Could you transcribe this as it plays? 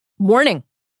Warning.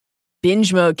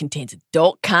 Binge mode contains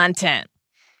adult content.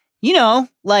 You know,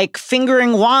 like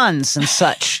fingering wands and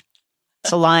such.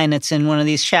 It's a line that's in one of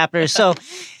these chapters. So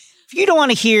if you don't want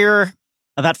to hear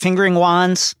about fingering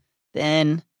wands,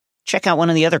 then check out one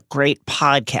of the other great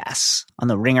podcasts on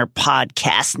the Ringer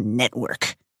Podcast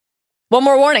Network. One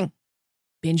more warning.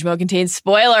 Binge mode contains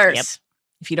spoilers. Yep.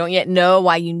 If you don't yet know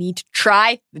why you need to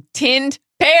try the tinned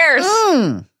pears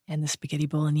and the spaghetti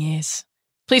bolognese,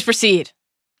 please proceed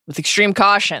with extreme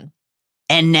caution.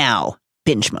 And now,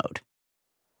 binge mode.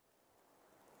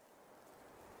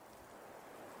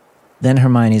 Then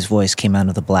Hermione's voice came out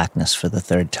of the blackness for the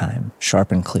third time,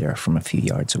 sharp and clear from a few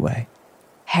yards away.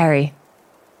 Harry,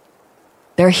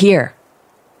 they're here.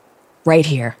 Right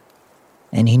here.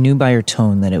 And he knew by her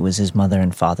tone that it was his mother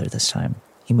and father this time.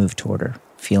 He moved toward her,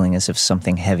 feeling as if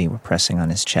something heavy were pressing on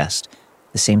his chest,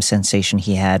 the same sensation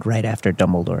he had right after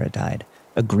Dumbledore had died,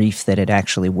 a grief that had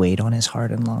actually weighed on his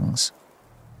heart and lungs.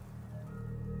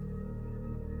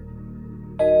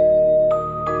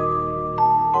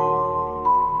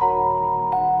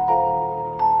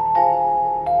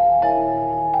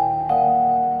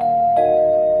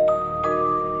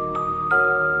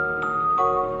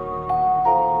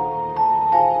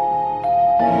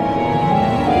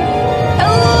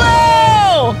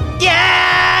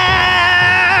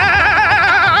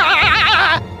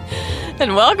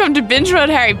 And welcome to Binge Mode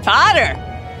Harry Potter.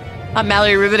 I'm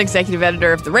Mallory Rubin, executive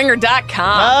editor of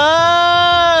TheRinger.com.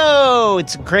 Oh,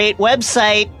 it's a great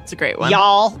website. It's a great one.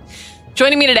 Y'all.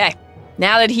 Joining me today,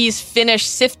 now that he's finished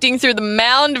sifting through the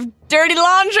mound of dirty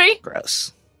laundry.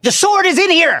 Gross. The sword is in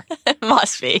here. It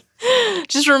must be.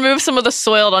 Just remove some of the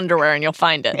soiled underwear and you'll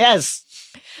find it. Yes.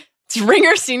 It's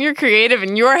Ringer senior creative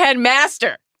and your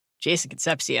headmaster, Jason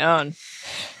Concepcion.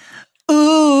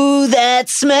 Ooh, that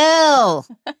smell.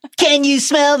 Can you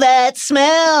smell that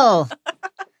smell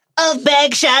of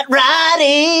bagshot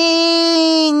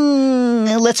rotting?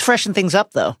 Let's freshen things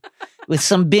up, though, with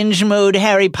some binge mode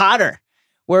Harry Potter,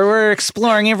 where we're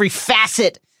exploring every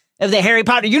facet of the Harry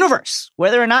Potter universe.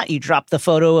 Whether or not you drop the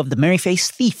photo of the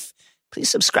merry-faced thief, please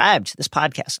subscribe to this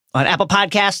podcast on Apple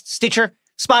Podcasts, Stitcher,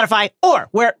 Spotify, or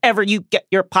wherever you get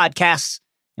your podcasts.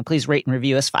 And please rate and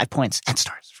review us 5 points and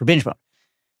stars for binge mode.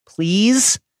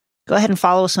 Please go ahead and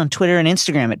follow us on Twitter and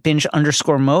Instagram at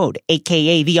binge_mode,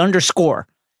 a.k.a. the underscore.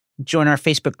 Join our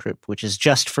Facebook group, which is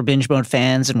just for binge mode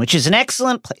fans and which is an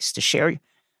excellent place to share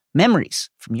memories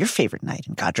from your favorite night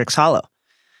in Godric's Hollow.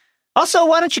 Also,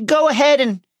 why don't you go ahead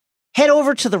and head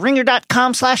over to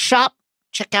theringer.com/shop.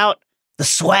 Check out the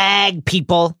swag,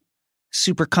 people.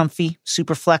 Super comfy,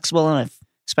 super flexible, and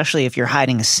especially if you're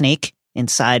hiding a snake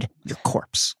inside your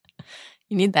corpse.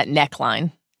 You need that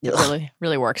neckline. It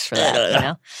really works for that, you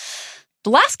know?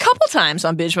 The last couple times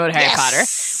on Binge Mode Harry Potter,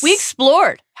 we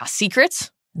explored how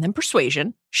secrets and then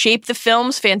persuasion shape the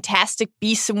film's Fantastic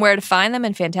Beasts and Where to Find Them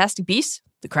and Fantastic Beasts,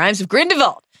 The Crimes of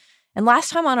Grindelwald. And last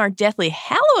time on our Deathly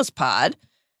Hallows pod,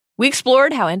 we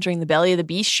explored how entering the belly of the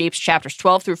beast shapes chapters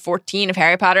 12 through 14 of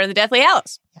Harry Potter and the Deathly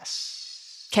Hallows.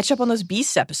 Yes. Catch up on those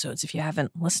Beasts episodes if you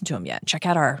haven't listened to them yet. Check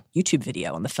out our YouTube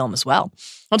video on the film as well.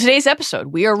 On today's episode,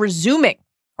 we are resuming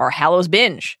our Hallows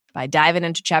binge by diving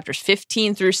into chapters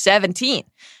 15 through 17.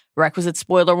 Requisite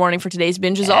spoiler warning for today's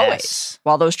binge as always.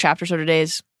 While those chapters are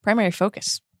today's primary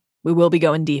focus, we will be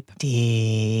going deep.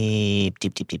 Deep.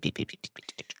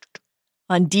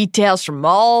 On details from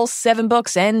all 7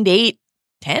 books and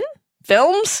 10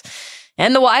 films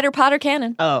and the wider Potter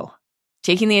canon. Oh.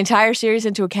 Taking the entire series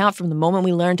into account from the moment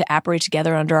we learn to apparate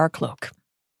together under our cloak.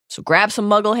 So grab some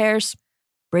muggle hairs,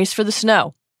 brace for the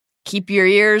snow, keep your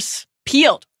ears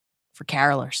peeled for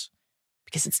carolers,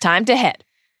 because it's time to head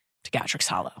to Godric's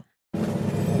Hollow.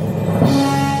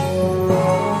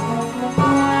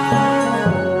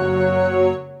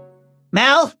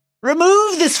 Mal,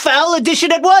 remove this foul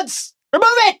addition at once! Remove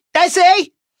it, I say!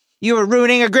 You are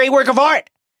ruining a great work of art!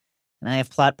 And I have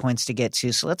plot points to get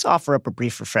to, so let's offer up a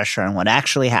brief refresher on what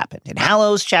actually happened in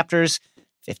Hallows chapters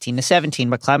 15 to 17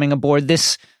 by climbing aboard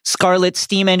this scarlet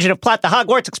steam engine of plot, the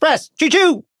Hogwarts Express.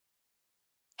 Choo-choo!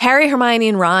 Harry, Hermione,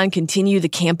 and Ron continue the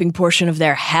camping portion of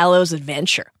their Hallows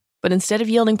adventure. But instead of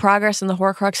yielding progress in the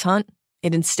Horcrux hunt,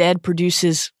 it instead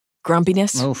produces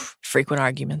grumpiness, frequent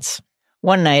arguments.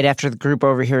 One night, after the group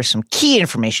overhears some key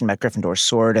information about Gryffindor's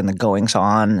sword and the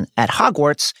goings-on at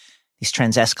Hogwarts, these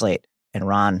trends escalate, and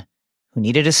Ron, who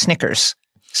needed a Snickers,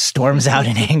 storms out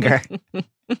in anger.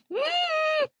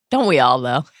 Don't we all,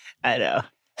 though? I know.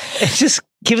 Just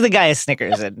give the guy a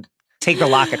Snickers and take the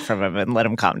locket from him and let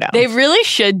him calm down. They really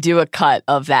should do a cut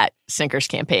of that Snickers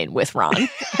campaign with Ron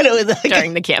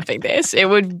during the camping days. It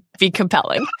would be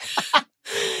compelling.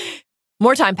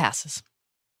 More time passes.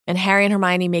 and Harry and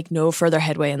Hermione make no further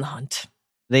headway in the hunt.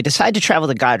 They decide to travel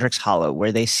to Godric's Hollow,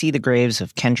 where they see the graves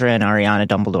of Kendra and Ariana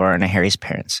Dumbledore and Harry's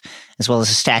parents, as well as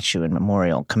a statue and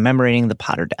memorial commemorating the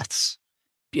Potter deaths.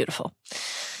 Beautiful.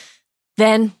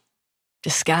 Then,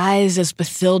 disguised as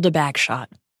Bathilda Bagshot,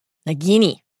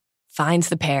 Nagini finds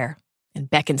the pair and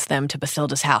beckons them to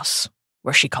Bathilda's house,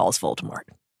 where she calls Voldemort.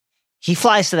 He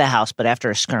flies to the house, but after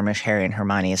a skirmish, Harry and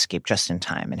Hermione escape just in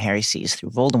time, and Harry sees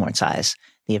through Voldemort's eyes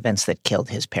the events that killed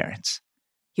his parents.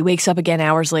 He wakes up again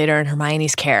hours later in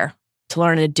Hermione's care to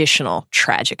learn additional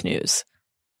tragic news.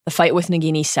 The fight with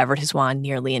Nagini severed his wand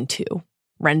nearly in two,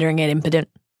 rendering it impotent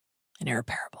and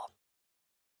irreparable.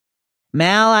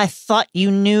 Mal, I thought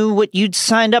you knew what you'd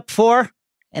signed up for.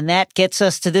 And that gets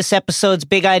us to this episode's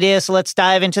big idea, so let's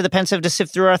dive into the pensive to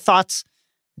sift through our thoughts.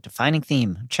 The defining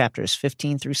theme of chapters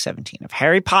 15 through 17 of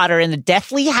Harry Potter and the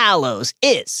Deathly Hallows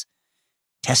is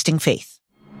testing faith.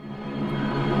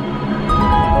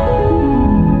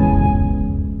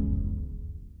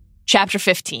 Chapter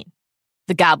 15,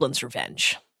 The Goblin's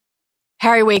Revenge.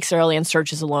 Harry wakes early and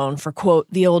searches alone for, quote,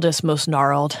 the oldest, most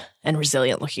gnarled, and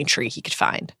resilient-looking tree he could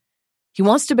find. He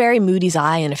wants to bury Moody's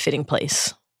eye in a fitting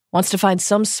place, wants to find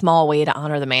some small way to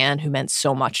honor the man who meant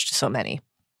so much to so many.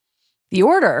 The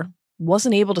Order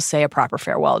wasn't able to say a proper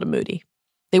farewell to Moody.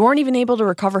 They weren't even able to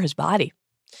recover his body.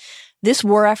 This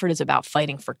war effort is about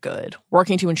fighting for good,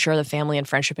 working to ensure that family and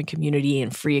friendship and community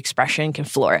and free expression can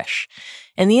flourish.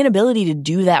 And the inability to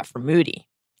do that for Moody,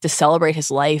 to celebrate his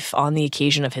life on the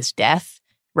occasion of his death,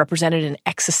 represented an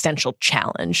existential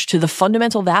challenge to the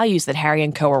fundamental values that Harry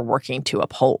and co. are working to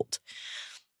uphold.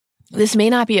 This may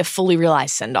not be a fully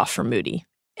realized send-off for Moody,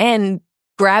 and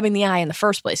grabbing the eye in the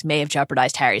first place may have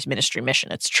jeopardized Harry's ministry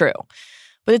mission, it's true.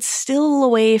 But it's still a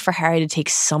way for Harry to take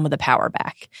some of the power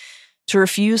back, to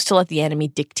refuse to let the enemy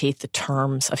dictate the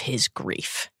terms of his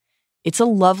grief. It's a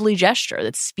lovely gesture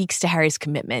that speaks to Harry's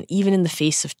commitment, even in the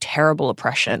face of terrible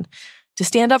oppression, to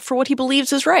stand up for what he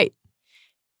believes is right.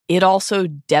 It also,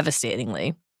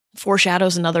 devastatingly,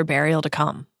 foreshadows another burial to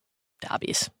come.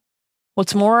 Dobby's.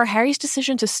 What's more, Harry's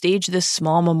decision to stage this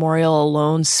small memorial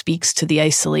alone speaks to the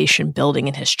isolation building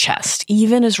in his chest,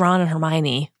 even as Ron and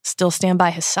Hermione still stand by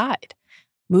his side.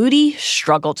 Moody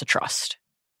struggled to trust,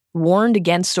 warned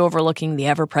against overlooking the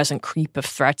ever-present creep of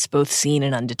threats both seen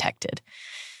and undetected.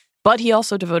 But he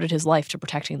also devoted his life to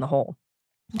protecting the whole,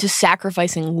 to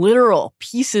sacrificing literal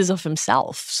pieces of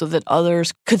himself so that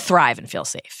others could thrive and feel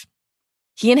safe.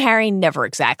 He and Harry never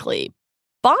exactly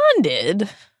bonded.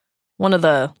 One of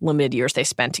the limited years they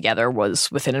spent together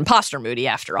was with an imposter Moody,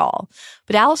 after all.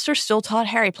 But Alistair still taught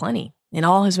Harry plenty, in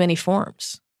all his many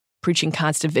forms, preaching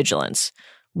constant vigilance,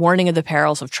 warning of the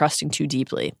perils of trusting too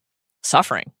deeply,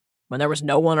 suffering when there was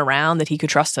no one around that he could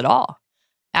trust at all.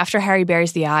 After Harry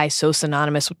buries the eye, so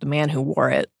synonymous with the man who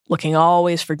wore it, looking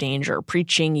always for danger,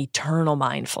 preaching eternal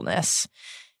mindfulness,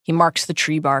 he marks the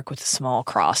tree bark with a small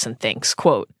cross and thinks,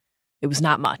 quote, it was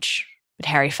not much, but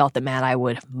Harry felt that Mad Eye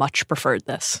would have much preferred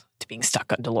this to being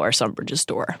stuck on Dolores Umbridge's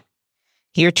door.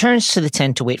 He returns to the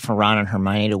tent to wait for Ron and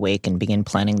Hermione to wake and begin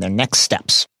planning their next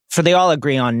steps, for they all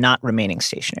agree on not remaining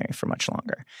stationary for much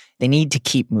longer. They need to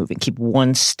keep moving, keep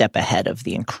one step ahead of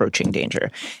the encroaching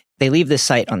danger. They leave this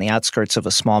site on the outskirts of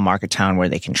a small market town where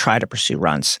they can try to pursue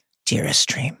Ron's dearest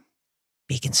dream,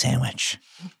 bacon sandwich.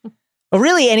 Or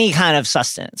really any kind of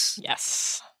sustenance.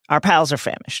 Yes. Our pals are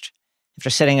famished.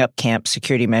 After setting up camp,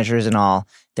 security measures and all,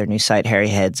 their new site, Harry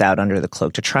heads out under the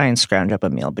cloak to try and scrounge up a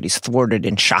meal, but he's thwarted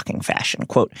in shocking fashion.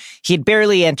 Quote, he had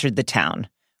barely entered the town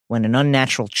when an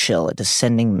unnatural chill, a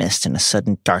descending mist, and a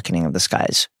sudden darkening of the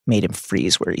skies made him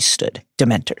freeze where he stood.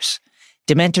 Dementors.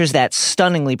 Dementors that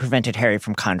stunningly prevented Harry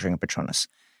from conjuring a Patronus.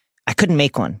 I couldn't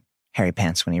make one, Harry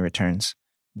pants when he returns.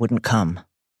 Wouldn't come.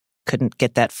 Couldn't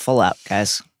get that full out,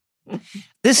 guys.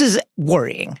 This is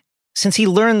worrying. Since he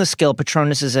learned the skill,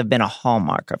 Patronuses have been a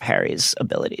hallmark of Harry's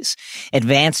abilities.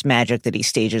 Advanced magic that he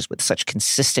stages with such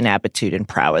consistent aptitude and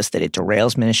prowess that it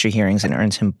derails ministry hearings and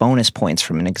earns him bonus points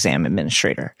from an exam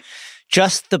administrator.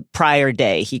 Just the prior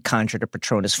day, he conjured a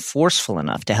Patronus forceful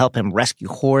enough to help him rescue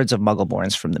hordes of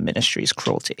Muggleborns from the ministry's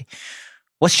cruelty.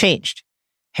 What's changed?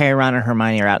 Harry, Ron, and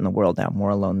Hermione are out in the world now, more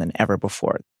alone than ever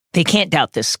before. They can't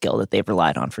doubt this skill that they've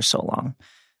relied on for so long.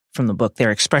 From the book,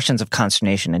 their expressions of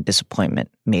consternation and disappointment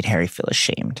made Harry feel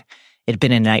ashamed. It had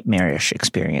been a nightmarish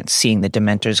experience, seeing the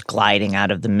Dementors gliding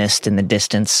out of the mist in the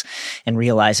distance and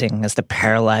realizing, as the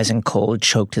paralyzing cold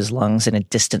choked his lungs and a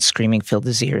distant screaming filled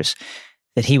his ears,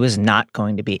 that he was not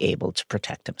going to be able to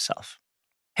protect himself.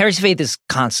 Harry's faith is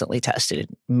constantly tested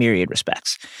in myriad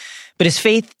respects, but his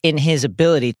faith in his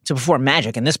ability to perform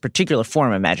magic, and this particular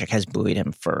form of magic, has buoyed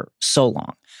him for so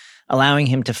long. allowing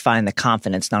him to find the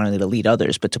confidence not only to lead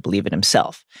others, but to believe in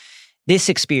himself. This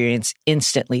experience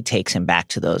instantly takes him back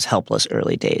to those helpless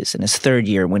early days in his third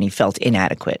year when he felt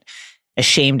inadequate,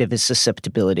 ashamed of his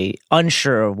susceptibility,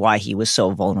 unsure of why he was so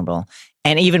vulnerable,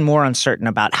 and even more uncertain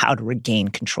about how to regain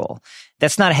control.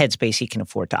 That's not a headspace he can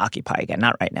afford to occupy again,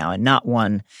 not right now, and not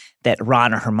one that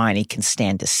Ron or Hermione can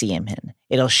stand to see him in.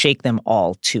 It'll shake them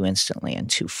all too instantly and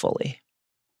too fully.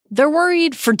 They're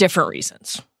worried for different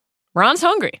reasons. Ron's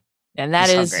hungry, and that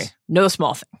is hungry. No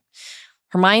small thing.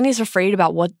 Hermione's afraid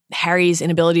about what Harry's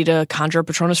inability to conjure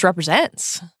Patronus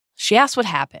represents. She asks what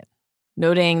happened,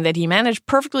 noting that he managed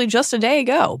perfectly just a day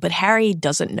ago, but Harry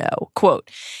doesn't know.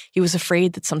 Quote, he was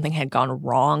afraid that something had gone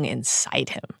wrong inside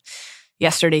him.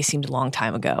 Yesterday seemed a long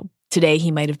time ago. Today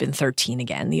he might have been 13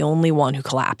 again, the only one who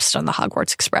collapsed on the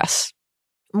Hogwarts Express.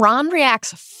 Ron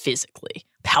reacts physically,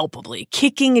 palpably,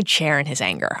 kicking a chair in his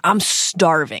anger. I'm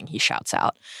starving, he shouts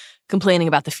out, complaining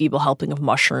about the feeble helping of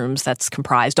mushrooms that's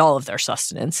comprised all of their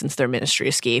sustenance since their ministry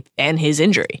escape and his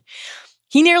injury.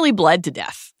 He nearly bled to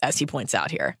death, as he points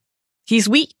out here. He's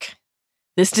weak.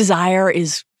 This desire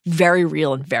is very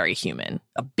real and very human,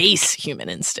 a base human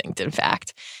instinct, in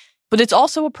fact. But it's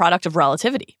also a product of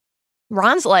relativity.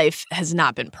 Ron's life has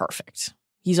not been perfect.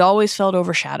 He's always felt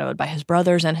overshadowed by his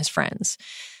brothers and his friends.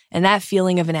 And that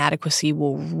feeling of inadequacy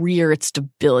will rear its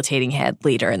debilitating head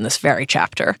later in this very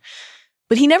chapter.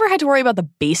 But he never had to worry about the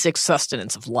basic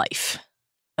sustenance of life,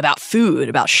 about food,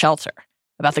 about shelter,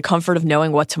 about the comfort of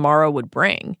knowing what tomorrow would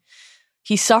bring.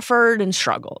 He suffered and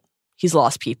struggled. He's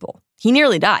lost people. He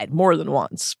nearly died more than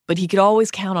once, but he could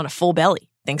always count on a full belly,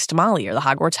 thanks to Molly or the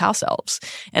Hogwarts house elves,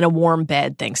 and a warm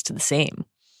bed thanks to the same.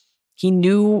 He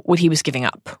knew what he was giving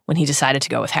up when he decided to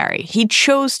go with Harry. He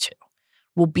chose to.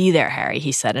 We'll be there, Harry,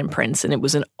 he said in Prince, and it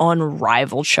was an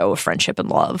unrivaled show of friendship and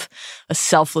love, a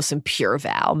selfless and pure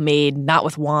vow made not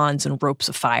with wands and ropes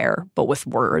of fire, but with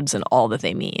words and all that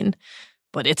they mean.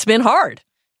 But it's been hard.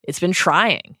 It's been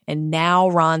trying. And now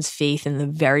Ron's faith in the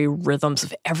very rhythms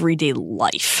of everyday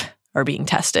life are being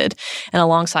tested. And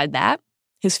alongside that,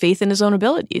 his faith in his own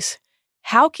abilities.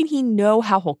 How can he know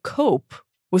how he'll cope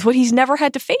with what he's never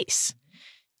had to face?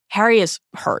 Harry is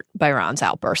hurt by Ron's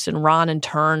outburst, and Ron in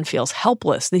turn feels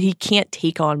helpless that he can't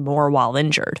take on more while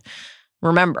injured.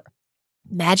 Remember,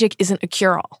 magic isn't a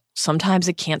cure-all. Sometimes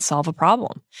it can't solve a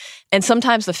problem. And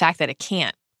sometimes the fact that it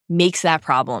can't makes that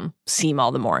problem seem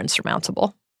all the more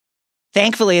insurmountable.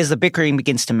 Thankfully, as the bickering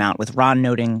begins to mount, with Ron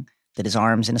noting that his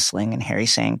arm's in a sling and Harry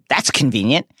saying, "That's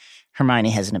convenient,"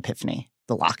 Hermione has an epiphany.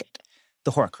 The locket,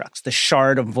 the Horcrux, the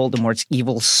shard of Voldemort's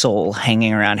evil soul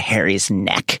hanging around Harry's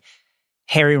neck.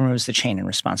 Harry removes the chain in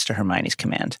response to Hermione's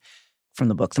command. From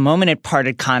the book, the moment it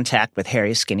parted contact with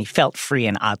Harry's skin, he felt free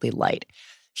and oddly light.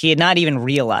 He had not even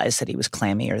realized that he was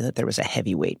clammy or that there was a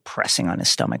heavy weight pressing on his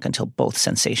stomach until both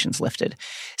sensations lifted.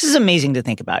 This is amazing to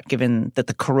think about, given that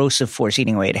the corrosive force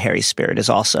eating away at Harry's spirit is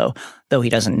also, though he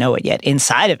doesn't know it yet,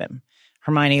 inside of him.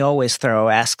 Hermione always thorough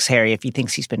asks Harry if he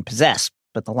thinks he's been possessed,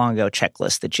 but the long ago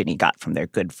checklist that Ginny got from their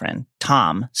good friend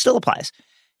Tom still applies.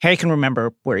 Harry can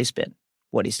remember where he's been,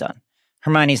 what he's done.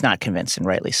 Hermione's not convinced, and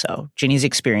rightly so. Ginny's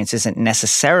experience isn't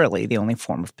necessarily the only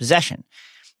form of possession.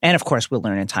 And of course, we'll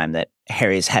learn in time that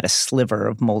Harry's had a sliver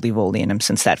of moldy-voldy in him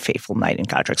since that fateful night in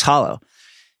Godric's Hollow.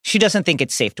 She doesn't think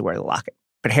it's safe to wear the locket,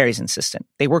 but Harry's insistent.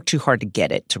 They work too hard to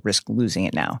get it to risk losing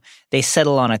it now. They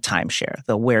settle on a timeshare.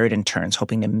 They'll wear it in turns,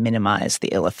 hoping to minimize the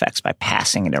ill effects by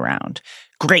passing it around.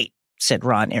 Great, said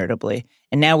Ron irritably.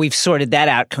 And now we've sorted that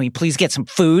out, can we please get some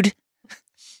food?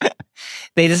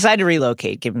 They decide to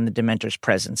relocate, given the Dementor's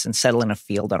presence, and settle in a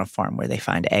field on a farm where they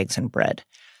find eggs and bread.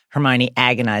 Hermione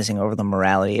agonizing over the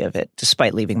morality of it,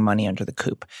 despite leaving money under the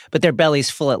coop. But their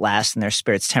bellies full at last and their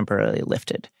spirits temporarily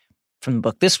lifted. From the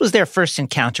book, this was their first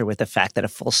encounter with the fact that a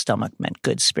full stomach meant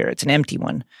good spirits, an empty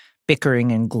one,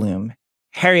 bickering and gloom.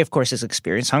 Harry, of course, has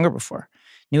experienced hunger before.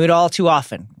 Knew it all too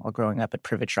often while growing up at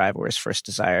Privet Drive, where his first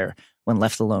desire, when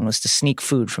left alone, was to sneak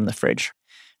food from the fridge.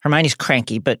 Hermione's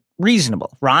cranky, but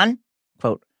reasonable. Ron,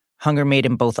 quote, hunger made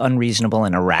him both unreasonable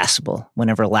and irascible.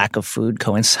 Whenever lack of food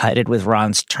coincided with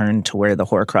Ron's turn to wear the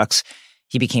Horcrux,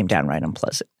 he became downright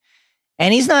unpleasant.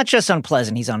 And he's not just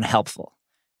unpleasant, he's unhelpful.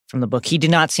 From the book, he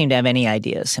did not seem to have any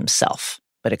ideas himself,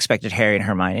 but expected Harry and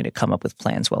Hermione to come up with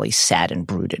plans while he sat and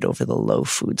brooded over the low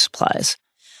food supplies.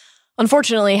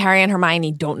 Unfortunately, Harry and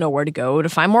Hermione don't know where to go to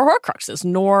find more Horcruxes,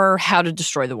 nor how to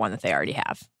destroy the one that they already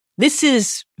have. This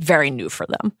is very new for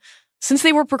them. Since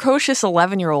they were precocious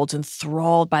 11-year-olds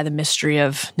enthralled by the mystery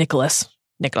of Nicolas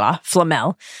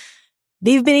Flamel,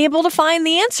 they've been able to find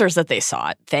the answers that they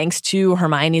sought, thanks to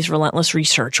Hermione's relentless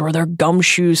research or their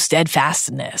gumshoe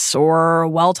steadfastness or a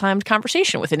well-timed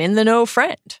conversation with an in-the-know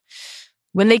friend.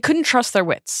 When they couldn't trust their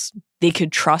wits, they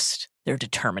could trust their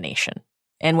determination.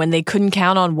 And when they couldn't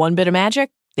count on one bit of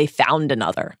magic, they found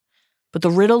another. But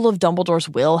the riddle of Dumbledore's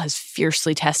will has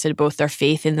fiercely tested both their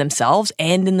faith in themselves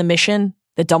and in the mission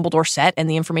that Dumbledore set and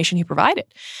the information he provided,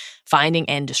 finding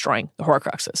and destroying the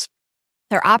Horcruxes.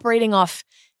 They're operating off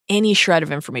any shred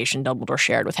of information Dumbledore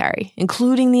shared with Harry,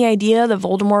 including the idea that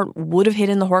Voldemort would have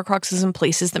hidden the Horcruxes in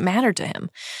places that mattered to him.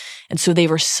 And so they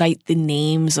recite the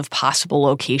names of possible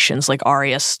locations like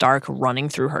Arya Stark running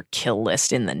through her kill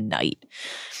list in the night.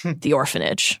 The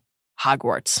orphanage,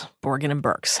 Hogwarts, Borgin and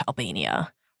Burke's,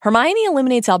 Albania. Hermione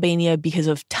eliminates Albania because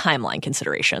of timeline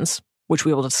considerations, which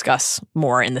we will discuss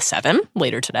more in the 7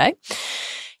 later today.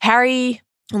 Harry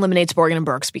eliminates Borgin and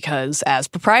Burke's because, as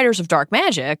proprietors of dark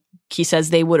magic, he says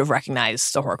they would have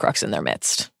recognized the Horcrux in their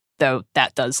midst. Though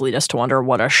that does lead us to wonder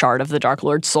what a shard of the Dark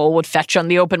Lord's soul would fetch on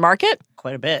the open market.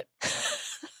 Quite a bit.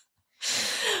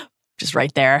 Just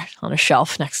right there on a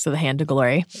shelf next to the Hand of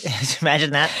Glory.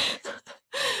 Imagine that.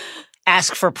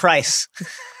 Ask for price.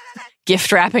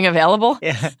 Gift wrapping available?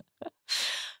 Yeah.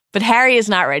 But Harry is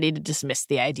not ready to dismiss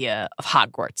the idea of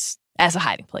Hogwarts as a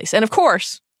hiding place. And of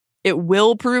course, it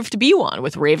will prove to be one,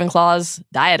 with Ravenclaw's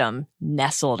diadem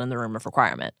nestled in the Room of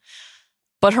Requirement.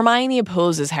 But Hermione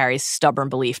opposes Harry's stubborn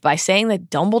belief by saying that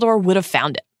Dumbledore would have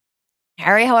found it.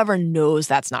 Harry, however, knows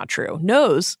that's not true.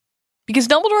 Knows because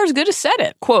Dumbledore as good as said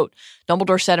it. Quote,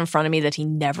 Dumbledore said in front of me that he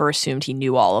never assumed he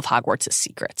knew all of Hogwarts'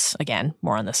 secrets. Again,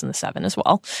 more on this in the 7 as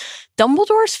well.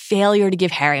 Dumbledore's failure to give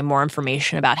Harry more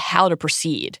information about how to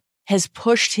proceed has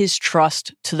pushed his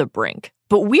trust to the brink.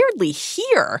 But weirdly,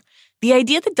 here, the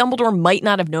idea that Dumbledore might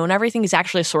not have known everything is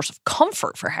actually a source of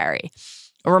comfort for Harry.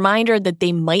 A reminder that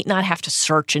they might not have to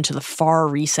search into the far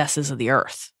recesses of the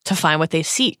earth to find what they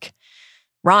seek.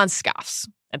 Ron scoffs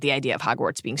at the idea of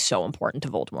Hogwarts being so important to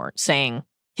Voldemort, saying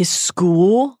his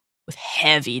school with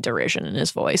heavy derision in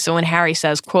his voice. So when Harry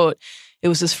says, quote, it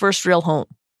was his first real home,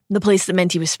 the place that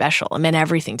meant he was special and meant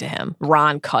everything to him,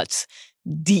 Ron cuts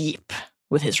deep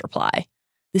with his reply.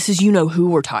 This is you-know-who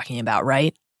we're talking about,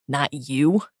 right? Not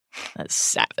you. That's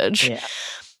savage. Yeah.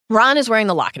 Ron is wearing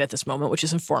the locket at this moment, which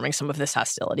is informing some of this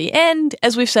hostility. And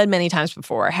as we've said many times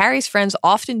before, Harry's friends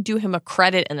often do him a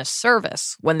credit and a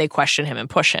service when they question him and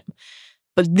push him.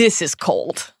 But this is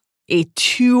cold. A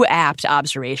too apt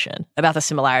observation about the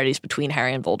similarities between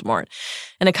Harry and Voldemort,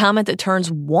 and a comment that turns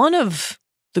one of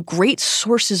the great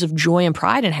sources of joy and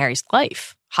pride in Harry's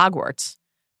life, Hogwarts,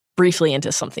 briefly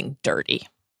into something dirty.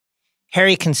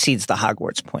 Harry concedes the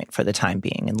Hogwarts point for the time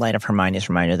being in light of Hermione's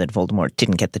reminder that Voldemort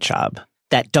didn't get the job,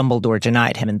 that Dumbledore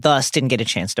denied him and thus didn't get a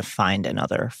chance to find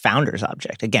another Founder's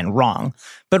object. Again, wrong,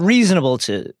 but reasonable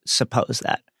to suppose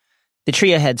that. The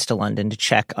trio heads to London to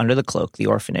check under the cloak the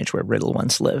orphanage where Riddle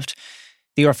once lived,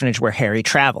 the orphanage where Harry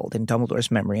traveled in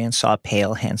Dumbledore's memory and saw a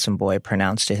pale, handsome boy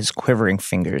pronounce to his quivering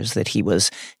fingers that he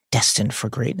was destined for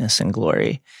greatness and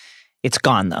glory. It's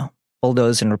gone, though,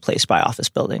 bulldozed and replaced by office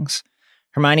buildings.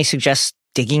 Hermione suggests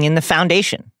digging in the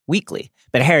foundation weekly,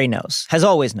 but Harry knows, has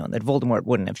always known, that Voldemort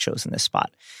wouldn't have chosen this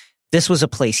spot. This was a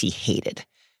place he hated.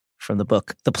 From the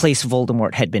book, the place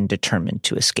Voldemort had been determined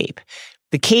to escape.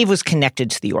 The cave was connected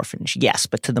to the orphanage, yes,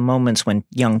 but to the moments when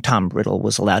young Tom Riddle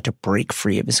was allowed to break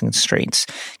free of his constraints,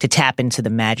 to tap into the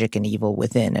magic and evil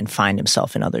within and find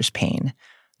himself in others' pain.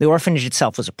 The orphanage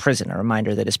itself was a prison, a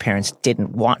reminder that his parents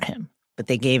didn't want him, but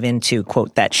they gave in to,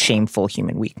 quote, that shameful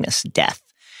human weakness, death.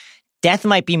 Death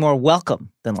might be more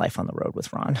welcome than life on the road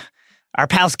with Ron. Our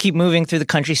pals keep moving through the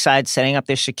countryside, setting up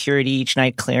their security each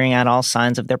night, clearing out all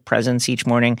signs of their presence each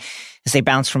morning. As they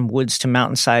bounce from woods to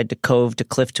mountainside to cove to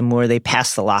cliff to moor, they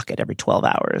pass the locket every 12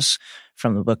 hours.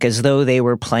 From the book, as though they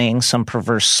were playing some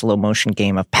perverse slow-motion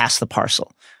game of pass the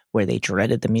parcel, where they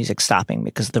dreaded the music stopping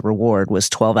because the reward was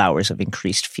 12 hours of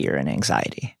increased fear and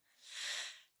anxiety.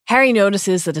 Harry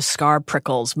notices that his scar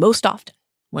prickles most often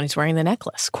when he's wearing the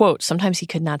necklace. Quote, sometimes he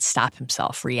could not stop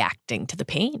himself reacting to the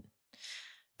pain.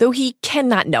 Though he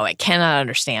cannot know it, cannot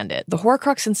understand it, the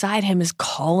Horcrux inside him is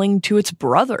calling to its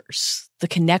brothers. The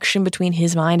connection between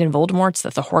his mind and Voldemort's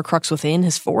that the Horcrux within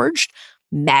has forged,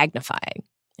 magnifying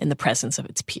in the presence of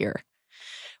its peer.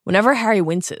 Whenever Harry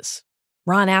winces,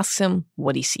 Ron asks him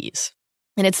what he sees.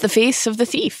 And it's the face of the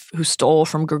thief who stole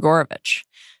from Grigorovich.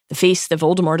 The face that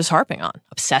Voldemort is harping on,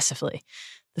 obsessively.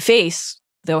 The face,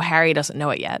 though Harry doesn't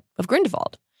know it yet, of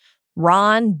Grindelwald.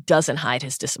 Ron doesn't hide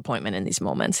his disappointment in these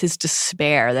moments, his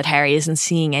despair that Harry isn't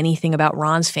seeing anything about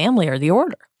Ron's family or the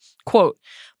Order. Quote,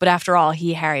 but after all,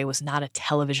 Harry, was not a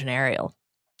television Ariel.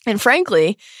 And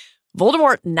frankly,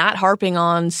 Voldemort not harping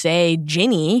on, say,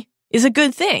 Ginny is a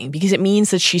good thing because it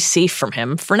means that she's safe from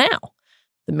him for now.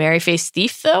 The merry-faced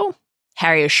thief, though,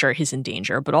 Harry is sure he's in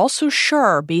danger, but also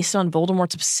sure, based on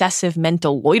Voldemort's obsessive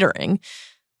mental loitering,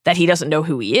 that he doesn't know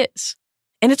who he is.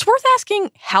 And it's worth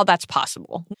asking how that's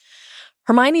possible.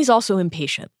 Hermione's also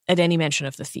impatient at any mention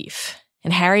of the thief,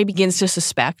 and Harry begins to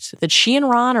suspect that she and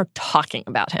Ron are talking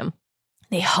about him.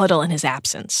 They huddle in his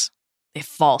absence. They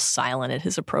fall silent at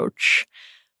his approach.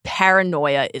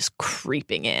 Paranoia is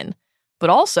creeping in, but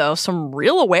also some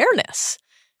real awareness,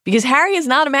 because Harry is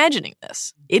not imagining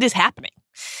this. It is happening,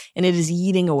 and it is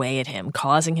eating away at him,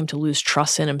 causing him to lose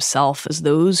trust in himself as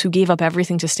those who gave up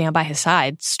everything to stand by his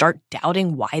side start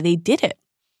doubting why they did it,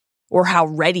 or how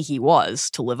ready he was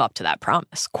to live up to that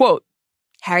promise. Quote,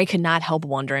 Harry could not help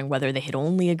wondering whether they had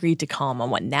only agreed to come on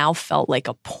what now felt like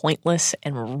a pointless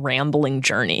and rambling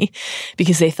journey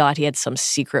because they thought he had some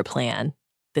secret plan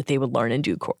that they would learn in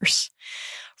due course.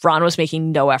 Ron was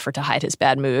making no effort to hide his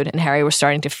bad mood, and Harry was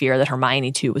starting to fear that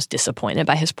Hermione, too, was disappointed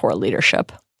by his poor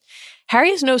leadership.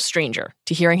 Harry is no stranger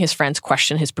to hearing his friends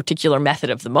question his particular method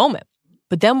of the moment,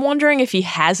 but them wondering if he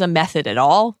has a method at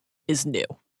all is new,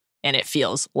 and it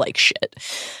feels like shit.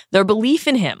 Their belief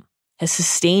in him has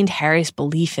sustained Harry's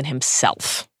belief in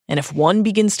himself, and if one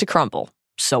begins to crumble,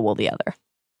 so will the other.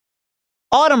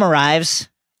 Autumn arrives,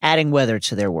 adding weather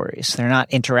to their worries. They're not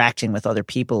interacting with other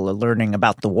people or learning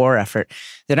about the war effort.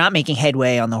 They're not making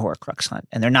headway on the Horcrux hunt,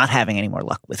 and they're not having any more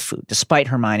luck with food, despite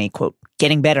Hermione, quote,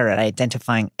 getting better at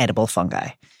identifying edible fungi.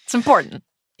 It's important.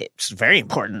 It's very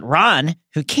important. Ron,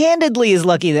 who candidly is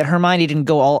lucky that Hermione didn't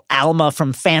go all Alma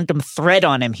from Phantom Thread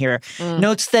on him here,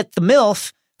 notes that the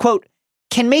MILF, quote,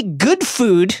 can make good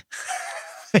food,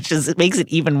 it makes it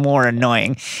even more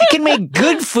annoying, can make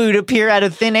good food appear out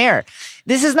of thin air.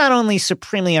 This is not only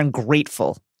supremely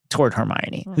ungrateful toward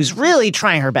Hermione, who's really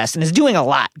trying her best and is doing a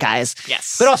lot, guys,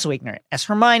 yes, but also ignorant. As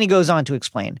Hermione goes on to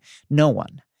explain, no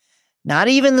one, not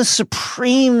even the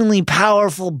supremely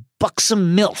powerful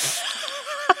buxom MILF,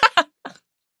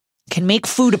 can make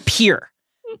food appear.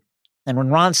 And when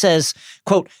Ron says,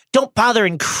 quote, don't bother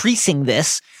increasing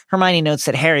this, Hermione notes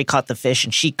that Harry caught the fish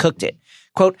and she cooked it.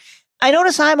 Quote, I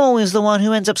notice I'm always the one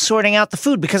who ends up sorting out the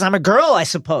food because I'm a girl, I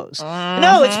suppose.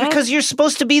 No, it's because you're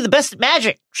supposed to be the best at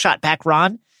magic, shot back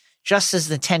Ron. Just as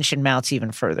the tension mounts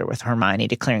even further with Hermione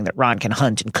declaring that Ron can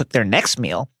hunt and cook their next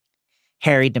meal,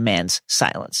 Harry demands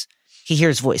silence. He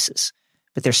hears voices,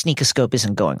 but their sneakoscope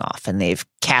isn't going off, and they've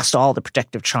cast all the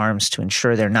protective charms to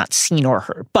ensure they're not seen or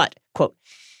heard. But, quote,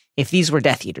 if these were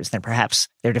Death Eaters, then perhaps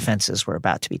their defenses were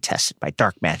about to be tested by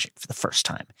dark magic for the first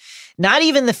time. Not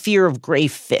even the fear of gray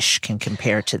fish can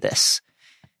compare to this.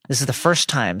 This is the first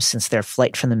time since their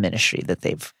flight from the Ministry that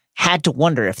they've had to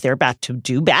wonder if they're about to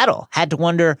do battle, had to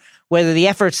wonder whether the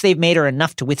efforts they've made are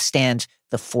enough to withstand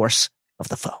the force of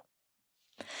the foe.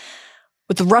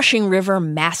 With the rushing river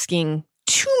masking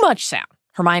too much sound,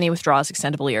 Hermione withdraws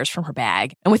extendable ears from her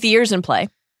bag, and with the ears in play,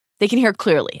 they can hear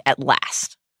clearly, at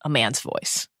last, a man's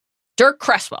voice. Dirk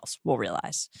Cresswell's, we'll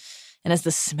realize. And as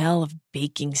the smell of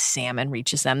baking salmon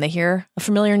reaches them, they hear a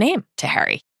familiar name to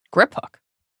Harry, Griphook.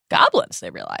 Goblins,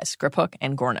 they realize. Griphook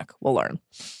and Gornick, we'll learn.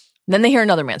 And then they hear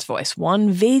another man's voice,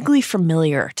 one vaguely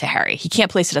familiar to Harry. He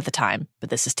can't place it at the time, but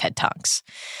this is Ted Tonks.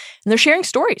 And they're sharing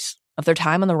stories of their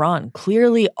time on the run,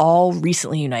 clearly all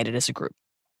recently united as a group.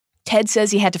 Ted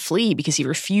says he had to flee because he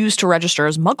refused to register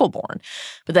as Muggle-born,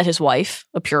 but that his wife,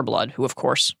 a pureblood, who of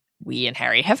course we and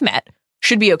Harry have met,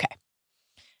 should be okay.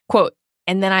 Quote,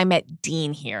 and then I met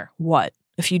Dean here. What,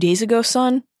 a few days ago,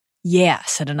 son? Yeah,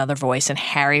 said another voice, and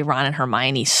Harry, Ron, and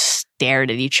Hermione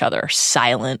stared at each other,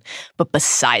 silent, but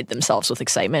beside themselves with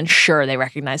excitement. Sure, they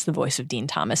recognized the voice of Dean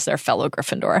Thomas, their fellow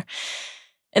Gryffindor.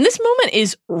 And this moment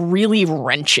is really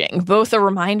wrenching, both a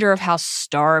reminder of how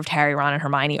starved Harry, Ron, and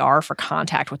Hermione are for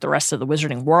contact with the rest of the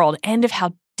wizarding world and of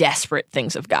how desperate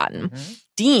things have gotten. Mm-hmm.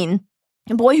 Dean,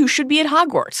 a boy who should be at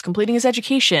Hogwarts, completing his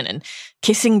education and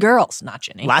kissing girls, not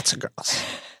Ginny. Lots of girls.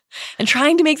 And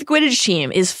trying to make the Quidditch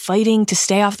team, is fighting to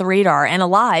stay off the radar and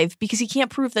alive because he can't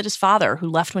prove that his father, who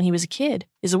left when he was a kid,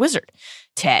 is a wizard.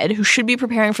 Ted, who should be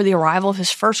preparing for the arrival of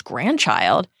his first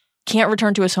grandchild, can't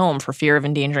return to his home for fear of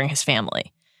endangering his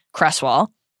family.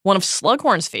 Cresswell, one of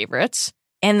Slughorn's favorites,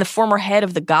 and the former head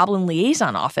of the Goblin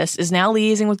Liaison Office, is now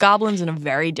liaising with goblins in a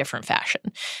very different fashion,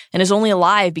 and is only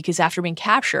alive because after being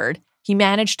captured, he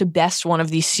managed to best one of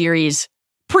these series'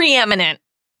 preeminent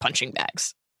punching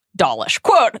bags. Dawlish.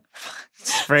 Quote,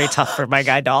 it's very tough for my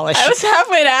guy Dawlish. I was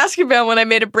halfway to ask about when I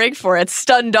made a break for it.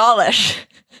 Stunned Dawlish.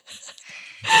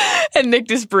 And nicked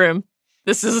his broom.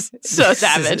 This is so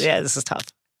savage. This is tough.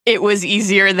 It was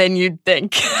easier than you'd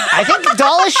think. I think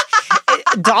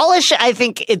Dawlish, I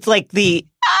think it's like the...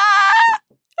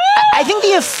 I think the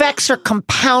effects are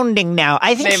compounding now.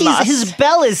 I think his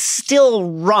bell is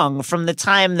still rung from the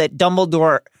time that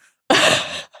Dumbledore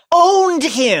owned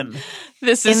him.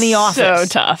 This is in the office. So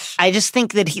tough. I just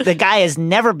think that the guy has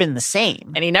never been the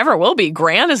same. And he never will be.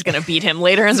 Grant is going to beat him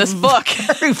later in this book.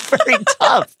 Very, very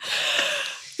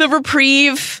tough. The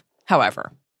reprieve,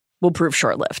 however, will prove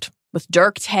short-lived, with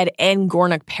Dirk, Ted, and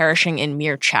Gornock perishing in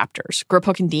mere chapters.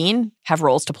 Griphook and Dean have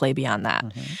roles to play beyond that.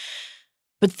 Mm-hmm.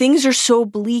 But things are so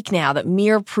bleak now that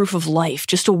mere proof of life,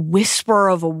 just a whisper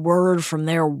of a word from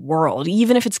their world,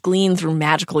 even if it's gleaned through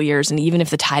magical years and even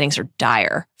if the tidings are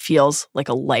dire, feels like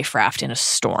a life raft in a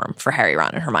storm for Harry,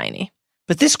 Ron, and Hermione.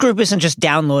 But this group isn't just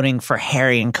downloading for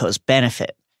Harry and Co.'s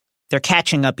benefit. They're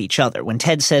catching up each other. When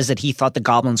Ted says that he thought the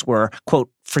goblins were,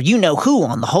 quote, for you-know-who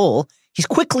on the whole, he's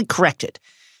quickly corrected.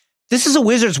 This is a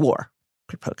wizard's war,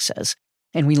 Griphook says.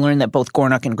 And we learn that both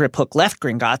Gornock and Griphook left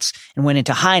Gringotts and went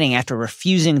into hiding after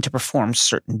refusing to perform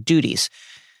certain duties.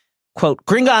 Quote,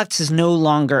 Gringotts is no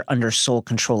longer under sole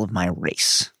control of my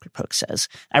race, Griphook says.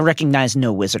 I recognize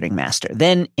no wizarding master.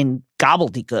 Then, in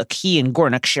gobbledygook, he and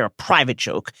Gornock share a private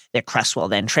joke that Cresswell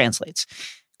then translates.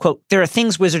 Quote, there are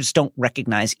things wizards don't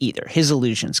recognize either. His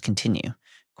illusions continue.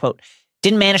 Quote,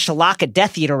 didn't manage to lock a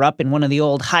Death Eater up in one of the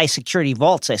old high-security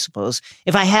vaults, I suppose.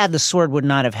 If I had, the sword would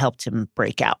not have helped him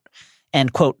break out.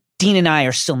 And, quote, Dean and I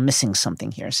are still missing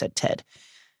something here, said Ted.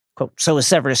 Quote, so is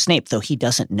Severus Snape, though he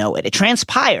doesn't know it. It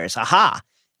transpires, that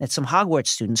some Hogwarts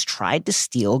students tried to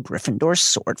steal Gryffindor's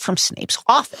sword from Snape's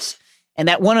office, and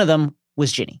that one of them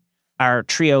was Ginny. Our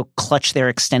trio clutch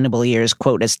their extendable ears,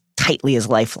 quote, as tightly as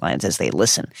lifelines as they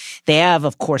listen. They have,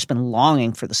 of course, been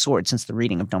longing for the sword since the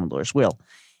reading of Dumbledore's will,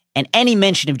 and any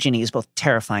mention of Ginny is both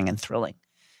terrifying and thrilling.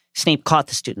 Snape caught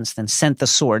the students, then sent the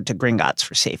sword to Gringotts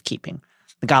for safekeeping.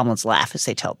 The goblins laugh as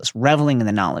they tell this, reveling in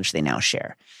the knowledge they now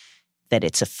share, that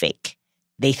it's a fake.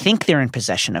 They think they're in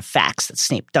possession of facts that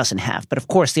Snape doesn't have. But of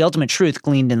course, the ultimate truth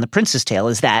gleaned in The Prince's Tale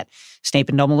is that Snape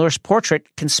and Dumbledore's portrait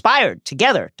conspired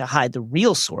together to hide the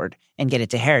real sword and get it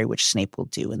to Harry, which Snape will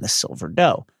do in the Silver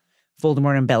Doe.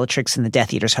 Voldemort and Bellatrix and the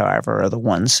Death Eaters, however, are the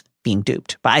ones being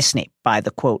duped by Snape, by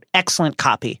the, quote, excellent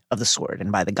copy of the sword,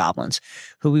 and by the goblins,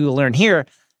 who we will learn here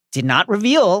did not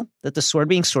reveal that the sword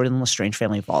being stored in the Lestrange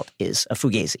family vault is a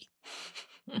fugazi.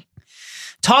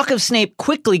 Talk of Snape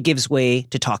quickly gives way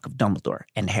to talk of Dumbledore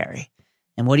and Harry.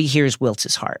 And what he hears wilts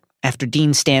his heart. After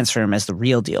Dean stands for him as the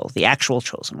real deal, the actual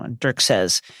chosen one, Dirk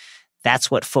says,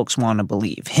 that's what folks want to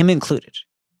believe, him included.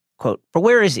 Quote, but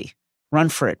where is he? Run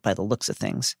for it by the looks of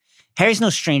things. Harry's no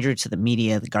stranger to the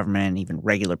media, the government, and even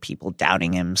regular people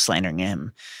doubting him, slandering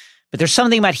him. But there's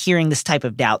something about hearing this type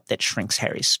of doubt that shrinks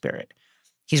Harry's spirit.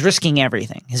 He's risking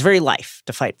everything, his very life,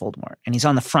 to fight Voldemort. And he's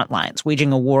on the front lines,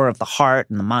 waging a war of the heart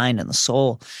and the mind and the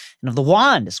soul, and of the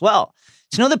wand as well.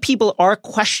 To know that people are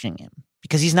questioning him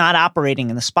because he's not operating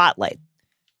in the spotlight,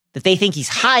 that they think he's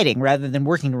hiding rather than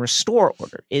working to restore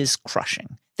order, is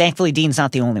crushing. Thankfully, Dean's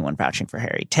not the only one vouching for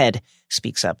Harry. Ted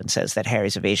speaks up and says that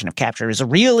Harry's evasion of capture is a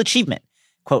real achievement.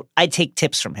 Quote, I'd take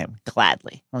tips from him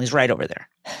gladly. Well, he's right over there.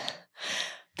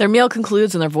 Their meal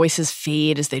concludes and their voices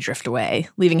fade as they drift away,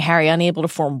 leaving Harry unable to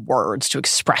form words to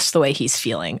express the way he's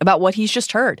feeling about what he's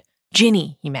just heard.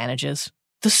 Ginny, he manages.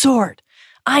 The sword.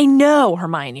 I know,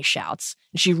 Hermione shouts,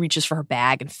 and she reaches for her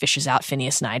bag and fishes out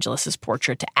Phineas Nigelus's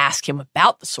portrait to ask him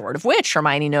about the sword, of which,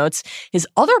 Hermione notes, his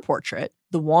other portrait,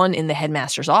 the one in the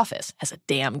headmaster's office, has a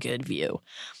damn good view.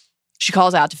 She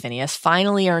calls out to Phineas,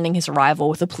 finally earning his arrival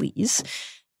with a please,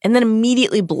 and then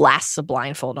immediately blasts a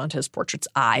blindfold onto his portrait's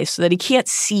eyes so that he can't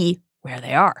see where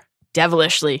they are.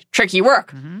 Devilishly tricky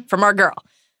work from our girl.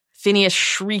 Phineas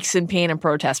shrieks in pain and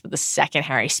protest, but the second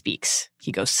Harry speaks,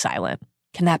 he goes silent.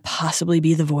 Can that possibly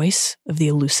be the voice of the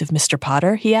elusive Mr.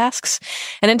 Potter, he asks.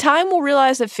 And in time, we'll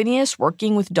realize that Phineas,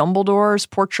 working with Dumbledore's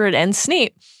portrait and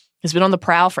Snape, has been on the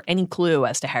prowl for any clue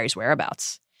as to Harry's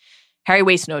whereabouts. Harry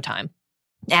wastes no time,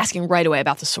 asking right away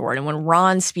about the sword, and when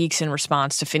Ron speaks in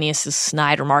response to Phineas's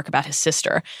snide remark about his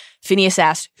sister, Phineas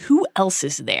asks, who else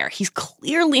is there? He's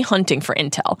clearly hunting for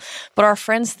intel, but our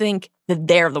friends think that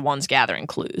they're the ones gathering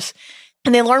clues.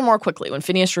 And they learn more quickly when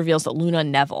Phineas reveals that Luna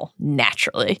and Neville,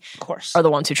 naturally, of course, are the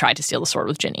ones who tried to steal the sword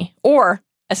with Ginny. Or,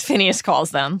 as Phineas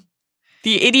calls them,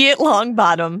 the idiot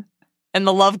Longbottom and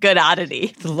the Lovegood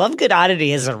Oddity. The Lovegood Oddity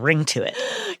has a ring to it.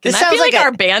 This sounds like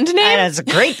our band name? I know, it's a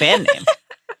great band name.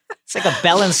 It's like a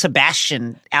Belle and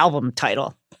Sebastian album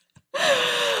title.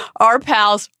 Our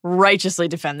pals righteously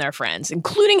defend their friends,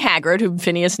 including Hagrid, whom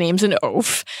Phineas names an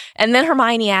oaf. And then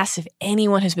Hermione asks if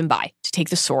anyone has been by to take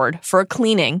the sword for a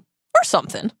cleaning or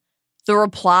something. The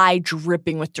reply,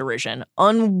 dripping with derision,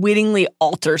 unwittingly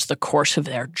alters the course of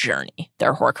their journey,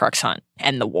 their Horcrux hunt,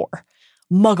 and the war.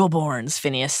 Muggleborns,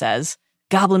 Phineas says.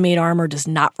 Goblin-made armor does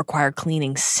not require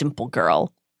cleaning, simple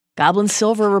girl. Goblin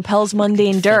silver repels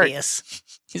mundane dirt. Phineas.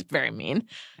 He's very mean.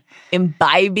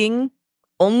 Imbibing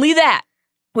only that,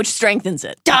 which strengthens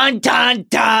it. Dun, dun,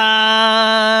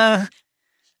 dun!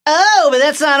 Oh, but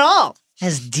that's not all.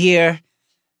 Has dear,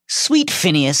 sweet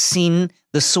Phineas seen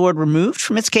the sword removed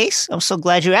from its case? I'm so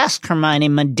glad you asked, Hermione,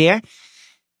 my dear.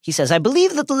 He says, I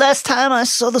believe that the last time I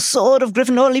saw the sword of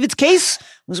Gryffindor leave its case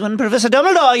was when Professor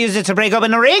Dumbledore used it to break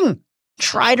open a ring.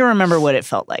 Try to remember what it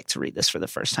felt like to read this for the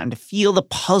first time, to feel the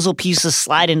puzzle pieces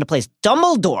slide into place.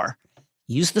 Dumbledore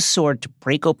used the sword to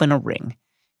break open a ring.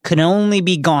 Could only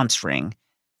be Gaunt's ring,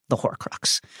 the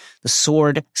Horcrux. The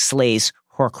sword slays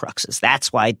Horcruxes.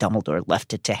 That's why Dumbledore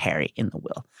left it to Harry in the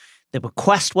will. The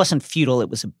request wasn't futile, it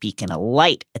was a beacon, a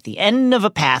light. At the end of a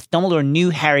path, Dumbledore knew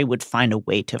Harry would find a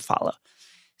way to follow.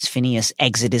 As Phineas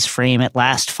exited his frame at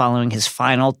last, following his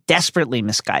final, desperately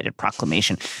misguided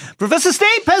proclamation, Professor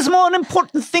Snape has more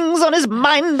important things on his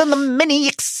mind than the many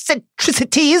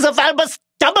eccentricities of Albus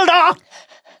Dumbledore.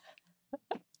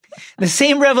 The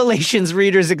same revelations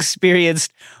readers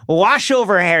experienced wash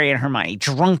over Harry and Hermione,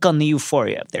 drunk on the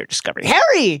euphoria of their discovery.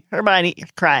 Harry! Hermione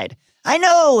cried. I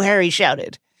know, Harry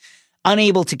shouted.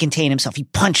 Unable to contain himself, he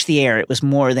punched the air. It was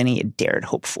more than he had dared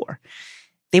hope for.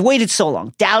 They waited so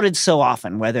long, doubted so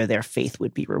often whether their faith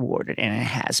would be rewarded, and it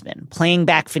has been. Playing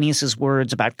back Phineas's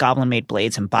words about goblin-made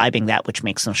blades, imbibing that which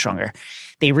makes them stronger,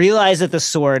 they realize that the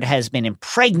sword has been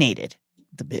impregnated,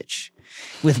 the bitch,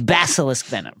 with basilisk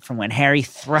venom from when Harry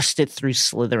thrust it through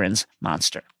Slytherin's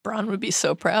monster. Ron would be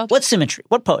so proud. What symmetry,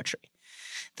 what poetry.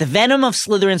 The venom of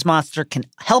Slytherin's monster can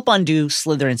help undo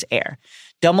Slytherin's heir.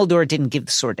 Dumbledore didn't give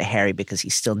the sword to Harry because he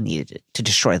still needed it to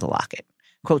destroy the locket.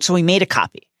 Quote, so he made a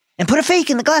copy and put a fake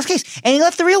in the glass case, and he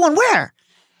left the real one where?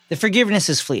 The forgiveness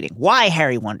is fleeting. Why,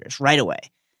 Harry wonders, right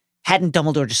away. Hadn't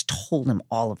Dumbledore just told him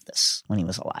all of this when he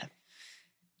was alive?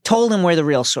 Told him where the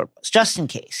real sword was, just in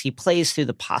case. He plays through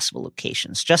the possible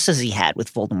locations, just as he had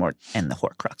with Voldemort and the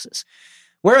Horcruxes.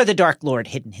 Where had the Dark Lord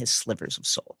hidden his slivers of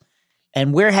soul?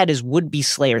 And where had his would-be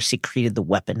slayer secreted the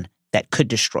weapon that could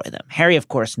destroy them? Harry, of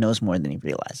course, knows more than he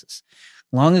realizes.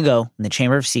 Long ago, in the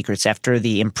Chamber of Secrets, after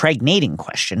the impregnating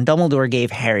question, Dumbledore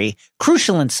gave Harry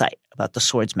crucial insight about the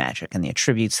sword's magic and the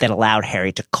attributes that allowed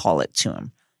Harry to call it to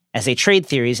him. As they trade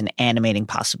theories, an animating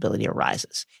possibility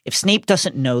arises. If Snape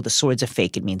doesn't know the sword's a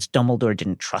fake, it means Dumbledore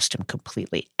didn't trust him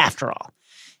completely, after all.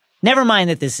 Never mind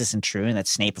that this isn't true and that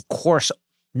Snape, of course,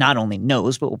 not only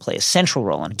knows, but will play a central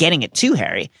role in getting it to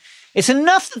Harry. It's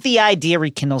enough that the idea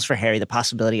rekindles for Harry the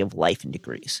possibility of life in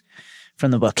degrees.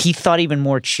 From the book, he thought even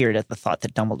more cheered at the thought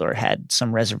that Dumbledore had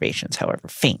some reservations, however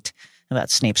faint,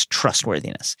 about Snape's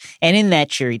trustworthiness. And in that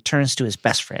cheer, he turns to his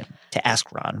best friend to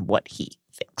ask Ron what he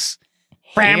thinks.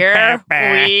 Here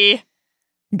we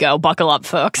go. Buckle up,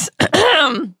 folks.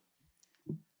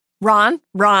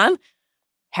 Ron.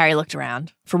 Harry looked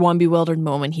around. For one bewildered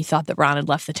moment, he thought that Ron had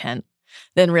left the tent,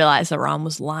 then realized that Ron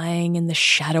was lying in the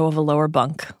shadow of a lower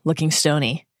bunk, looking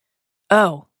stony.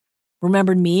 Oh,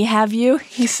 remembered me, have you?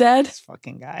 He said. This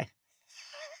fucking guy.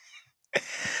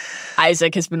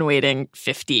 Isaac has been waiting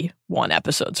 51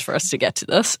 episodes for us to get to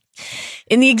this.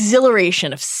 In the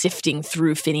exhilaration of sifting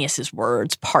through Phineas's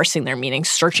words, parsing their meanings,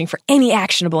 searching for any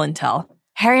actionable intel,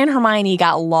 Harry and Hermione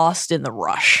got lost in the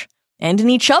rush and in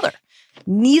each other,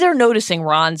 neither noticing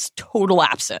Ron's total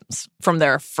absence from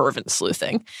their fervent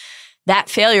sleuthing. That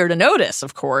failure to notice,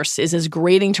 of course, is as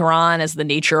grating to Ron as the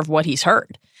nature of what he's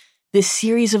heard. This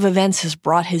series of events has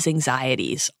brought his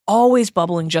anxieties, always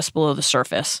bubbling just below the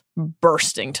surface,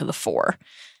 bursting to the fore.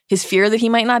 His fear that he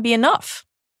might not be enough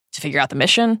to figure out the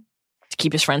mission, to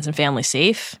keep his friends and family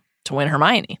safe, to win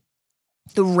Hermione.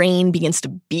 The rain begins to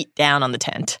beat down on the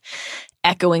tent,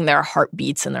 echoing their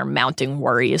heartbeats and their mounting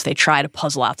worry as they try to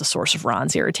puzzle out the source of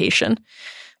Ron's irritation.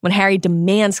 When Harry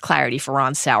demands clarity for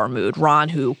Ron's sour mood, Ron,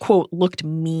 who, quote, looked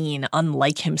mean,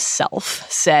 unlike himself,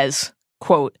 says,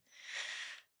 quote,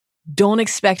 don't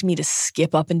expect me to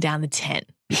skip up and down the tent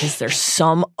because there's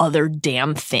some other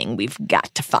damn thing we've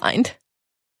got to find.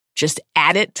 Just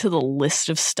add it to the list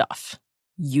of stuff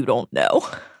you don't know.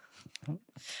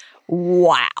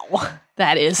 Wow.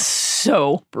 That is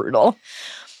so brutal.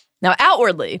 Now,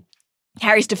 outwardly,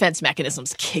 Harry's defense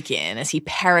mechanisms kick in as he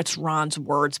parrots Ron's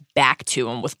words back to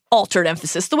him with altered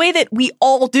emphasis, the way that we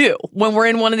all do when we're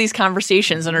in one of these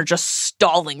conversations and are just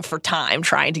stalling for time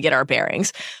trying to get our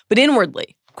bearings. But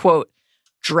inwardly, quote,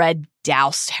 dread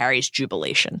doused Harry's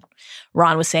jubilation.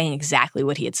 Ron was saying exactly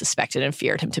what he had suspected and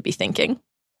feared him to be thinking.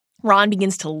 Ron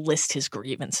begins to list his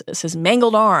grievances, his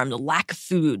mangled arm, the lack of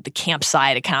food, the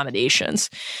campsite accommodations.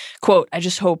 Quote, I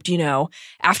just hoped,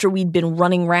 after we'd been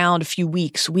running around a few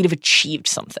weeks, we'd have achieved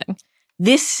something.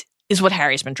 This is what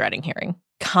Harry's been dreading hearing.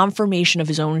 Confirmation of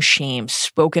his own shame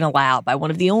spoken aloud by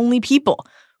one of the only people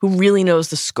who really knows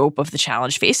the scope of the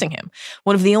challenge facing him.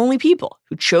 One of the only people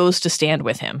who chose to stand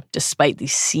with him despite the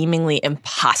seemingly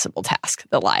impossible task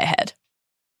that lie ahead.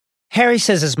 Harry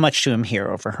says as much to him here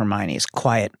over Hermione's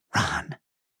quiet Ron.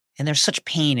 And there's such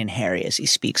pain in Harry as he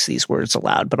speaks these words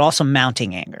aloud, but also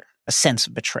mounting anger, a sense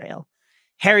of betrayal.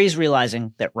 Harry's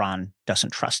realizing that Ron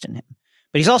doesn't trust in him.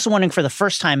 But he's also wondering for the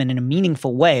first time and in a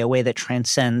meaningful way, a way that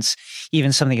transcends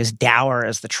even something as dour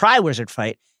as the Triwizard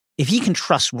fight, if he can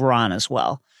trust Ron as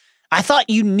well. I thought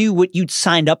you knew what you'd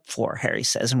signed up for, Harry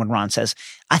says. And when Ron says,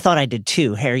 I thought I did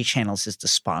too, Harry channels his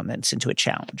despondence into a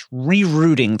challenge,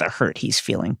 rerouting the hurt he's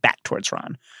feeling back towards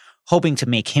Ron, hoping to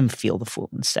make him feel the fool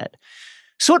instead.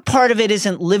 So what part of it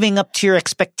isn't living up to your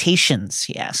expectations,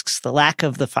 he asks. The lack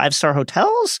of the 5-star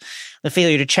hotels? The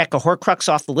failure to check a Horcrux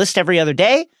off the list every other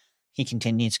day? He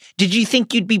continues, did you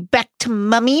think you'd be back to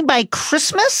Mummy by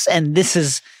Christmas? And this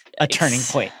is a turning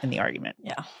point in the argument.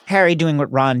 Yeah. Harry doing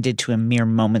what Ron did to him mere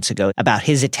moments ago about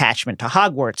his attachment to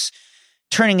Hogwarts,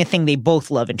 turning a thing they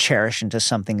both love and cherish into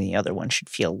something the other one should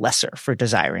feel lesser for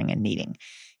desiring and needing.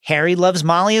 Harry loves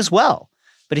Molly as well,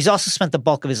 but he's also spent the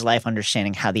bulk of his life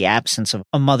understanding how the absence of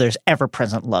a mother's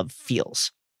ever-present love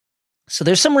feels. So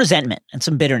there's some resentment and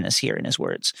some bitterness here in his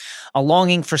words, a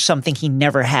longing for something he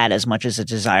never had as much as a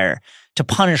desire to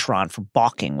punish Ron for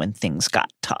balking when things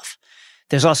got tough.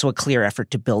 There's also a clear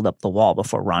effort to build up the wall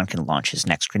before Ron can launch his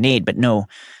next grenade, but no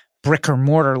brick or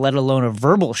mortar, let alone a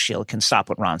verbal shield, can stop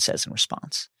what Ron says in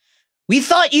response. We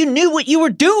thought you knew what you were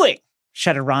doing,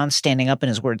 shouted Ron, standing up, and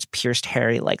his words pierced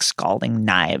Harry like scalding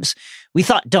knives. We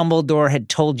thought Dumbledore had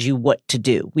told you what to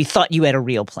do. We thought you had a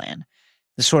real plan.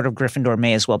 The sword of Gryffindor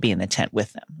may as well be in the tent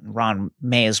with them. Ron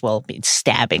may as well be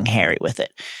stabbing Harry with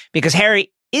it, because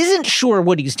Harry isn't sure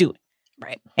what he's doing.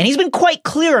 Right. And he's been quite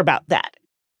clear about that.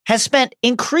 Has spent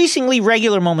increasingly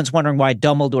regular moments wondering why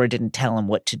Dumbledore didn't tell him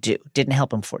what to do, didn't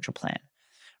help him forge a plan.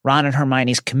 Ron and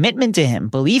Hermione's commitment to him,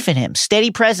 belief in him,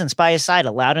 steady presence by his side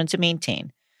allowed him to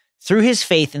maintain, through his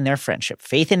faith in their friendship,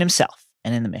 faith in himself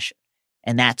and in the mission.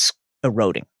 And that's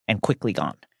eroding and quickly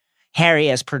gone. Harry,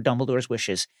 as per Dumbledore's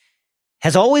wishes,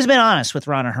 has always been honest with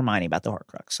Ron and Hermione about the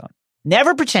Horcrux.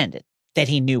 Never pretended that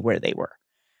he knew where they were.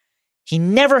 He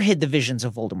never hid the visions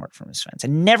of Voldemort from his friends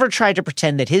and never tried to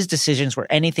pretend that his decisions were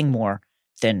anything more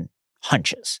than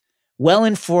hunches. Well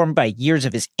informed by years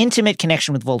of his intimate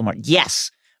connection with Voldemort,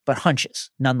 yes, but hunches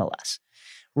nonetheless.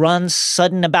 Ron's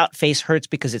sudden about-face hurts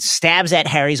because it stabs at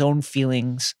Harry's own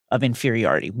feelings of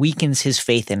inferiority, weakens his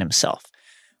faith in himself.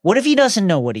 What if he doesn't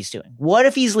know what he's doing? What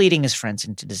if he's leading his friends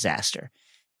into disaster?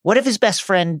 What if his best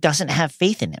friend doesn't have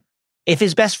faith in him? If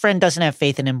his best friend doesn't have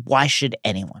faith in him, why should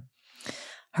anyone?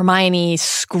 Hermione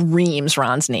screams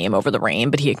Ron's name over the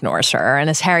rain, but he ignores her. And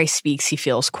as Harry speaks, he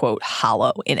feels, quote,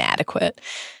 hollow, inadequate.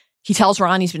 He tells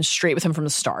Ron he's been straight with him from the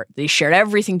start, that he shared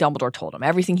everything Dumbledore told him,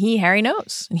 everything Harry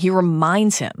knows. And he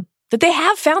reminds him that they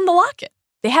have found the locket.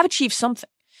 They have achieved something.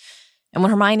 And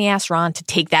when Hermione asks Ron to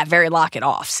take that very locket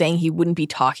off, saying he wouldn't be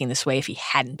talking this way if he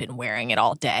hadn't been wearing it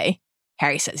all day,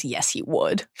 Harry says yes, he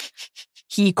would.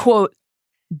 He, quote,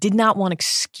 did not want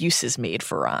excuses made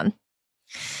for Ron.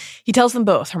 He tells them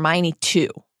both, Hermione too,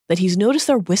 that he's noticed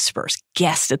their whispers,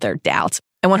 guessed at their doubts.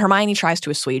 And when Hermione tries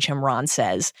to assuage him, Ron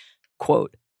says,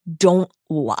 quote, don't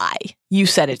lie. You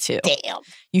said it too. Damn.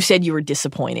 You said you were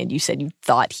disappointed. You said you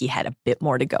thought he had a bit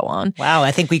more to go on. Wow,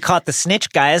 I think we caught the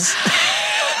snitch, guys.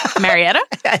 Marietta?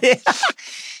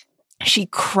 She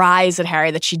cries at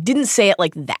Harry that she didn't say it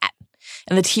like that.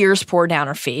 And the tears pour down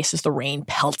her face as the rain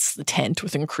pelts the tent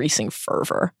with increasing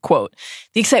fervor. Quote,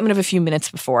 the excitement of a few minutes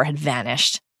before had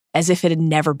vanished, as if it had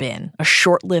never been, a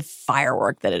short-lived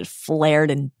firework that had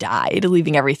flared and died,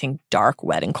 leaving everything dark,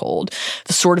 wet, and cold.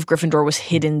 The sword of Gryffindor was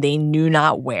hidden they knew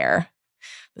not where.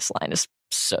 This line is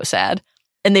so sad.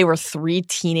 And they were 3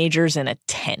 teenagers in a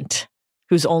tent,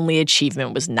 whose only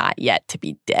achievement was not yet to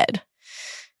be dead.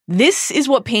 This is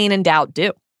what pain and doubt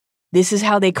do. This is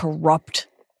how they corrupt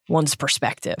one's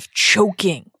perspective,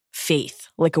 choking faith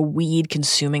like a weed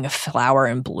consuming a flower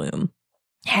in bloom.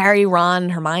 Harry, Ron,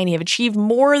 and Hermione have achieved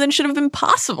more than should have been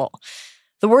possible.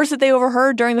 The words that they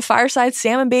overheard during the fireside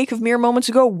salmon bake of mere moments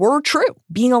ago were true.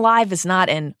 Being alive is not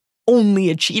an only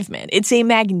achievement. It's a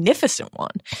magnificent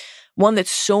one that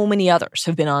so many others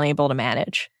have been unable to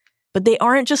manage. But they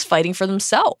aren't just fighting for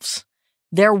themselves.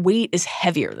 Their weight is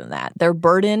heavier than that. Their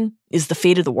burden is the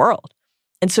fate of the world.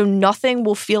 And so nothing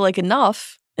will feel like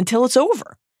enough until it's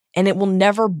over. and it will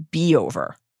never be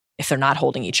over if they're not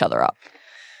holding each other up.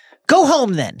 Go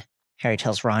home then, Harry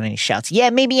tells Ron, and he shouts, yeah,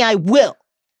 maybe I will.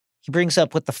 He brings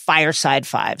up what the Fireside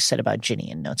Five said about Ginny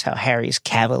and notes how Harry's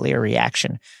cavalier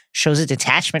reaction shows a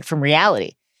detachment from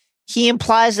reality. He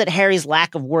implies that Harry's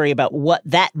lack of worry about what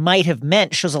that might have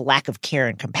meant shows a lack of care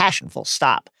and compassion, full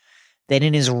stop. That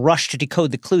in his rush to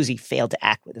decode the clues, he failed to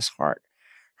act with his heart.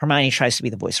 Hermione tries to be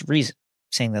the voice of reason,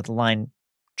 saying that the line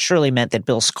surely meant that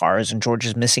Bill's scars and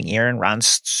George's missing ear and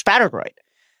Ron's spattergroin.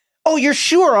 Oh, you're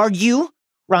sure, are you?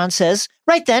 Ron says.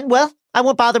 Right then, well, I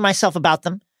won't bother myself about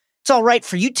them. It's all right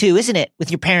for you two, isn't it,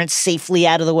 with your parents safely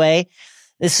out of the way?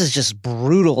 This is just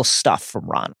brutal stuff from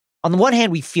Ron. On the one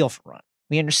hand, we feel for Ron.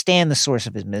 We understand the source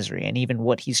of his misery and even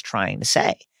what he's trying to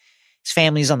say. His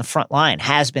family's on the front line,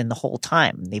 has been the whole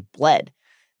time. They've bled.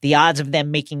 The odds of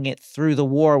them making it through the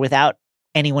war without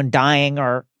anyone dying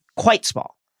are quite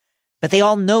small. But they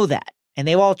all know that, and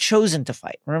they've all chosen to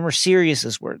fight. Remember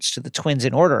Sirius's words to the twins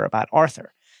in order about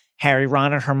Arthur. Harry,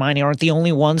 Ron, and Hermione aren't the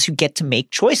only ones who get to make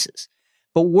choices.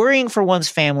 But worrying for one's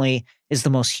family is the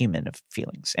most human of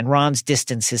feelings. And Ron's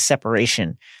distance, his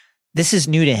separation, this is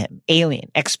new to him, alien,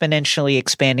 exponentially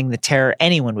expanding the terror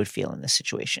anyone would feel in this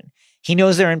situation. He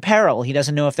knows they're in peril. He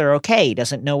doesn't know if they're okay. He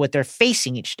doesn't know what they're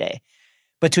facing each day.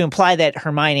 But to imply that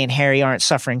Hermione and Harry aren't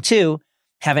suffering too,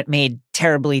 haven't made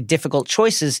terribly difficult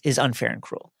choices, is unfair and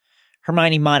cruel.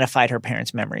 Hermione modified her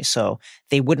parents' memory so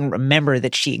they wouldn't remember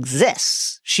that she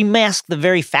exists. She masked the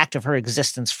very fact of her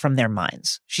existence from their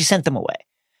minds. She sent them away.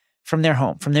 From their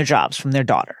home, from their jobs, from their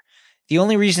daughter. The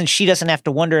only reason she doesn't have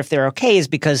to wonder if they're okay is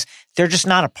because they're just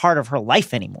not a part of her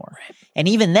life anymore. Right. And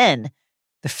even then,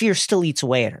 the fear still eats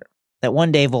away at her that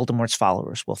one day Voldemort's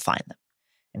followers will find them.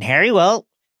 And Harry, well,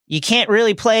 you can't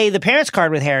really play the parents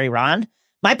card with Harry, Ron.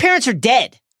 My parents are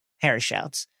dead, Harry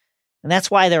shouts. And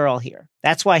that's why they're all here.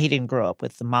 That's why he didn't grow up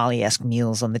with the Molly-esque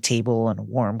meals on the table and a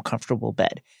warm, comfortable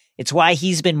bed. It's why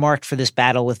he's been marked for this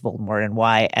battle with Voldemort and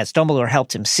why, as Dumbledore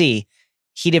helped him see,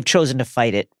 he'd have chosen to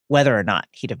fight it whether or not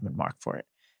he'd have been marked for it.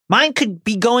 Mine could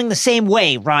be going the same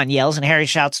way, Ron yells, and Harry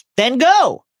shouts, then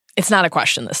go! It's not a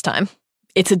question this time.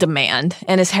 It's a demand.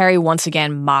 And as Harry once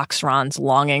again mocks Ron's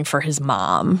longing for his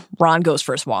mom, Ron goes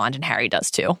for his wand and Harry does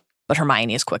too. But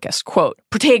Hermione is quickest. Quote,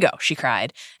 Protego, she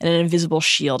cried, and an invisible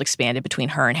shield expanded between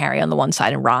her and Harry on the one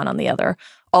side and Ron on the other.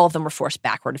 All of them were forced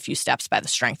backward a few steps by the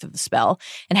strength of the spell,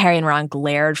 and Harry and Ron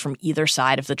glared from either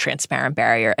side of the transparent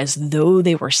barrier as though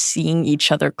they were seeing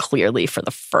each other clearly for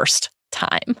the first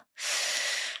time.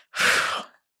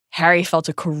 Harry felt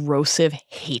a corrosive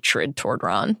hatred toward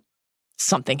Ron.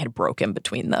 Something had broken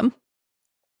between them.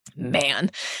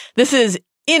 Man, this is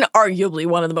inarguably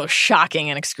one of the most shocking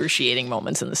and excruciating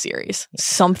moments in the series.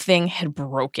 Something had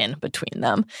broken between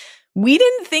them. We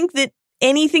didn't think that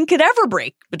anything could ever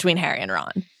break between Harry and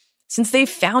Ron. Since they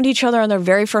found each other on their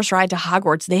very first ride to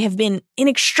Hogwarts, they have been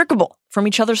inextricable from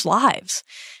each other's lives.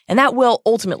 And that will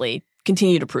ultimately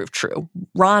continue to prove true.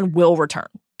 Ron will return,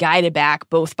 guided back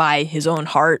both by his own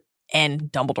heart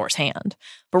and Dumbledore's hand.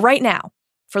 But right now,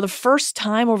 for the first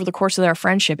time over the course of their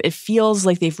friendship, it feels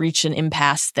like they've reached an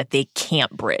impasse that they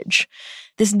can't bridge.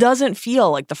 This doesn't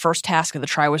feel like the first task of the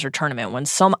Triwizard Tournament when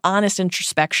some honest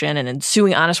introspection and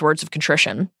ensuing honest words of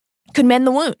contrition could mend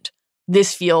the wound.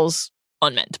 This feels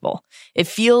unmendable. It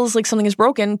feels like something is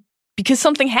broken because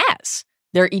something has.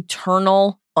 Their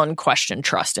eternal, unquestioned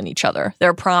trust in each other.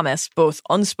 Their promise, both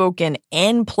unspoken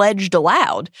and pledged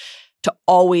aloud, to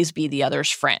always be the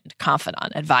other's friend,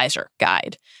 confidant, advisor,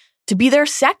 guide. To be their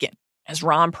second, as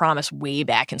Ron promised way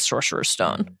back in Sorcerer's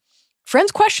Stone.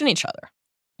 Friends question each other.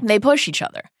 They push each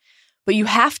other. But you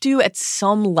have to, at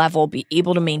some level, be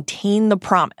able to maintain the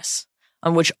promise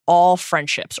on which all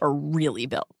friendships are really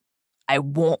built. I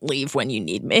won't leave when you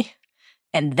need me.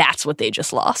 And that's what they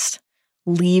just lost.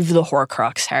 Leave the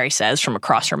Horcrux, Harry says from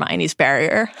across Hermione's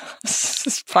barrier.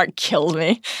 This part killed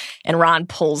me. And Ron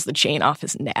pulls the chain off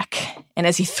his neck. And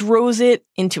as he throws it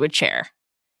into a chair,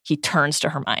 he turns to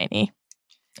Hermione.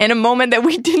 In a moment that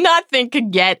we did not think could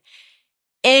get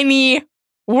any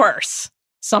worse,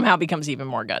 somehow becomes even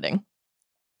more gutting.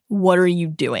 What are you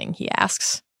doing? He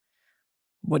asks.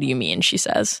 What do you mean? She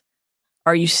says.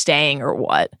 Are you staying or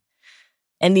what?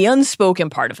 And the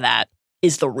unspoken part of that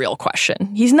is the real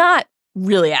question. He's not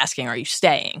really asking, are you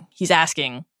staying? He's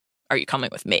asking, are you coming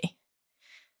with me?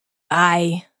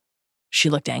 She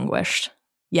looked anguished.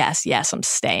 Yes, I'm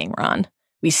staying, Ron.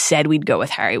 We said we'd go with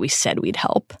Harry. We said we'd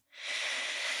help.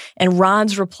 And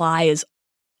Ron's reply is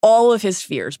all of his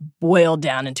fears boiled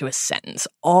down into a sentence.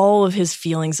 All of his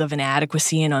feelings of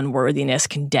inadequacy and unworthiness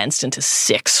condensed into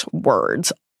 6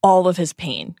 words. All of his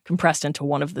pain compressed into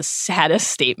one of the saddest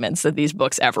statements that these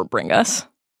books ever bring us.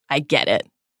 I get it.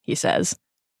 he says.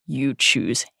 You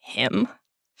choose him?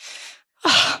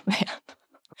 Oh, man.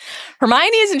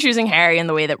 Hermione isn't choosing Harry in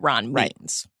the way that Ron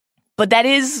means. But that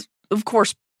is, of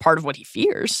course, part of what he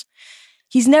fears.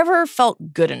 He's never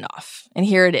felt good enough. And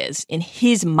here it is, in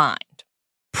his mind.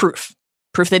 Proof.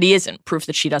 Proof that he isn't. Proof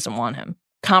that she doesn't want him.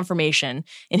 Confirmation,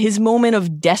 in his moment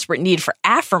of desperate need for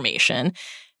affirmation,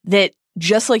 that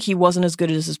just like he wasn't as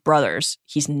good as his brothers,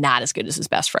 he's not as good as his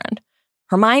best friend.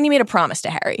 Hermione made a promise to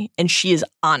Harry, and she is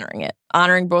honoring it,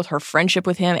 honoring both her friendship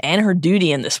with him and her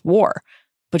duty in this war.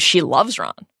 But she loves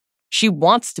Ron. She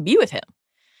wants to be with him.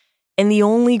 And the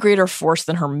only greater force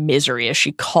than her misery as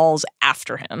she calls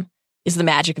after him is the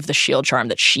magic of the shield charm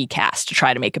that she cast to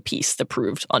try to make a peace that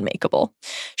proved unmakeable.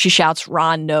 She shouts,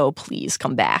 Ron, no, please,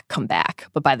 come back, come back.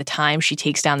 But by the time she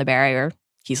takes down the barrier,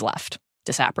 he's left,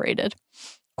 disapparated.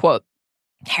 Quote,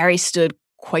 Harry stood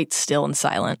quite still and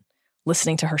silent,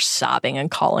 listening to her sobbing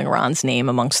and calling Ron's name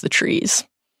amongst the trees.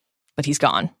 But he's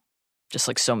gone, just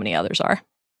like so many others are.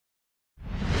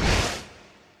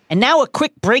 And now a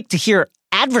quick break to hear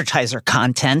advertiser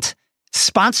content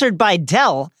sponsored by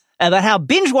Dell about how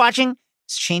binge watching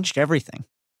has changed everything.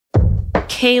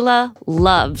 Kayla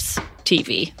loves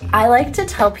TV. I like to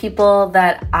tell people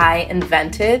that I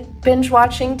invented binge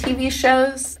watching TV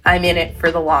shows. I'm in it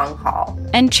for the long haul.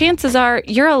 And chances are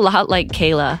you're a lot like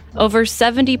Kayla. Over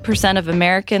 70% of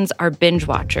Americans are binge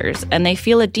watchers, and they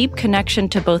feel a deep connection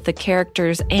to both the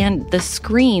characters and the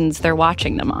screens they're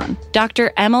watching them on.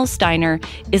 Dr. Emil Steiner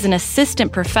is an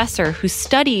assistant professor who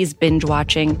studies binge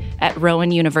watching at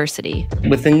Rowan University.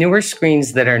 With the newer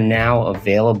screens that are now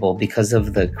available, because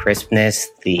of the crispness,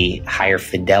 the higher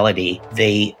fidelity,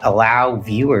 they allow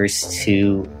viewers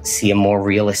to see a more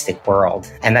realistic world.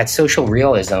 And that social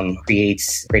realism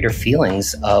creates greater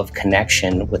feelings of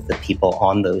connection with the people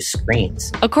on those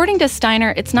screens. According to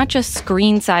Steiner, it's not just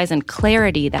screen size and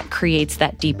clarity that creates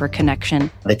that deeper connection.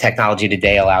 The technology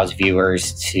today allows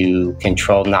viewers to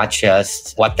control not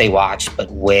just what they watch,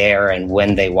 but where and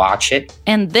when they watch it.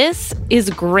 And this is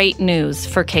great news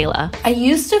for Kayla. I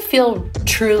used to feel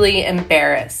truly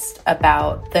embarrassed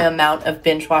about the amount of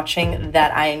binge watching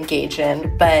that I engage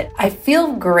in, but I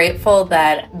feel grateful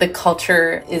that the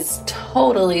culture is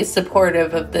totally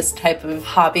supportive of this type of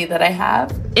hobby that I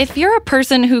have. If you're a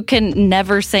person who can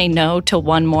never say no to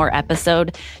one more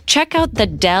episode, check out the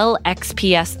Dell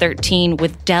XPS 13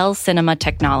 with Dell Cinema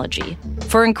technology.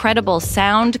 For incredible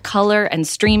sound, color, and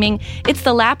streaming, it's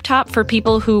the laptop for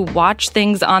people who watch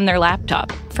things on their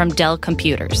laptop from Dell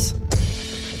Computers.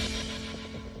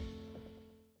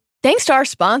 Thanks to our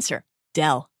sponsor,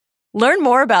 Dell. Learn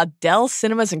more about Dell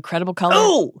Cinema's incredible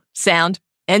color, sound,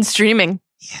 and streaming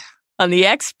on the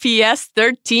XPS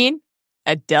 13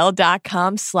 at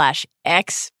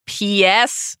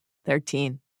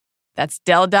Dell.com/XPS13. That's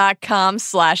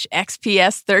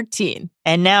Dell.com/XPS13.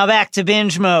 And now back to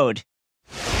binge mode.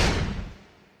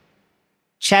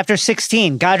 Chapter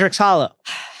 16, Godric's Hollow.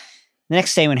 The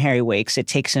next day when Harry wakes, it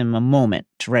takes him a moment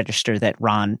to register that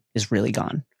Ron is really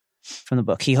gone. From the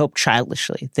book, he hoped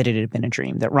childishly that it had been a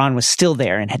dream, that Ron was still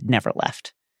there and had never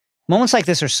left. Moments like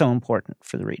this are so important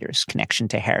for the reader's connection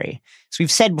to Harry. As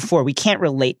we've said before, we can't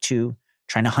relate to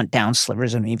trying to hunt down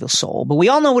slivers of an evil soul, but we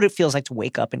all know what it feels like to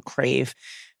wake up and crave,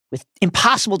 with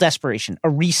impossible desperation, a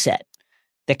reset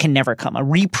that can never come, a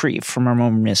reprieve from our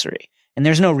moment of misery. And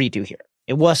there's no redo here.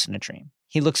 It wasn't a dream.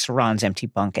 He looks to Ron's empty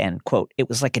bunk and, quote, it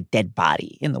was like a dead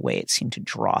body in the way it seemed to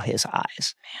draw his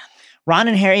eyes. Man. Ron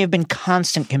and Harry have been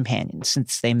constant companions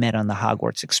since they met on the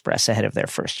Hogwarts Express ahead of their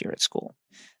first year at school.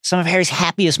 Some of Harry's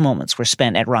happiest moments were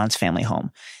spent at Ron's family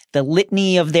home. The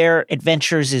litany of their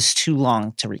adventures is too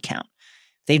long to recount.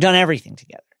 They've done everything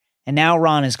together, and now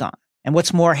Ron is gone. And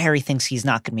what's more, Harry thinks he's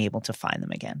not going to be able to find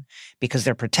them again because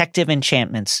their protective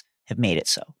enchantments have made it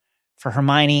so. For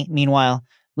Hermione, meanwhile,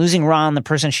 losing Ron, the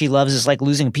person she loves, is like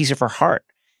losing a piece of her heart.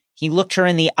 He looked her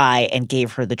in the eye and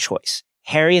gave her the choice.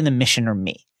 Harry and the mission or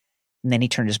me. And then he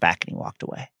turned his back and he walked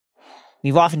away.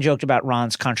 We've often joked about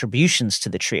Ron's contributions to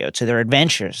the trio, to their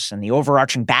adventures and the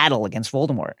overarching battle against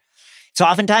Voldemort. It's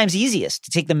oftentimes easiest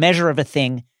to take the measure of a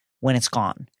thing when it's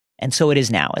gone. And so it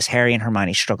is now, as Harry and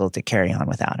Hermione struggle to carry on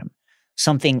without him.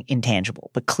 Something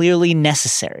intangible, but clearly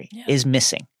necessary, is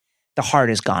missing. The heart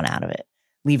has gone out of it,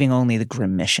 leaving only the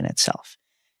grim mission itself.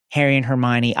 Harry and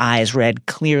Hermione, eyes red,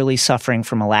 clearly suffering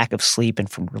from a lack of sleep and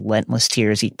from relentless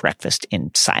tears, eat breakfast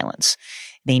in silence.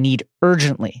 They need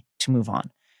urgently to move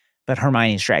on. But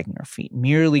Hermione's dragging her feet,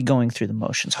 merely going through the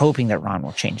motions, hoping that Ron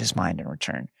will change his mind and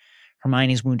return.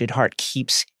 Hermione's wounded heart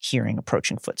keeps hearing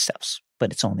approaching footsteps,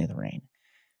 but it's only the rain.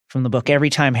 From the book, every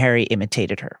time Harry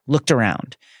imitated her, looked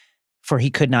around, for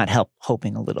he could not help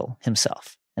hoping a little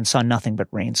himself. and saw nothing but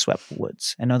rain-swept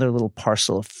woods. Another little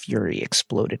parcel of fury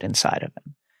exploded inside of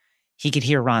him. He could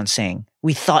hear Ron saying,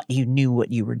 "We thought you knew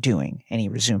what you were doing," and he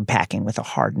resumed packing with a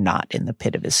hard knot in the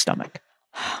pit of his stomach.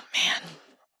 Oh, man.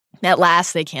 At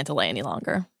last, they can't delay any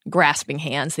longer. Grasping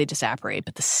hands, they disapparate,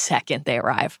 but the second they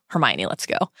arrive, Hermione lets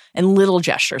go. And little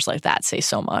gestures like that say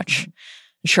so much.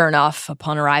 Sure enough,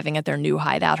 upon arriving at their new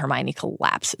hideout, Hermione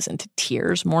collapses into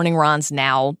tears, mourning Ron's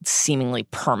now seemingly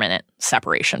permanent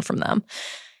separation from them.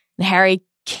 And Harry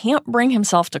can't bring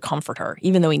himself to comfort her,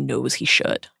 even though he knows he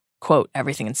should. Quote,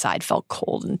 everything inside felt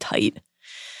cold and tight.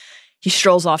 He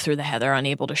strolls off through the heather,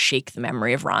 unable to shake the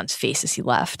memory of Ron's face as he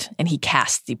left, and he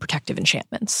casts the protective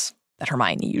enchantments that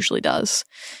Hermione usually does.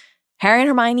 Harry and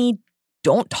Hermione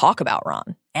don't talk about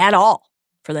Ron at all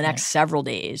for the next several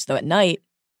days, though at night,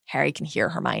 Harry can hear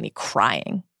Hermione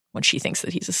crying when she thinks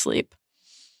that he's asleep.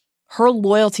 Her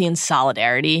loyalty and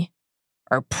solidarity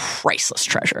are a priceless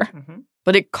treasure,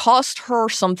 but it cost her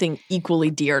something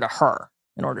equally dear to her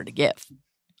in order to give.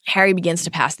 Harry begins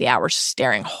to pass the hours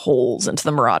staring holes into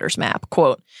the Marauders map,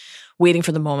 quote, waiting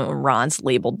for the moment when Ron's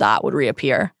labeled dot would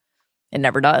reappear. It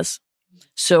never does.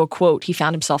 So, quote, he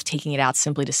found himself taking it out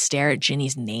simply to stare at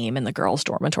Ginny's name in the girls'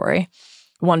 dormitory,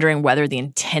 wondering whether the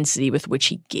intensity with which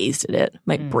he gazed at it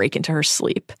might break into her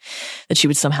sleep, that she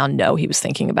would somehow know he was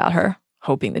thinking about her,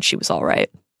 hoping that she was all right.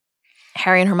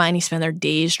 Harry and Hermione spend their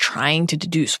days trying to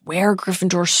deduce where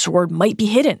Gryffindor's sword might be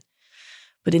hidden.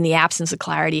 But in the absence of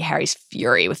clarity, Harry's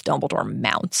fury with Dumbledore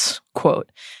mounts.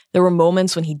 Quote, there were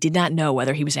moments when he did not know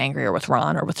whether he was angrier with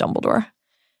Ron or with Dumbledore.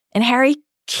 And Harry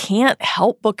can't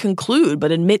help but conclude,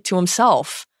 but admit to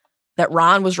himself that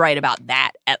Ron was right about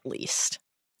that at least.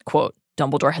 Quote,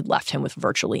 Dumbledore had left him with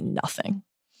virtually nothing.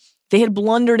 They had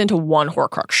blundered into one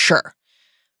Horcrux, sure.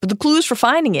 But the clues for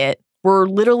finding it were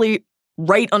literally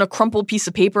right on a crumpled piece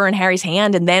of paper in Harry's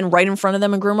hand and then right in front of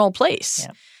them in Grimmauld Place.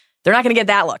 Yeah. They're not going to get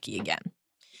that lucky again.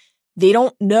 They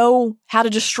don't know how to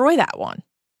destroy that one,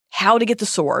 how to get the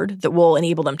sword that will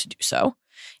enable them to do so.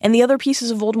 And the other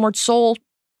pieces of Voldemort's soul,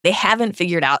 they haven't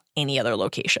figured out any other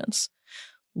locations.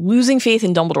 Losing faith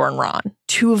in Dumbledore and Ron,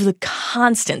 two of the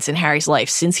constants in Harry's life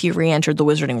since he re-entered the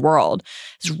wizarding world,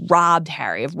 has robbed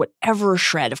Harry of whatever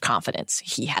shred of confidence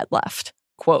he had left.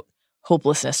 Quote,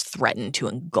 hopelessness threatened to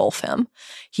engulf him.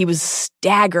 He was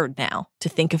staggered now to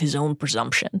think of his own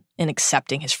presumption in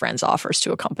accepting his friend's offers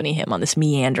to accompany him on this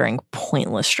meandering,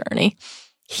 pointless journey.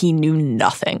 He knew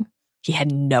nothing. He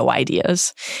had no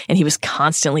ideas, and he was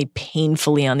constantly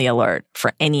painfully on the alert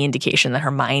for any indication that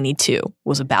Hermione, too,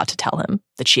 was about to tell him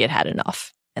that she had had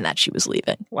enough and that she was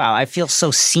leaving. Wow, I feel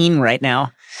so seen right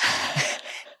now.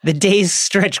 The days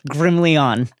stretch grimly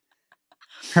on.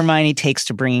 Hermione takes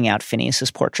to bringing out Phineas's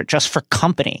portrait just for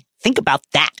company. Think about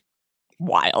that.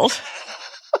 Wild.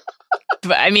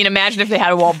 But, I mean, imagine if they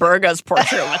had a Walburga's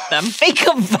portrait with them. Think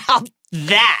about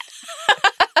that.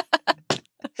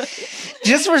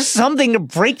 Just for something to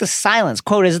break the silence,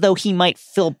 quote, as though he might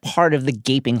fill part of the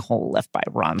gaping hole left by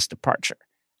Ron's departure.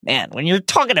 Man, when you're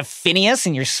talking to Phineas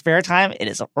in your spare time, it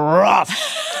is rough.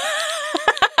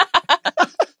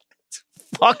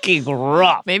 Fucking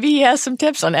rough. Maybe he has some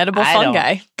tips on edible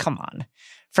fungi. Come on.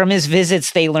 From his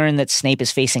visits, they learn that Snape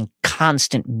is facing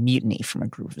constant mutiny from a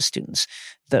group of students.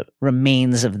 The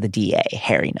remains of the DA,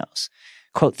 Harry knows.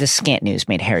 Quote, this scant news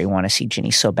made Harry want to see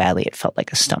Ginny so badly it felt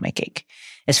like a stomachache.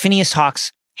 As Phineas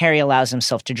talks, Harry allows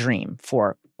himself to dream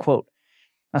for, quote,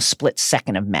 a split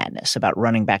second of madness about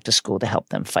running back to school to help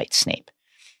them fight Snape.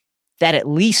 That at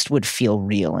least would feel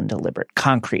real and deliberate,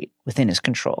 concrete, within his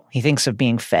control. He thinks of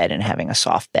being fed and having a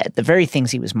soft bed, the very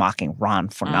things he was mocking Ron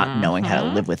for not knowing how to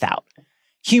live without.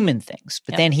 Human things.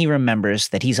 But then he remembers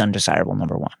that he's undesirable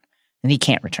number one, and he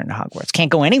can't return to Hogwarts,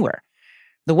 can't go anywhere.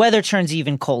 The weather turns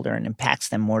even colder and impacts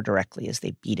them more directly as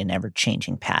they beat an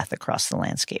ever-changing path across the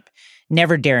landscape,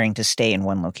 never daring to stay in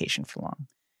one location for long.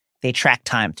 They track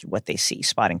time through what they see,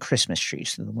 spotting Christmas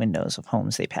trees through the windows of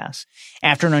homes they pass.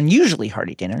 After an unusually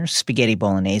hearty dinner, spaghetti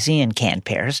bolognese and canned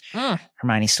pears,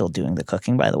 Hermione's still doing the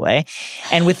cooking, by the way,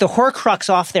 and with the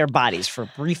Horcrux off their bodies for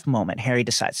a brief moment, Harry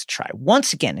decides to try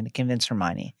once again and to convince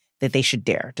Hermione that they should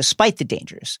dare, despite the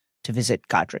dangers, to visit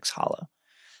Godric's Hollow.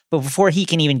 But before he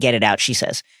can even get it out, she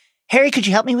says, Harry, could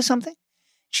you help me with something?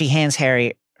 She hands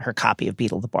Harry her copy of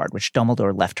Beetle the Bard, which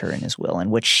Dumbledore left her in his will,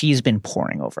 and which she's been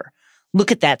poring over.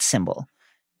 Look at that symbol.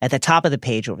 At the top of the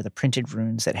page over the printed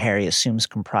runes that Harry assumes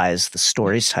comprise the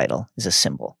story's title is a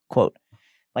symbol. Quote,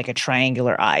 like a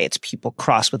triangular eye, its pupil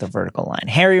crossed with a vertical line.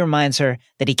 Harry reminds her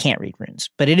that he can't read runes.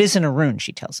 But it isn't a rune,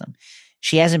 she tells him.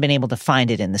 She hasn't been able to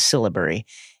find it in the syllabary,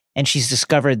 and she's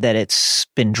discovered that it's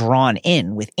been drawn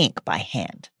in with ink by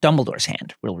hand. Dumbledore's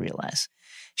hand, we'll realize.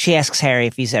 She asks Harry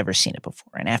if he's ever seen it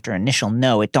before, and after an initial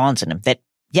no, it dawns on him that,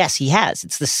 yes, he has.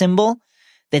 It's the symbol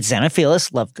that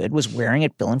Xenophilus Lovegood was wearing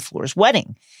at Bill and Fleur's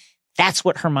wedding. That's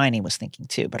what Hermione was thinking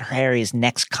too, but Harry's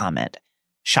next comment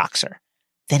shocks her.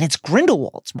 Then it's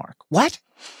Grindelwald's mark. What?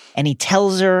 And he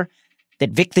tells her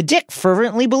that Vic the Dick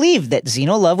fervently believed that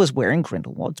Xeno Love was wearing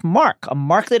Grindelwald's mark, a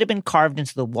mark that had been carved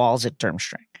into the walls at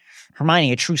Durmstrang.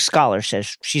 Hermione, a true scholar,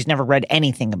 says she's never read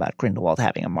anything about Grindelwald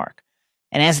having a mark.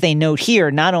 And as they note here,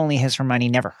 not only has Hermione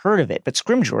never heard of it, but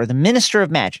Scrimgeour, the Minister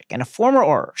of Magic and a former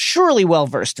Auror, surely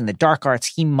well-versed in the dark arts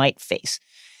he might face,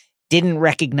 didn't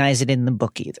recognize it in the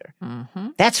book either.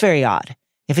 Mm-hmm. That's very odd.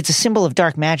 If it's a symbol of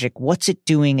dark magic, what's it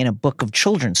doing in a book of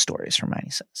children's stories, Hermione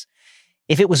says.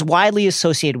 If it was widely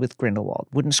associated with Grindelwald,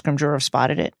 wouldn't Scrimgeour have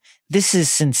spotted it? This is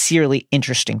sincerely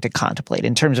interesting to contemplate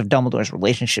in terms of Dumbledore's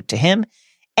relationship to him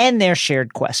and their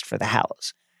shared quest for the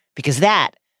Hallows. Because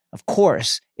that, of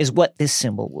course, is what this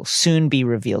symbol will soon be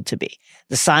revealed to be.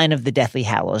 The sign of the Deathly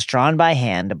Hallows drawn by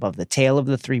hand above the tail of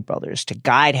the three brothers to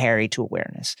guide Harry to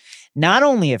awareness, not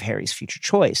only of Harry's future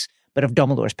choice, but of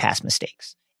Dumbledore's past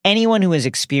mistakes. Anyone who has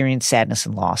experienced sadness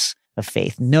and loss of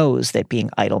faith knows that being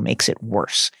idle makes it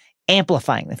worse,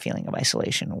 amplifying the feeling of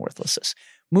isolation and worthlessness.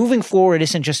 Moving forward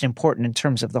isn't just important in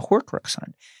terms of the Horcrux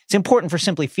hunt. It's important for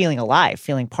simply feeling alive,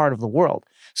 feeling part of the world.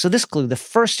 So this clue, the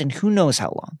first in who knows how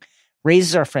long,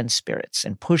 raises our friends' spirits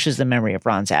and pushes the memory of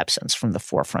Ron's absence from the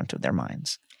forefront of their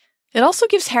minds. It also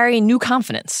gives Harry new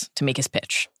confidence to make his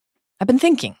pitch. I've been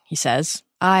thinking, he says,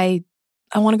 I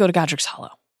want to go to Godric's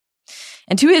Hollow.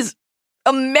 And to his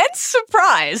immense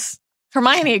surprise,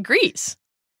 Hermione agrees.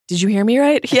 Did you hear me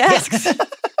right? He asks.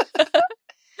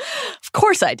 Of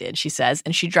course I did, she says,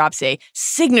 and she drops a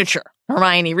signature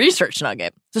Hermione research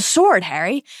nugget. The sword,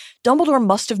 Harry. Dumbledore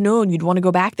must have known you'd want to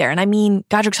go back there. And I mean,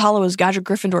 Godric's Hollow is Godric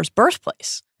Gryffindor's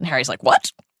birthplace. And Harry's like,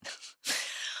 what?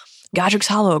 Godric's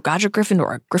Hollow, Godric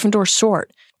Gryffindor, Gryffindor's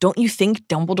sword. Don't you think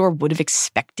Dumbledore would have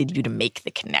expected you to make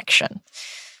the connection?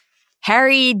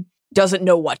 Harry doesn't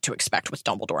know what to expect with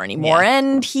Dumbledore anymore,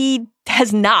 and he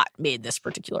has not made this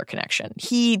particular connection.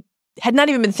 He had not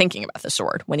even been thinking about the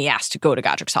sword when he asked to go to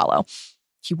Godric's Hollow.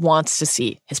 He wants to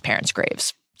see his parents'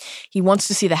 graves. He wants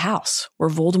to see the house where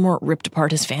Voldemort ripped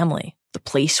apart his family, the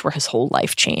place where his whole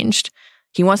life changed.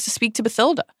 He wants to speak to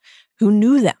Bathilda, who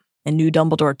knew them and knew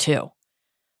Dumbledore too.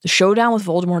 The showdown with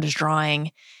Voldemort is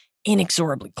drawing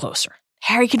inexorably closer.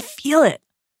 Harry can feel it.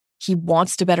 He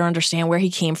wants to better understand where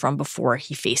he came from before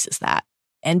he faces that,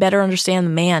 and better understand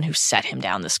the man who set him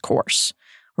down this course.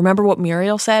 Remember what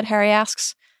Muriel said, Harry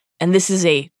asks? And this is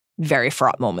a very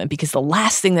fraught moment because the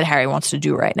last thing that Harry wants to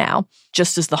do right now,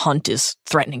 just as the hunt is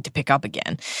threatening to pick up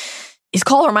again, is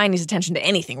call Hermione's attention to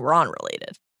anything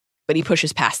Ron-related. But he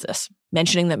pushes past this,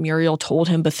 mentioning that Muriel told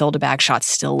him Bathilda Bagshot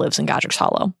still lives in Godric's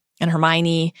Hollow. And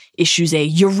Hermione issues a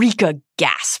eureka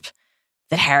gasp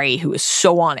that Harry, who is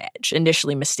so on edge,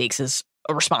 initially mistakes as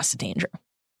a response to danger.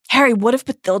 Harry, what if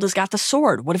Bathilda's got the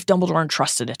sword? What if Dumbledore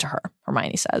entrusted it to her?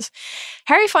 Hermione says.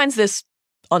 Harry finds this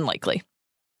unlikely.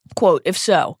 Quote, if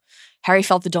so, Harry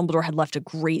felt that Dumbledore had left a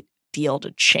great deal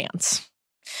to chance.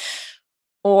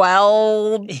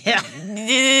 Well,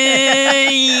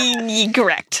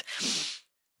 correct.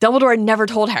 Dumbledore had never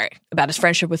told Harry about his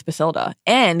friendship with Bathilda,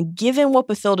 and given what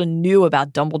Bathilda knew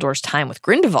about Dumbledore's time with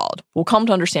Grindelwald, we'll come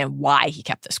to understand why he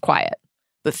kept this quiet.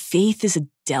 But faith is a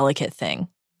delicate thing.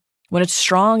 When it's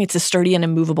strong, it's as sturdy and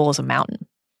immovable as a mountain.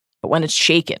 But when it's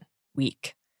shaken,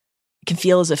 weak. It can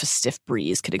feel as if a stiff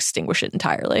breeze could extinguish it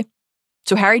entirely.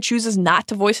 So Harry chooses not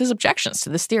to voice his objections to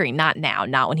this theory, not now,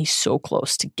 not when he's so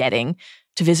close to getting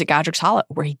to visit Godric's Hollow,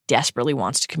 where he desperately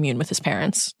wants to commune with his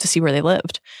parents to see where they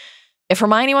lived. If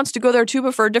Hermione wants to go there too,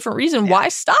 but for a different reason, why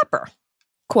stop her?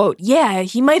 Quote, yeah,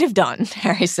 he might have done,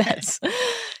 Harry says.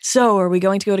 So are we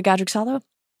going to go to Godric's Hollow?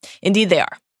 Indeed they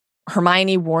are.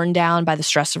 Hermione, worn down by the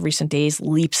stress of recent days,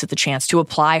 leaps at the chance to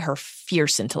apply her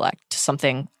fierce intellect to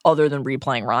something other than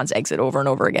replaying Ron's exit over and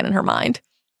over again in her mind.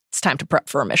 It's time to prep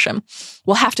for a mission.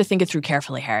 We'll have to think it through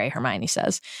carefully, Harry, Hermione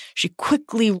says. She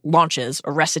quickly launches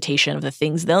a recitation of the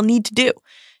things they'll need to do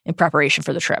in preparation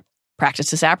for the trip.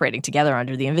 Practice disapparating together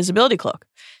under the invisibility cloak,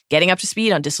 getting up to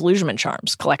speed on disillusionment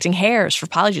charms, collecting hairs for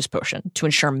Polyjuice Potion to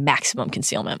ensure maximum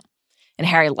concealment. And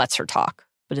Harry lets her talk,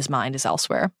 but his mind is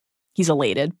elsewhere. He's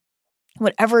elated.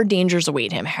 Whatever dangers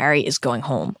await him, Harry is going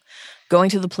home, going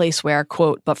to the place where,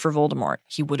 quote, but for Voldemort,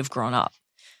 he would have grown up,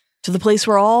 to the place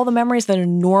where all the memories that a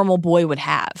normal boy would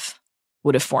have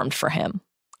formed for him.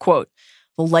 Quote,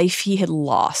 the life he had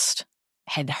lost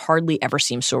had hardly ever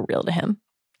seemed so real to him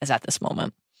as at this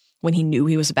moment, when he knew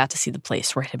he was about to see the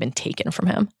place where it had been taken from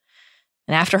him.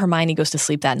 And after Hermione goes to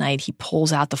sleep that night, he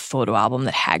pulls out the photo album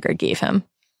that Hagrid gave him,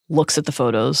 looks at the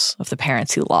photos of the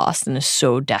parents he lost and is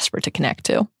so desperate to connect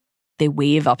to. They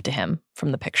wave up to him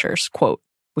from the pictures, quote,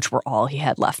 which were all he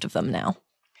had left of them now.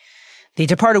 They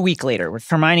depart a week later, with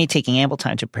Hermione taking ample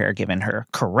time to prepare given her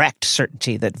correct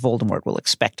certainty that Voldemort will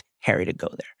expect Harry to go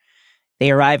there.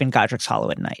 They arrive in Godric's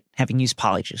Hollow at night, having used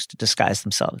polyjuice to disguise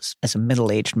themselves as a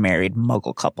middle-aged married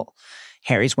muggle couple.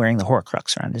 Harry's wearing the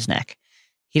Horcrux around his neck.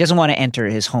 He doesn't want to enter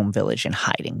his home village in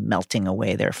hiding, melting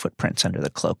away their footprints under the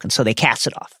cloak, and so they cast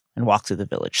it off and walk through the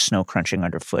village, snow crunching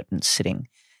underfoot and sitting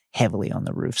heavily on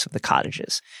the roofs of the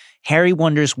cottages. Harry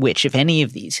wonders which, if any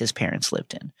of these, his parents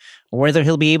lived in, or whether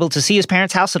he'll be able to see his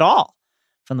parents' house at all.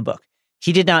 From the book,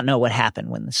 he did not know what happened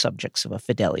when the subjects of a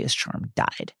Fidelius charm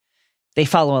died. They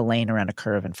follow a lane around a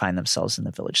curve and find themselves in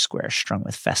the village square, strung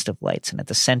with festive lights, and at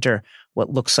the center, what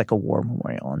looks like a war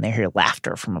memorial, and they hear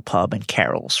laughter from a pub and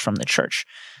carols from the church.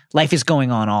 Life is going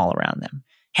on all around them.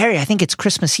 "Harry, I think it's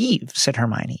Christmas Eve," said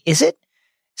Hermione. "Is it?"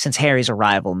 Since Harry's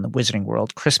arrival in the wizarding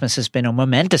world, Christmas has been a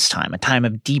momentous time, a time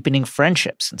of deepening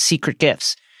friendships and secret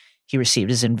gifts. He received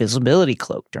his invisibility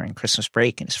cloak during Christmas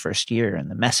break in his first year, and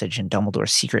the message in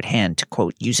Dumbledore's secret hand to,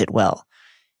 quote, use it well.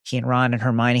 He and Ron and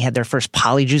Hermione had their first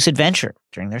polyjuice adventure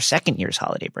during their second year's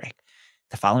holiday break.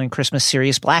 The following Christmas,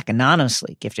 Sirius Black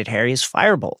anonymously gifted Harry his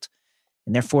firebolt.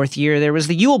 In their fourth year, there was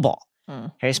the Yule Ball.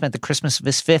 Harry spent the Christmas of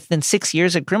his fifth and 6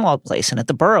 years at Grimmauld Place and at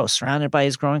the Burrow, surrounded by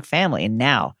his growing family, and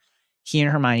now he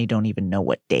and Hermione don't even know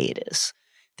what day it is.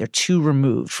 They're too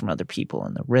removed from other people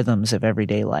and the rhythms of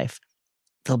everyday life.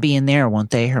 "They'll be in there, won't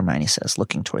they?" Hermione says,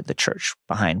 looking toward the church,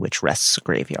 behind which rests a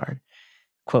graveyard.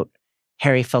 Quote,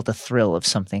 Harry felt a thrill of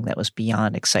something that was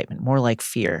beyond excitement, more like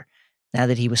fear. Now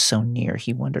that he was so near,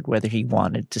 he wondered whether he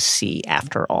wanted to see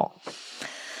after all.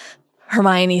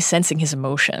 Hermione, sensing his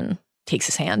emotion, takes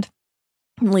his hand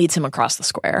and leads him across the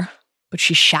square. But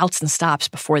she shouts and stops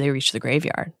before they reach the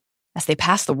graveyard. As they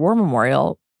pass the war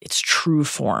memorial, its true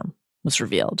form was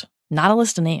revealed. Not a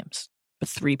list of names, but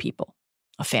 3 people,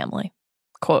 a family.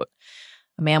 Quote,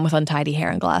 a man with untidy hair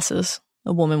and glasses,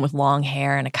 a woman with long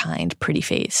hair and a kind, pretty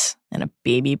face, and a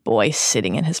baby boy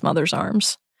sitting in his mother's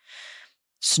arms.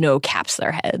 Snow caps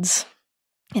their heads,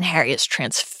 and Harry is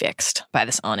transfixed by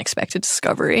this unexpected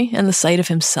discovery and the sight of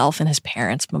himself and his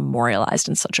parents memorialized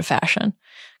in such a fashion.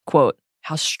 Quote,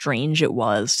 how strange it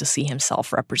was to see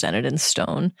himself represented in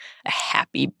stone, a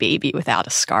happy baby without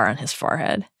a scar on his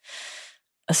forehead.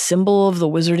 A symbol of the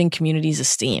wizarding community's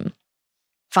esteem.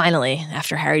 Finally,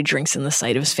 after Harry drinks in the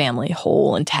sight of his family,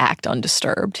 whole, intact,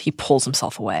 undisturbed, he pulls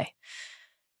himself away.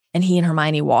 And he and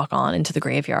Hermione walk on into the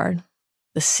graveyard,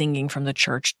 the singing from the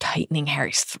church tightening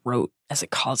Harry's throat as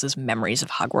it causes memories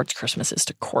of Hogwarts Christmases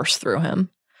to course through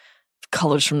him. The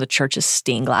colors from the church's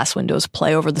stained glass windows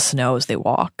play over the snow as they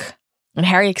walk. And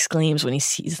Harry exclaims when he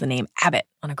sees the name Abbott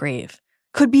on a grave.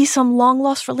 Could be some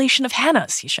long-lost relation of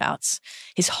Hannah's, he shouts.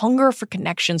 His hunger for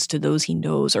connections to those he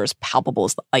knows are as palpable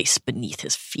as the ice beneath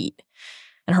his feet.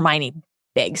 And Hermione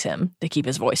begs him to keep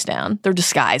his voice down. They're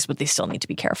disguised, but they still need to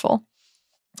be careful.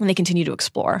 And they continue to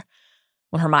explore.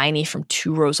 When Hermione from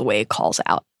 2 rows away calls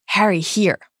out, Harry,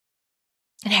 here.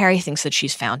 And Harry thinks that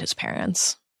she's found his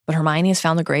parents. But Hermione has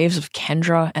found the graves of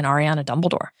Kendra and Ariana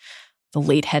Dumbledore, the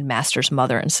late headmaster's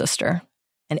mother and sister.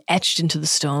 And etched into the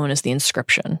stone is the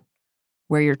inscription,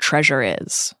 where your treasure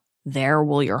is, there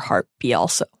will your heart be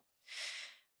also.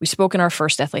 We spoke in our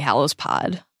first Deathly Hallows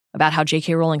pod about how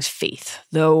J.K. Rowling's faith,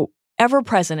 though ever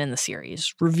present in the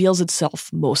series, reveals itself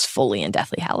most fully in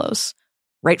Deathly Hallows,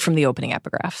 right from the opening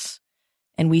epigraphs.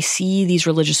 And we see these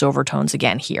religious overtones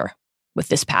again here with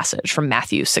this passage from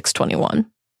Matthew 6:21.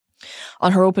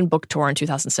 On her open book tour in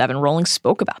 2007, Rowling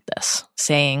spoke about this,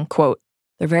 saying, quote,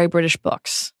 they're very British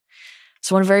books.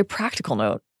 So on a very practical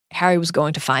note, Harry was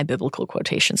going to find biblical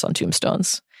quotations on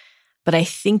tombstones. But I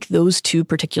think those 2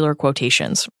 particular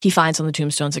quotations he finds on the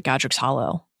tombstones at Godric's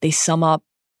Hollow, they sum up,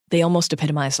 they almost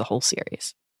epitomize the whole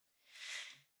series.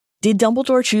 Did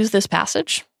Dumbledore choose this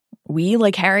passage? We,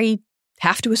 like Harry,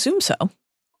 have to assume so.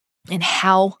 And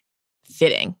how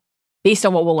fitting, based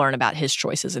on what we'll learn about his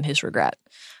choices and his regret,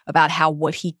 about how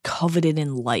what he coveted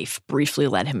in life briefly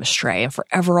led him astray and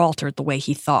forever altered the way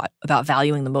he thought about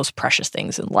valuing the most precious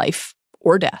things in life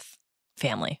or death,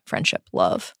 family, friendship,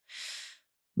 love.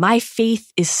 My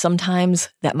faith is sometimes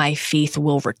that my faith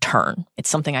will return. It's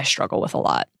something I struggle with a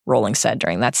lot, Rowling said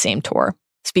during that same tour,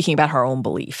 speaking about her own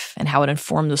belief and how it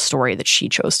informed the story that she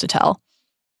chose to tell.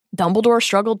 Dumbledore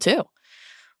struggled too,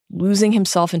 losing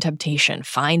himself in temptation,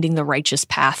 finding the righteous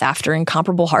path after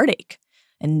incomparable heartache,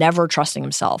 and never trusting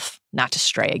himself not to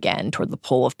stray again toward the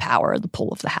pull of power, the pull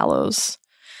of the Hallows.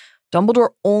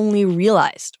 Dumbledore only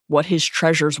realized what his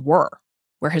treasures were,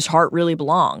 where his heart really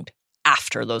belonged,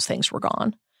 after those things were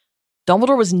gone.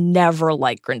 Dumbledore was never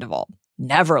like Grindelwald,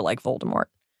 never like Voldemort.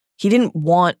 He didn't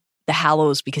want the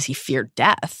Hallows because he feared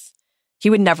death. He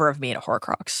would never have made a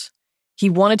Horcrux. He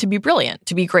wanted to be brilliant,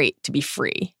 to be great, to be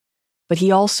free. But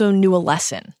he also knew a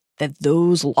lesson that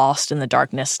those lost in the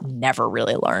darkness never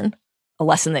really learn. A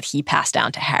lesson that he passed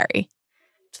down to Harry.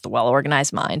 To the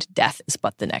well-organized mind, death is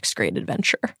but the next great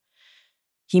adventure.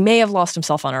 He may have lost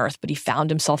himself on Earth, but he found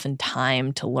himself in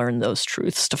time to learn those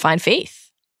truths, to find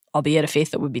faith, albeit a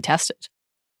faith that would be tested.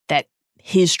 That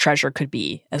his treasure could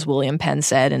be, as William Penn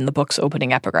said in the book's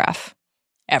opening epigraph,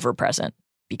 ever present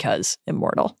because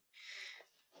immortal.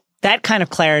 That kind of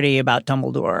clarity about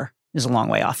Dumbledore is a long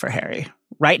way off for Harry.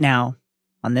 Right now,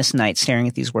 on this night, staring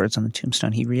at these words on the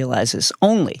tombstone, he realizes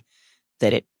only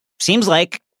that it seems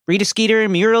like Rita Skeeter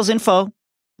and Muriel's info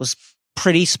was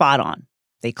pretty spot on.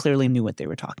 They clearly knew what they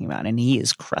were talking about, and he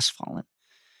is crestfallen.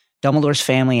 Dumbledore's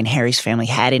family and Harry's family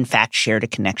had, in fact, shared a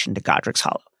connection to Godric's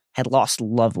Hollow, had lost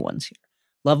loved ones here.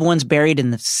 Loved ones buried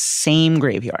in the same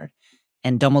graveyard,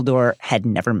 and Dumbledore had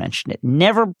never mentioned it,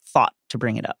 never thought to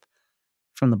bring it up.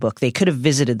 From the book, they could have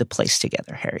visited the place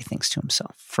together, Harry thinks to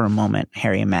himself. For a moment,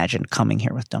 Harry imagined coming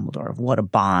here with Dumbledore, of what a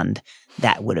bond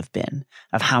that would have been,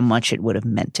 of how much it would have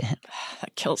meant to him.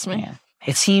 That kills me. Yeah.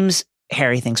 It seems,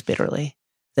 Harry thinks bitterly,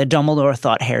 that Dumbledore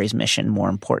thought Harry's mission more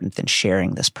important than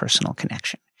sharing this personal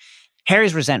connection.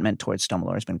 Harry's resentment towards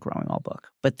Dumbledore has been growing all book,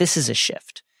 but this is a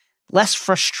shift. Less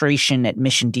frustration at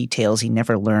mission details he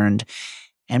never learned,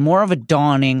 and more of a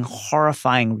dawning,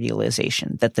 horrifying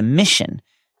realization that the mission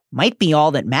might be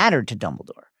all that mattered to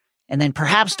Dumbledore. And then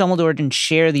perhaps Dumbledore didn't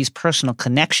share these personal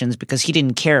connections because he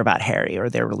didn't care about Harry or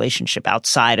their relationship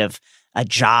outside of a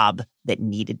job that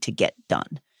needed to get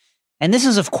done. And this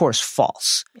is, of course,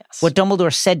 false. Yes. What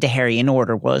Dumbledore said to Harry in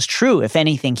order was true. If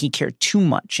anything, he cared too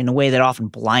much in a way that often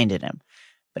blinded him.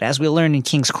 But as we learned in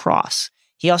King's Cross,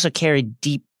 he also carried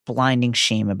deep, blinding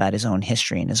shame about his own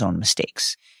history and his own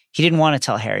mistakes. He didn't want to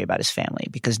tell Harry about his family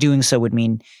because doing so would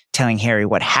mean telling Harry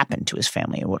what happened to his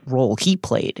family and what role he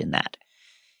played in that.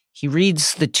 He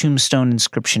reads the tombstone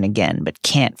inscription again, but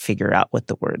can't figure out what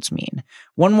the words mean.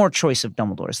 One more choice of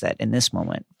Dumbledore's that, in this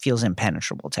moment, feels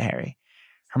impenetrable to Harry.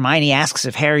 Hermione asks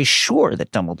if Harry's sure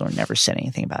that Dumbledore never said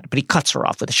anything about it, but he cuts her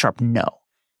off with a sharp no.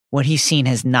 What he's seen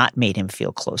has not made him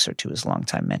feel closer to his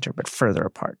longtime mentor, but further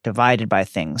apart, divided by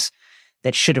things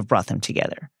that should have brought them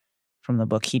together. From the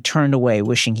book, he turned away,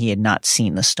 wishing he had not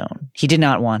seen the stone. He did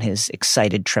not want his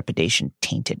excited trepidation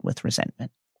tainted with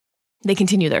resentment. They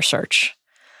continue their search,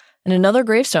 and another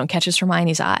gravestone catches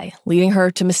Hermione's eye, leading her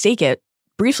to mistake it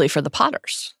briefly for the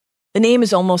Potters. The name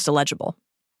is almost illegible,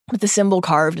 but the symbol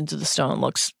carved into the stone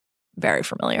looks very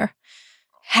familiar.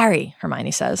 Harry,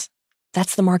 Hermione says,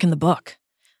 that's the mark in the book.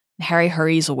 Harry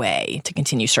hurries away to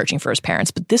continue searching for his parents,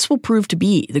 but this will prove to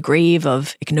be the grave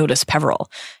of Ignotus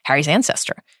Peverell, Harry's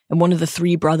ancestor, and one of the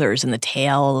three brothers in the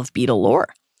tale of Beedle lore.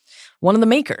 One of the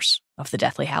makers of the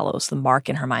Deathly Hallows, the mark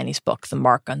in Hermione's book, the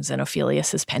mark on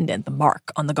Xenophilius' pendant, the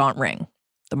mark on the gaunt ring,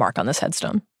 the mark on this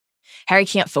headstone. Harry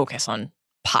can't focus on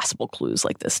possible clues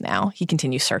like this now. He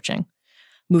continues searching,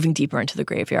 moving deeper into the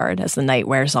graveyard as the night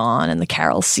wears on and the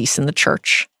carols cease in the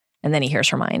church. And then he hears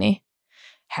Hermione.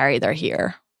 Harry, they're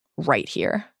here. Right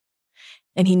here.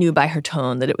 And he knew by her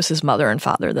tone that it was his mother and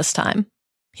father this time.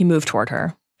 He moved toward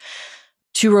her.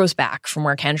 2 rows back from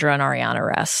where Kendra and Ariana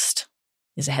rest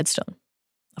is a headstone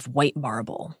of white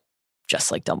marble,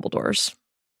 just like Dumbledore's.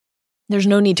 There's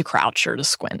no need to crouch or to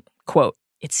squint. Quote,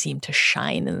 it seemed to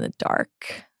shine in the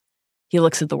dark. He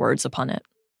looks at the words upon it.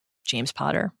 James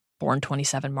Potter, born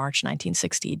 27 March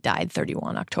 1960, died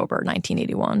 31 October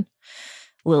 1981.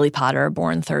 Lily Potter,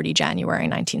 born 30 January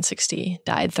 1960,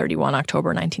 died 31 October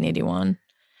 1981.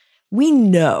 We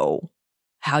know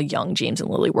how young James and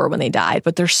Lily were when they died,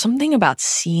 but there's something about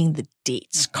seeing the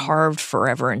dates carved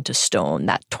forever into stone,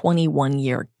 that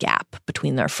 21-year gap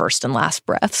between their first and last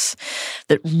breaths,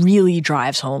 that really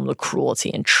drives home the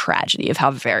cruelty and tragedy of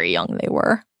how very young they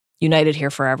were, united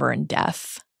here forever in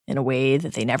death in a way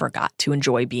that they never got to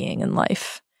enjoy being in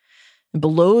life. And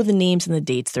below the names and the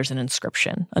dates, there's an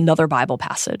inscription, another Bible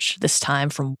passage, this time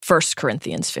from 1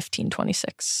 Corinthians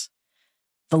 15:26.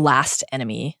 The last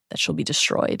enemy that shall be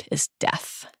destroyed is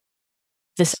death.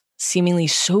 This, seemingly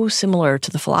so similar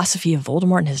to the philosophy of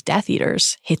Voldemort and his Death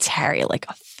Eaters, hits Harry like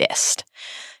a fist.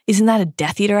 Isn't that a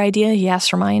Death Eater idea? He asks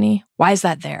Hermione. Why is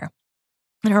that there?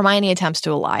 And Hermione attempts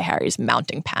to allay Harry's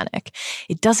mounting panic.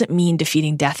 It doesn't mean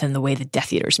defeating death in the way the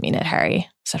Death Eaters mean it, Harry,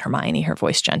 said Hermione, her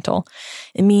voice gentle.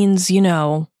 It means,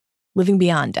 living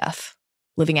beyond death,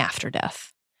 living after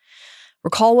death.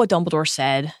 Recall what Dumbledore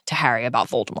said to Harry about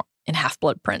Voldemort in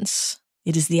Half-Blood Prince.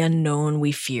 It is the unknown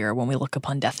we fear when we look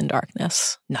upon death and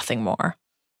darkness, nothing more.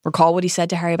 Recall what he said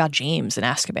to Harry about James in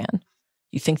Azkaban.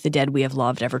 You think the dead we have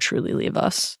loved ever truly leave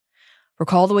us?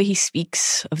 Recall the way he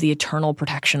speaks of the eternal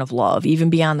protection of love,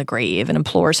 even beyond the grave, and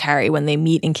implores Harry when they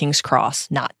meet in King's Cross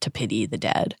not to pity the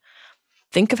dead.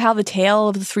 Think of how the tale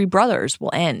of the three brothers will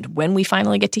end when we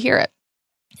finally get to hear it.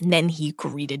 And then he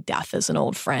greeted death as an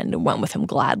old friend and went with him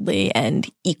gladly, and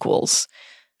equals,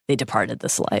 they departed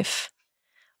this life.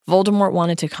 Voldemort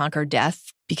wanted to conquer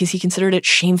death because he considered it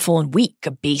shameful and weak,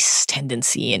 a base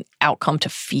tendency, an outcome to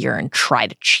fear and try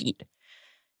to cheat.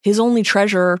 His only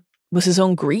treasure was his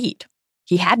own greed.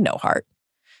 He had no heart.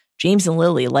 James and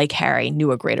Lily, like Harry,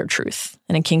 knew a greater truth.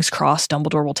 And in King's Cross,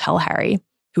 Dumbledore will tell Harry,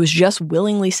 who has just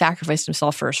willingly sacrificed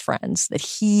himself for his friends, that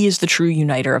he is the true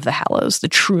uniter of the Hallows, the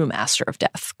true master of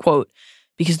death. Quote,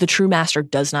 because the true master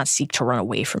does not seek to run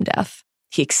away from death.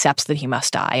 He accepts that he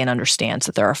must die and understands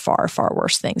that there are far, far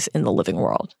worse things in the living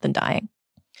world than dying.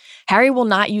 Harry will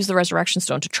not use the Resurrection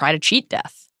Stone to try to cheat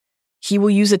death. He will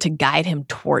use it to guide him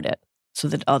toward it so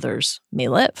that others may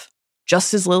live,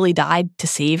 just as Lily died to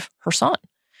save her son.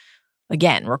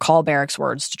 Again, recall Barrick's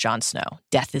words to Jon Snow.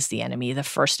 Death is the enemy, the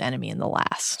first enemy and the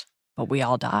last. But we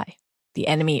all die. The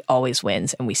enemy always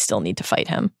wins, and we still need to fight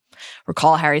him.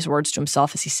 Recall Harry's words to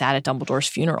himself as he sat at Dumbledore's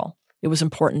funeral. It was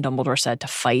important, Dumbledore said, to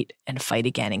fight and fight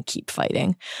again and keep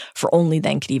fighting, for only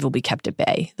then could evil be kept at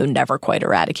bay, though never quite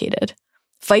eradicated.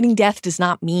 Fighting death does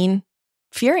not mean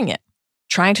fearing it.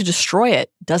 Trying to destroy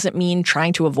it doesn't mean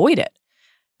trying to avoid it.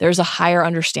 There's a higher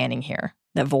understanding here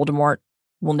that Voldemort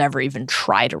will never even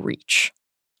try to reach,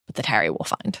 but that Harry will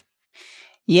find.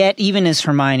 Yet, even as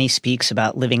Hermione speaks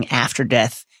about living after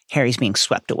death, Harry's being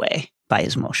swept away by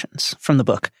his emotions. From the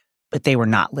book, but they were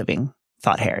not living,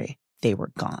 thought Harry. They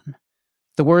were gone.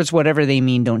 The words, whatever they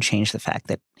mean, don't change the fact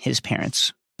that his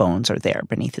parents' bones are there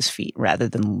beneath his feet rather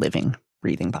than living,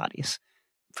 breathing bodies.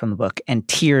 From the book, and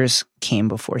tears came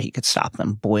before he could stop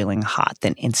them, boiling hot,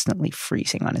 then instantly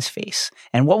freezing on his face.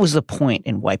 And what was the point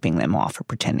in wiping them off or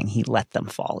pretending he let them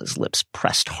fall, his lips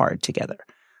pressed hard together?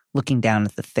 Looking down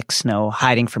at the thick snow,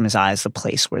 hiding from his eyes the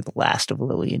place where the last of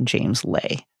Lily and James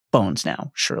lay, bones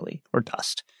now, surely, or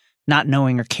dust. Not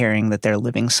knowing or caring that their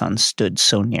living son stood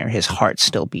so near, his heart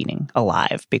still beating,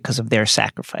 alive because of their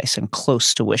sacrifice, and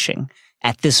close to wishing,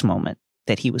 at this moment,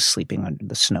 that he was sleeping under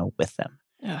the snow with them.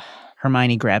 Ugh.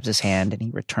 Hermione grabs his hand and he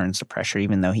returns the pressure,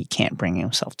 even though he can't bring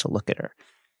himself to look at her.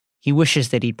 He wishes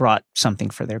that he'd brought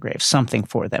something for their grave, something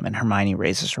for them, and Hermione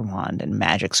raises her wand and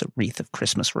magics a wreath of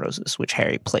Christmas roses, which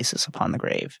Harry places upon the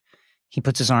grave. He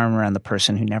puts his arm around the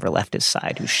person who never left his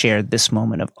side, who shared this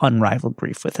moment of unrivaled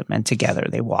grief with him, and together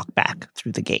they walk back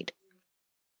through the gate.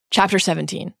 Chapter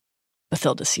 17,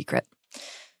 Bathilda's Secret.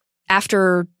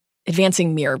 After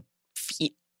advancing mere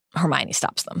feet, Hermione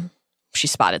stops them. She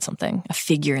spotted something, a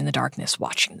figure in the darkness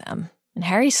watching them. And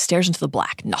Harry stares into the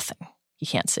black. Nothing. He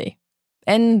can't see.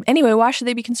 And anyway, why should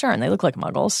they be concerned? They look like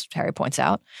muggles, Harry points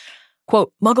out.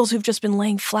 Quote, muggles who've just been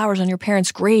laying flowers on your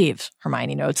parents' graves,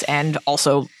 Hermione notes, and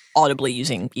also audibly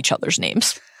using each other's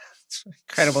names. It's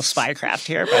incredible spycraft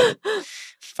here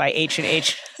by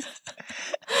H&H.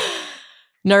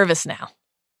 Nervous now.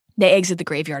 They exit the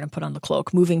graveyard and put on the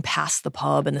cloak, moving past the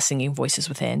pub and the singing voices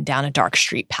within, down a dark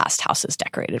street past houses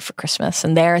decorated for Christmas.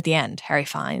 And there at the end, Harry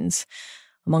finds,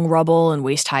 among rubble and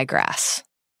waist-high grass,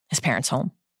 his parents'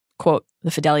 home. Quote, the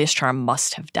Fidelius charm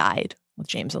must have died with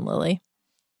James and Lily.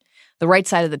 The right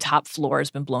side of the top floor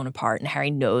has been blown apart, and Harry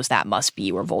knows that must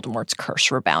be where Voldemort's curse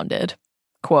rebounded.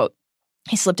 Quote,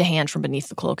 he slipped a hand from beneath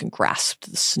the cloak and grasped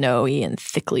the snowy and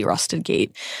thickly rusted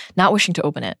gate, not wishing to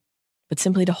open it, but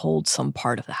simply to hold some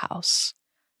part of the house.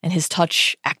 And his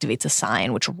touch activates a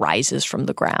sign which rises from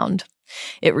the ground.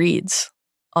 It reads,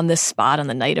 on this spot on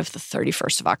the night of the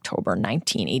 31st of October,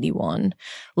 1981,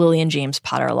 Lily and James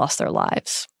Potter lost their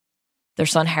lives. Their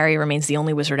son Harry remains the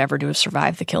only wizard ever to have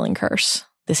survived the killing curse.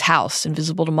 This house,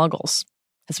 invisible to muggles,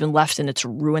 has been left in its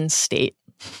ruined state.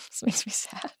 This makes me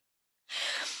sad.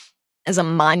 As a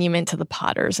monument to the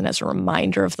Potters and as a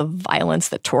reminder of the violence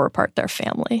that tore apart their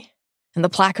family. And the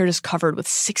placard is covered with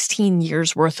 16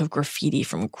 years' worth of graffiti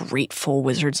from grateful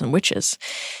wizards and witches,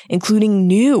 including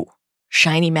new,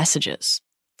 shiny messages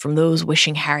from those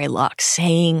wishing Harry luck,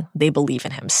 saying they believe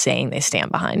in him, saying they stand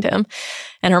behind him.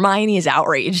 And Hermione is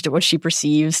outraged at what she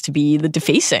perceives to be the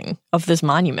defacing of this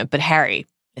monument, but Harry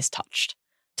is touched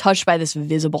by this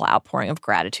visible outpouring of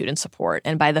gratitude and support,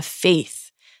 and by the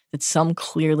faith that some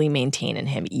clearly maintain in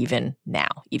him even now,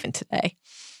 even today.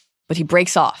 But he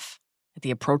breaks off at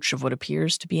the approach of what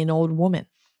appears to be an old woman,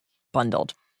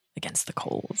 bundled against the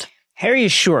cold. Harry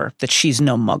is sure that she's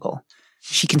no muggle.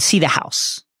 She can see the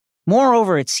house.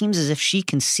 Moreover, it seems as if she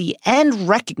can see and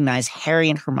recognize Harry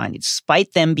and Hermione,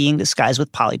 despite them being disguised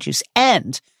with polyjuice,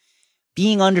 and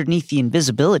being underneath the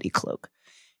invisibility cloak.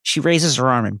 She raises her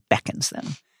arm and beckons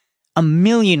them. A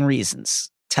million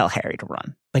reasons tell Harry to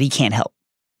run, but he can't help,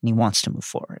 and he wants to move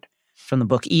forward. From the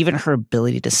book, even her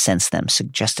ability to sense them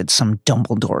suggested some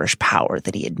Dumbledore-ish power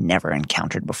that he had never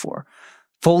encountered before.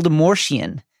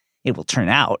 Voldemortian, it will turn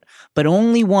out, but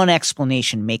only one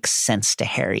explanation makes sense to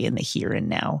Harry in the here and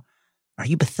now. Are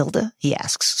you Bathilda? He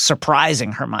asks,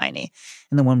 surprising Hermione.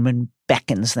 And the woman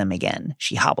beckons them again.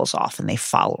 She hobbles off and they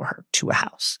follow her to a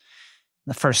house.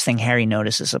 The first thing Harry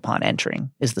notices upon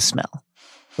entering is the smell.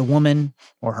 The woman,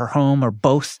 or her home, or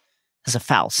both, has a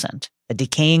foul scent. A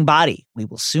decaying body, we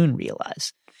will soon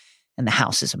realize. And the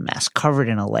house is a mess, covered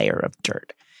in a layer of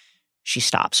dirt. She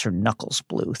stops, her knuckles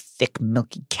blue, thick,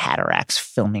 milky cataracts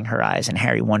filming her eyes, and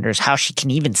Harry wonders how she can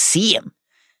even see him.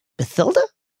 Bathilda?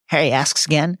 Harry asks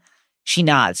again. She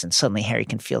nods, and suddenly Harry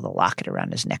can feel the locket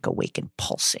around his neck awake and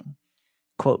pulsing.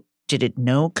 Quote, did it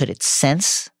know, could it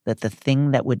sense that the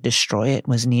thing that would destroy it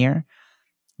was near?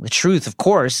 The truth, of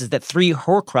course, is that 3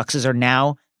 Horcruxes are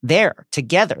now there,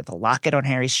 together. The locket on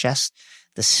Harry's chest,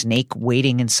 the snake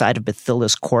waiting inside of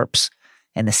Bathilda's corpse,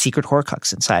 and the secret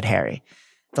Horcrux inside Harry.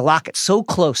 The locket, so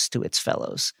close to its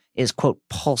fellows, is, quote,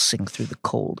 pulsing through the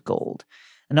cold gold.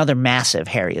 Another massive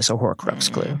Harry is a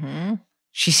Horcrux clue. Mm-hmm.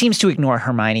 She seems to ignore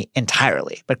Hermione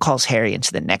entirely, but calls Harry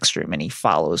into the next room, and he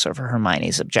follows over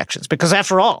Hermione's objections. Because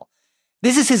after all,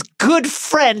 this is his good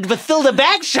friend, Bathilda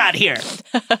Bagshot here.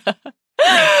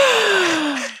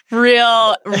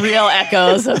 Real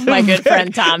echoes of my good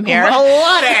friend Tom here. A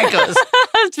lot of echoes.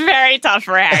 It's very tough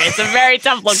for Harry. It's a very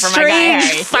tough look for my guy Harry.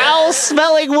 Strange,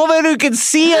 foul-smelling woman who can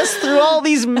see us through all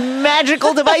these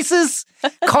magical devices,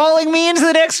 calling me into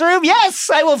the next room. Yes,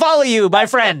 I will follow you, my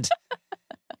friend.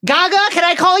 Gaga, can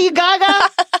I call you Gaga?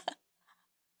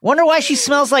 Wonder why she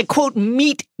smells like, quote,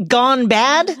 meat gone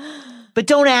bad? But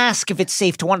don't ask if it's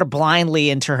safe to wander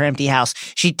blindly into her empty house.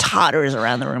 She totters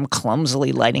around the room,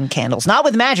 clumsily lighting candles. Not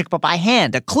with magic, but by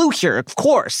hand. A clue here, of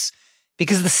course.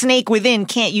 Because the snake within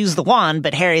can't use the wand,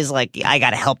 but Harry's like, I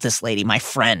gotta help this lady, my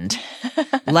friend.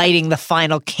 Lighting the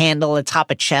final candle atop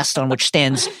a chest on which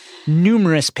stands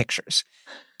numerous pictures.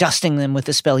 Dusting them with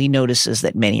a spell, he notices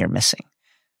that many are missing.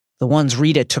 The ones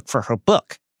Rita took for her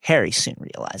book, Harry soon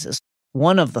realizes.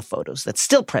 One of the photos that's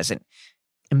still present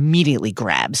immediately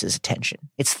grabs his attention.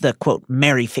 It's the, quote,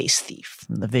 merry-faced thief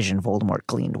from the vision Voldemort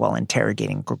gleaned while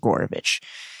interrogating Grigorovich.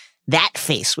 That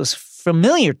face was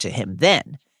familiar to him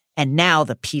then, and now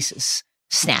the pieces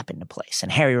snap into place,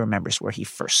 and Harry remembers where he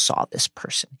first saw this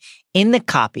person. In the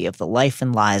copy of The Life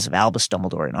and Lies of Albus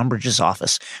Dumbledore in Umbridge's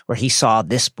office, where he saw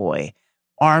this boy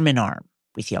arm in arm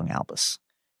with young Albus.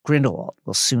 Grindelwald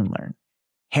will soon learn.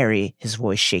 Harry, his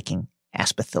voice shaking,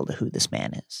 asks Bathilda who this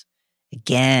man is.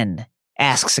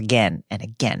 Asks again and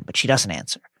again, but she doesn't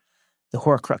answer. The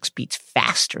Horcrux beats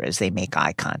faster as they make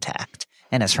eye contact,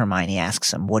 and as Hermione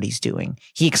asks him what he's doing,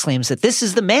 he exclaims that this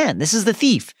is the man, this is the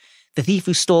thief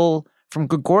who stole from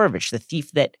Grigorovich, the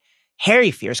thief that Harry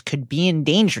fears could be in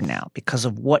danger now because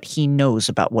of what he knows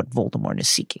about what Voldemort is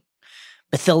seeking.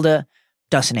 Bathilda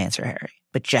doesn't answer Harry,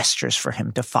 but gestures for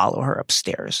him to follow her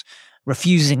upstairs,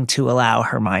 refusing to allow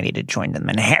Hermione to join them.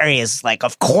 And Harry is like,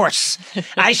 of course,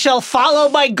 I shall follow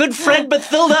my good friend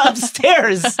Bathilda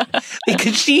upstairs,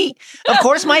 because she, of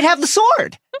course, might have the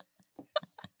sword.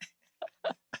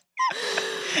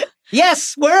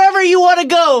 Yes, wherever you want to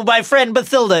go, my friend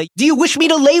Bathilda. Do you wish me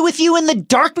to lay with you in the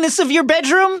darkness of your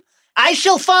bedroom? I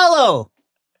shall follow.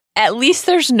 At least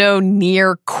there's no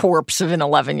near corpse of an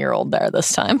 11-year-old there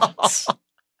this time.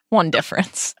 One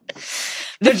difference.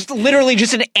 There's literally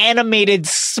just an animated,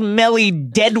 smelly,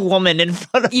 dead woman in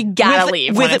front of you. Gotta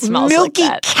leave when it smells milky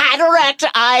like that. Cataract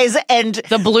eyes and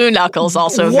the blue knuckles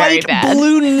also very bad. White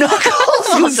blue knuckles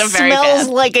who Also very smells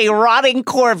bad. like a rotting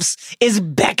corpse is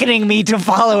beckoning me to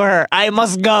follow her. I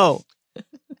must go.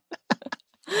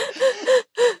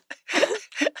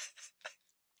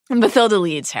 And Bathilda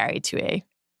leads Harry to a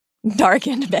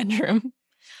darkened bedroom,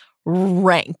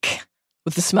 rank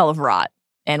with the smell of rot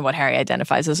and what Harry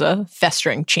identifies as a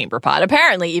festering chamber pot.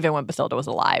 Apparently, even when Bathilda was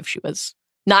alive, she was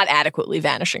not adequately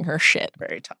vanishing her shit.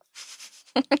 Very tough.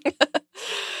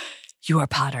 You are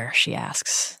Potter, she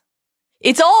asks.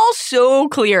 It's all so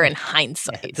clear in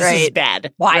hindsight, This right? is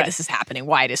bad. Why Right. this is happening,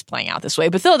 why it is playing out this way.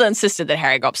 Bathilda insisted that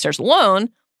Harry go upstairs alone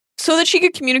so that she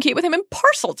could communicate with him in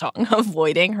Parseltongue,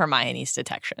 avoiding Hermione's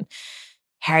detection.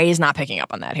 Harry is not picking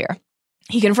up on that here.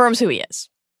 He confirms who he is.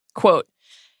 Quote,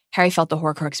 Harry felt the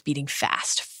Horcrux beating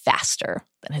faster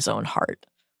than his own heart.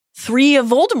 3 of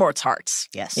Voldemort's hearts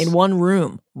Yes. in one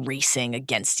room, racing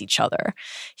against each other.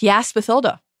 He asked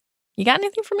Bathilda, you got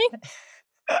anything for me,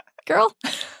 girl?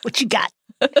 What you got?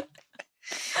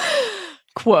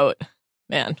 Quote,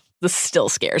 man, this still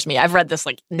scares me. I've read this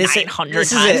like 900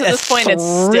 this times is at this point. It's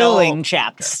thrilling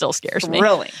chapter. Still scares me.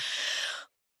 Thrilling.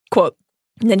 Quote,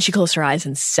 and then she closed her eyes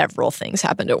and several things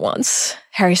happened at once.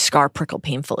 Harry's scar prickled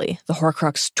painfully. The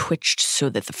Horcrux twitched so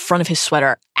that the front of his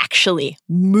sweater actually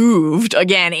moved.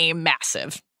 Again, a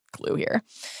massive clue here.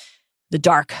 The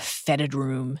dark, fetid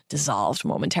room dissolved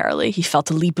momentarily. He felt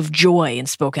a leap of joy and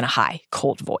spoke in a high,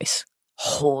 cold voice.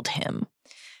 Hold him.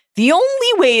 The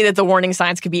only way that the warning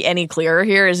signs could be any clearer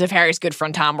here is if Harry's good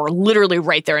friend Tom were literally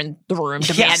right there in the room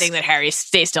demanding that Harry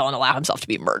stay still and allow himself to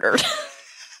be murdered.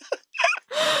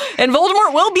 And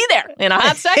Voldemort will be there in a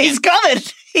hot second. He's coming.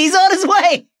 He's on his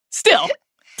way. Still,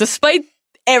 despite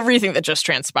everything that just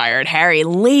transpired, Harry,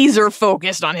 laser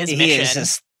focused on his He mission, is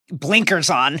just blinkers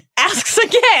on. asks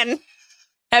again,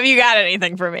 have you got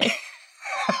anything for me?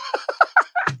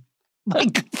 My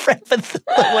good friend, what do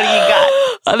you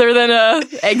got? Other than a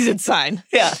exit sign.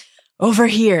 Yeah. Over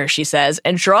here, she says,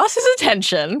 and draws his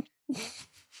attention.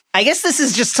 I guess this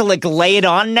is just to like lay it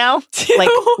on now. Like,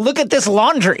 look at this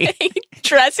laundry. A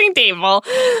dressing table,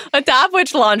 atop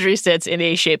which laundry sits in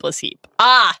a shapeless heap.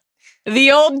 Ah,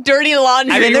 the old dirty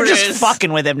laundry I mean, they're ruse. just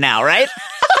fucking with him now, right?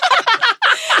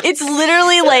 It's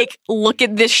literally like, look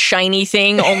at this shiny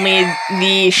thing, only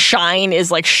the shine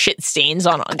is like shit stains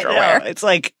on underwear. Yeah, it's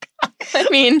like, I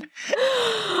mean,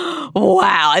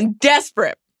 wow. And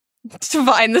desperate to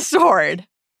find the sword,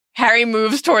 Harry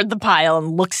moves toward the pile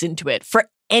and looks into it for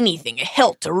anything, a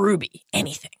hilt, a ruby,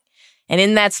 anything. And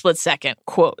in that split second,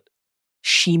 quote,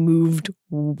 she moved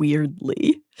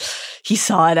weirdly. He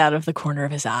saw it out of the corner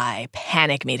of his eye.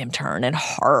 Panic made him turn, and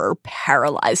horror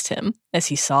paralyzed him as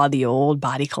he saw the old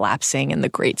body collapsing and the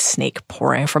great snake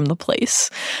pouring from the place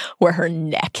where her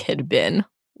neck had been.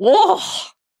 Whoa!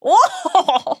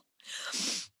 Whoa!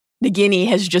 Nagini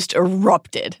has just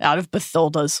erupted out of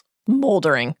Bathilda's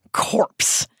moldering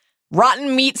corpse.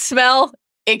 Rotten meat smell?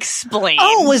 Explain.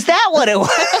 oh, was that what it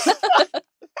was?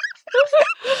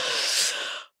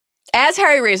 As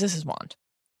Harry raises his wand,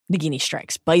 Nagini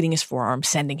strikes, biting his forearm,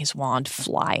 sending his wand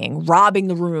flying, robbing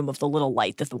the room of the little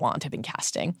light that the wand had been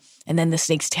casting. And then the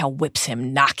snake's tail whips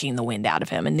him, knocking the wind out of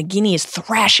him. And Nagini is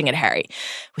thrashing at Harry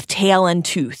with tail and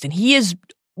tooth, and he is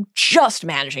just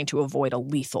managing to avoid a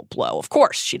lethal blow. Of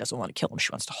course, she doesn't want to kill him.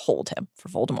 She wants to hold him for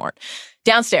Voldemort.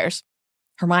 Downstairs,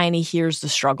 Hermione hears the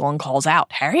struggle and calls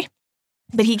out, Harry?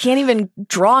 But he can't even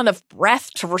draw enough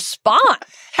breath to respond.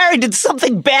 Harry, did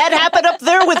something bad happen up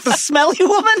there with the smelly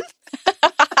woman?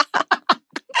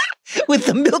 With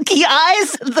the milky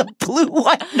eyes and the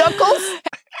blue-white knuckles?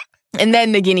 And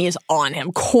then Nagini is on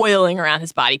him, coiling around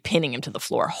his body, pinning him to the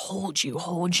floor. Hold you,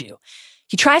 hold you.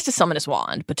 He tries to summon his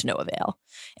wand, but to no avail.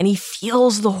 And he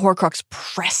feels the Horcrux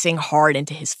pressing hard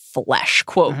into his flesh.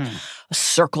 Quote, a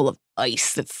circle of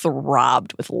ice that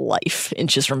throbbed with life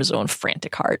inches from his own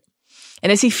frantic heart.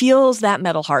 And as he feels that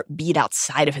metal heart beat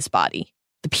outside of his body,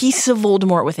 the piece of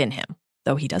Voldemort within him,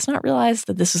 though he does not realize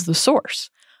that this is the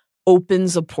source,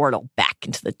 opens a portal back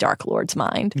into the Dark Lord's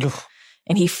mind.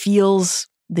 And he feels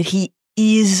that he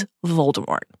is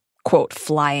Voldemort, quote,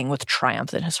 flying with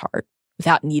triumph in his heart,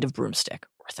 without need of broomstick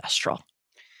or thestral.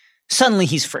 Suddenly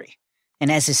he's free.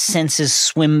 And as his senses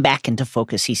swim back into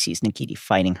focus, he sees Nagini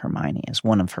fighting Hermione as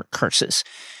one of her curses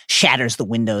shatters the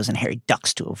windows and Harry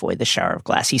ducks to avoid the shower of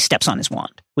glass. He steps on his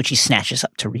wand, which he snatches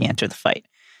up to re-enter the fight.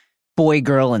 Boy,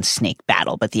 girl, and snake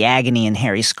battle, but the agony in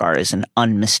Harry's scar is an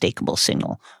unmistakable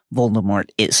signal. Voldemort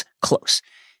is close.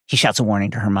 He shouts a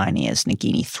warning to Hermione as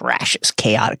Nagini thrashes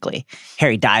chaotically.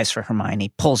 Harry dives for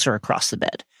Hermione, pulls her across the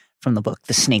bed. From the book,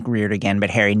 the snake reared again, but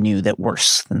Harry knew that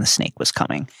worse than the snake was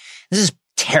coming. This is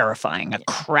terrifying, a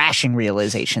crashing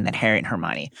realization that Harry and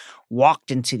Hermione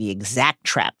walked into the exact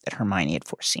trap that Hermione had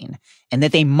foreseen, and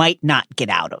that they might not get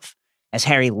out of. As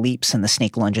Harry leaps and the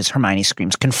snake lunges, Hermione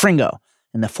screams, "Confringo!"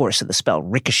 and the force of the spell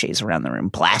ricochets around the room,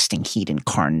 blasting heat and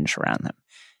carnage around them.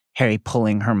 Harry,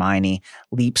 pulling Hermione,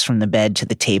 leaps from the bed to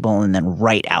the table and then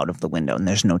right out of the window, and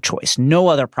there's no choice, no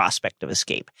other prospect of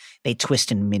escape. They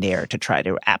twist in midair to try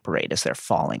to apparate as they're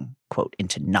falling, quote,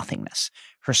 into nothingness,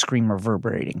 her scream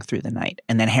reverberating through the night.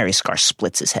 And then Harry's scar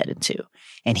splits his head in two,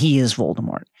 and he is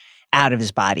Voldemort. Out of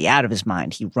his body, out of his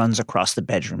mind, he runs across the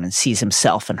bedroom and sees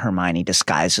himself and Hermione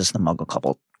disguised as the Muggle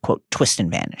couple, quote, twist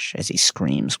and vanish as he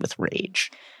screams with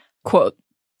rage. Quote,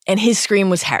 and his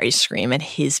scream was Harry's scream, and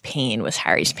his pain was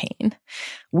Harry's pain.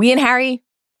 We and Harry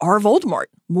are Voldemort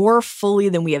more fully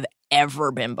than we have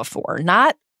ever been before.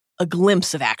 Not a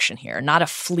glimpse of action here, not a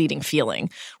fleeting feeling.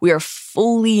 We are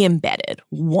fully embedded,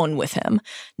 one with him,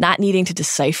 not needing to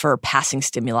decipher passing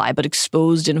stimuli, but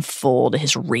exposed in full to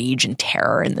his rage and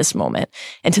terror in this moment,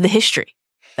 and to the history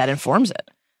that informs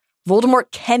it.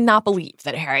 Voldemort cannot believe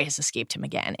that Harry has escaped him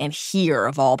again, and here,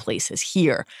 of all places,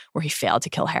 here, where he failed to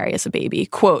kill Harry as a baby,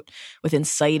 quote, within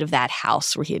sight of that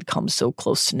house where he had come so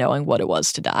close to knowing what it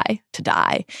was to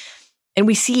die. And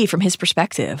we see from his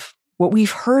perspective what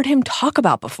we've heard him talk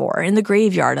about before in the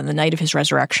graveyard on the night of his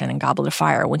resurrection in Goblet of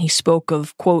Fire, when he spoke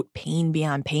of, quote, pain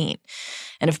beyond pain,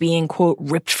 and of being, quote,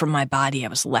 ripped from my body, I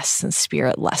was less than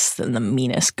spirit, less than the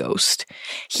meanest ghost.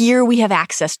 Here we have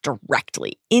access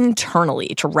directly, internally,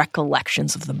 to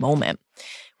recollections of the moment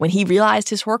when he realized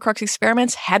his Horcrux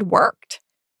experiments had worked.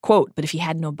 Quote, but if he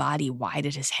had no body, why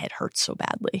did his head hurt so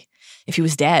badly? If he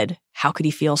was dead, how could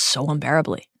he feel so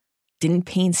unbearably? Didn't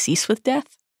pain cease with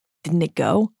death? Didn't it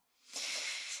go?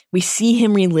 We see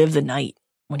him relive the night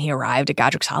when he arrived at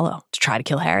Godric's Hollow to try to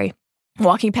kill Harry,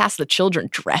 walking past the children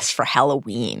dressed for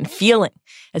Halloween, feeling,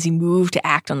 as he moved to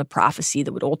act on the prophecy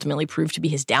that would ultimately prove to be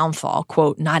his downfall,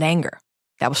 quote, not anger.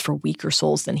 That was for weaker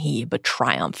souls than he, but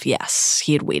triumph, yes.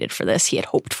 He had waited for this. He had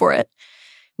hoped for it.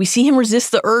 We see him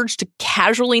resist the urge to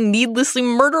casually, needlessly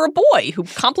murder a boy who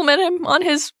complimented him on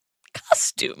his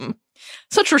costume.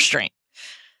 Such restraint.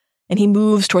 And he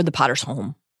moves toward the Potter's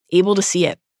home, able to see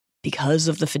it because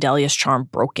of the Fidelius charm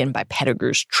broken by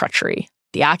Pettigrew's treachery.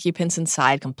 The occupants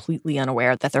inside completely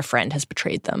unaware that their friend has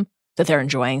betrayed them, that they're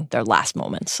enjoying their last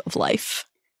moments of life.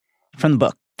 From the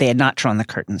book, they had not drawn the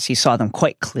curtains. He saw them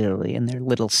quite clearly in their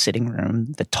little sitting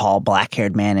room, the tall,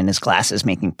 black-haired man in his glasses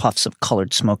making puffs of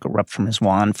colored smoke erupt from his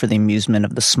wand for the amusement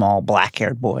of the small,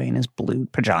 black-haired boy in his blue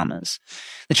pajamas.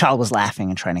 The child was laughing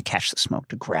and trying to catch the smoke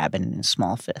to grab it in his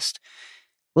small fist.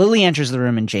 Lily enters the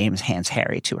room and James hands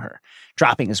Harry to her,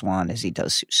 dropping his wand as he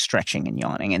does so, stretching and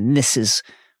yawning. And this is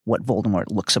what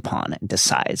Voldemort looks upon and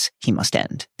decides he must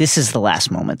end. This is the last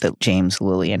moment that James,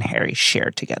 Lily, and Harry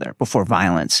shared together before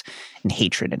violence and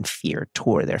hatred and fear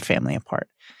tore their family apart.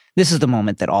 This is the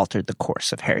moment that altered the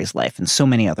course of Harry's life and so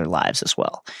many other lives as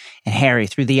well. And Harry,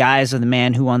 through the eyes of the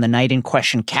man who on the night in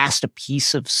question cast a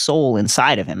piece of soul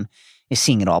inside of him, is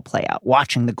seeing it all play out,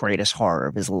 watching the greatest horror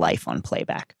of his life on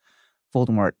playback.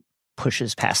 Voldemort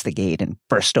pushes past the gate and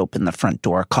burst open the front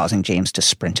door, causing James to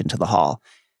sprint into the hall.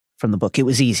 From the book, it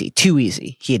was easy, too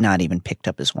easy. He had not even picked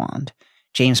up his wand.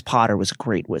 James Potter was a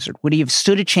great wizard. Would he have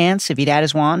stood a chance if he'd had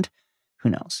his wand? Who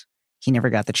knows? He never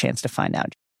got the chance to find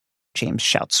out. James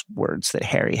shouts words that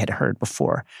Harry had heard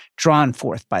before, drawn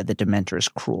forth by the Dementor's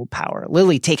cruel power.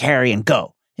 Lily, take Harry and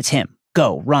go. It's him.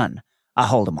 Go, run. I'll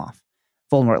hold him off.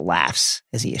 Voldemort laughs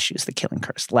as he issues the killing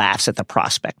curse, laughs at the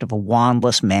prospect of a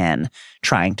wandless man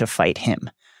trying to fight him,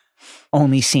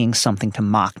 only seeing something to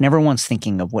mock, never once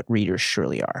thinking of what readers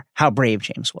surely are, how brave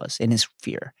James was in his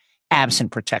fear,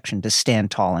 absent protection to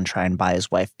stand tall and try and buy his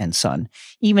wife and son,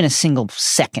 even a single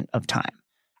second of time.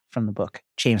 From the book,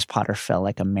 James Potter fell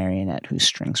like a marionette whose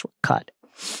strings were cut.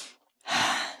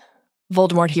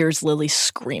 Voldemort hears Lily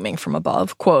screaming from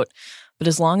above, quote, but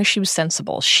as long as she was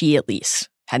sensible, she at least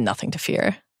had nothing to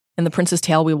fear. In The Prince's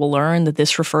Tale, we will learn that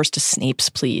this refers to Snape's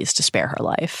pleas to spare her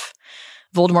life.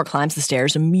 Voldemort climbs the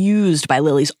stairs, amused by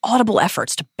Lily's audible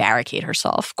efforts to barricade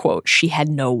herself. Quote, she had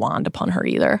no wand upon her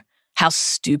either. How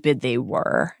stupid they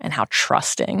were and how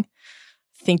trusting,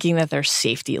 thinking that their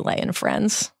safety lay in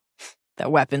friends,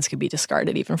 that weapons could be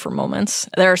discarded even for moments.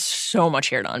 There's so much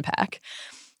here to unpack.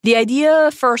 The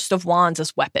idea first of wands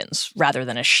as weapons rather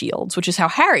than as shields, which is how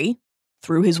Harry,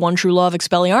 through his one true law of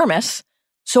Expelliarmus,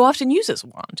 so often uses a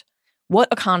wand. What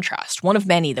a contrast, one of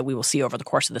many that we will see over the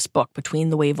course of this book, between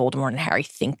the way Voldemort and Harry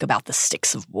think about the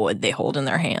sticks of wood they hold in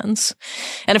their hands.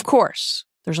 And of course,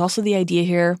 there's also the idea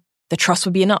here that trust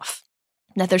would be enough,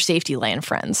 that their safety lay in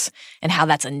friends, and how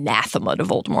that's anathema to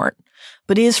Voldemort.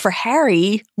 But is, for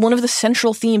Harry, one of the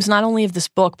central themes not only of this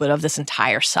book, but of this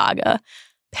entire saga.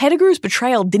 Pettigrew's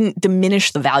betrayal didn't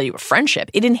diminish the value of friendship,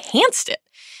 it enhanced it.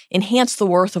 Enhance the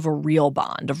worth of a real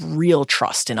bond, of real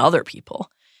trust in other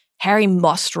people. Harry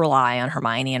must rely on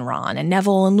Hermione and Ron, and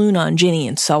Neville and Luna and Ginny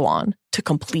and so on, to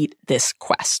complete this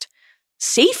quest.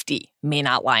 Safety may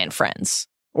not lie in friends,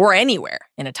 or anywhere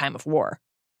in a time of war,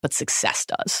 but success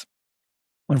does.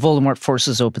 When Voldemort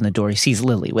forces open the door, he sees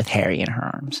Lily with Harry in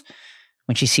her arms.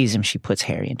 When she sees him, she puts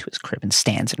Harry into his crib and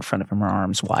stands in front of him, her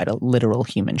arms wide, a literal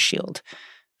human shield.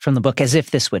 From the book, as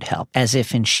if this would help, as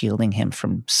if in shielding him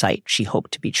from sight, she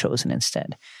hoped to be chosen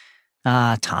instead.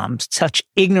 Ah, Tom, such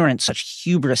ignorance, such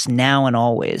hubris now and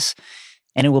always.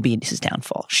 And it will be his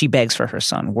downfall. She begs for her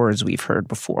son, words we've heard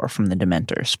before from the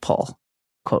Dementors. Pull.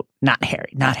 Quote, not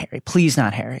Harry, please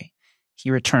not Harry. He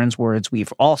returns words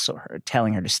we've also heard,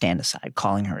 telling her to stand aside,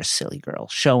 calling her a silly girl,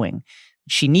 showing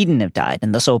she needn't have died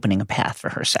and thus opening a path for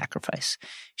her sacrifice.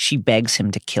 She begs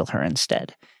him to kill her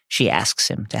instead. She asks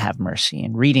him to have mercy.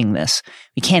 And reading this,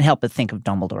 we can't help but think of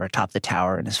Dumbledore atop the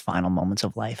tower in his final moments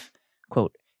of life.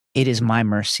 Quote, "It is my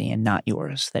mercy and not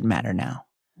yours that matter now."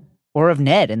 Or of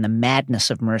Ned and the madness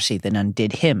of mercy that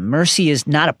undid him. Mercy is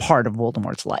not a part of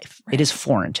Voldemort's life. Right. It is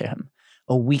foreign to him,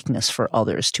 a weakness for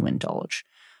others to indulge.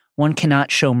 One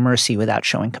cannot show mercy without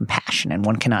showing compassion, and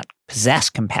one cannot possess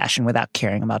compassion without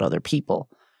caring about other people.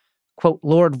 Quote,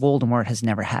 "Lord Voldemort has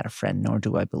never had a friend, nor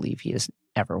do I believe he has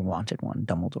ever wanted one,"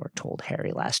 Dumbledore told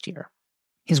Harry last year.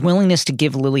 His willingness to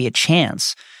give Lily a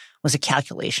chance was a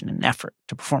calculation and effort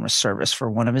to perform a service for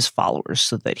one of his followers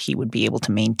so that he would be able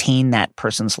to maintain that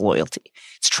person's loyalty.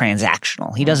 It's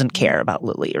transactional. He doesn't care about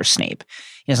Lily or Snape.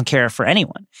 He doesn't care for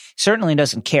anyone. He certainly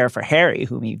doesn't care for Harry,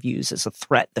 whom he views as a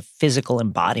threat, the physical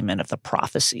embodiment of the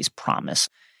prophecy's promise.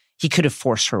 He could have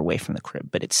forced her away from the crib,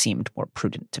 but it seemed more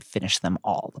prudent to finish them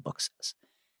all, the book says.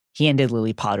 He ended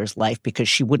Lily Potter's life because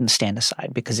she wouldn't stand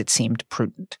aside, because it seemed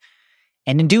prudent.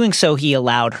 And in doing so, he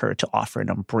allowed her to offer an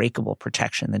unbreakable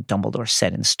protection that Dumbledore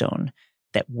set in stone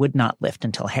that would not lift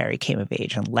until Harry came of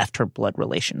age and left her blood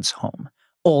relations home.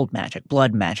 Old magic,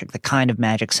 blood magic, the kind of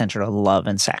magic centered on love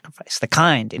and sacrifice. The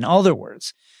kind, in other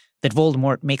words, that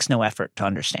Voldemort makes no effort to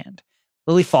understand.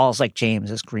 Lily falls like James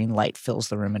as green light fills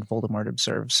the room and Voldemort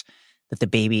observes that the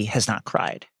baby has not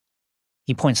cried.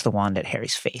 He points the wand at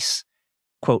Harry's face.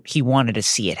 Quote, "He wanted to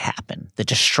see it happen, the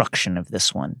destruction of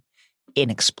this one.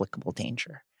 Inexplicable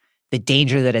danger. The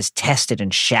danger that has tested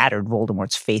and shattered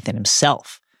Voldemort's faith in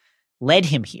himself. Led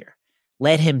him here.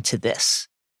 Led him to this."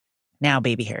 Now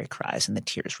baby Harry cries, and the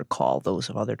tears recall those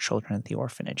of other children at the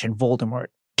orphanage, and Voldemort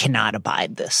cannot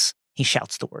abide this. He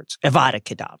shouts the words, "Avada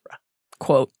Kedavra."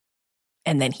 Quote,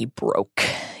 "And then he broke.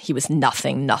 He was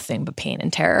nothing but pain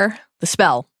and terror. The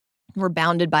spell, were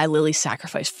bounded by Lily's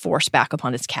sacrifice, forced back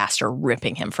upon its caster,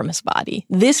 ripping him from his body.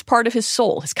 This part of his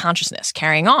soul, his consciousness,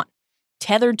 carrying on,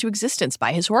 tethered to existence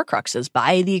by his Horcruxes,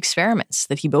 by the experiments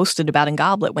that he boasted about in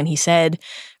Goblet when he said,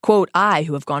 quote, "I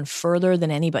who have gone further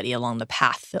than anybody along the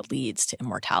path that leads to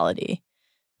immortality."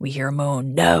 We hear a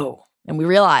moan, "No." And we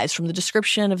realize from the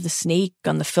description of the snake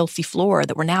on the filthy floor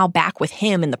that we're now back with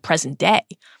him in the present day,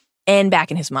 and back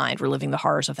in his mind, reliving the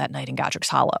horrors of that night in Godric's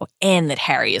Hollow, and that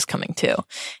Harry is coming too.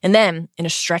 And then, in a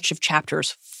stretch of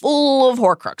chapters full of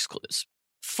Horcrux clues,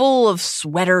 full of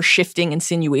sweater-shifting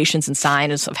insinuations and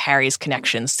signs of Harry's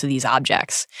connections to these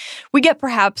objects, we get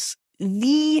perhaps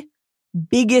the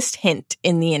biggest hint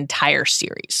in the entire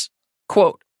series.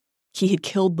 Quote, "He had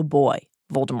killed the boy,"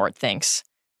 Voldemort thinks,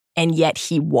 "and yet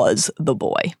he was the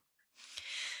boy."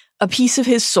 A piece of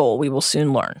his soul, we will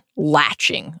soon learn,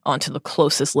 latching onto the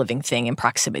closest living thing in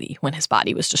proximity when his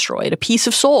body was destroyed. A piece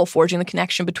of soul forging the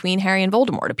connection between Harry and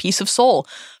Voldemort. A piece of soul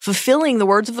fulfilling the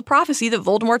words of the prophecy that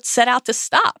Voldemort set out to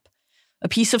stop. A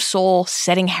piece of soul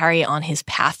setting Harry on his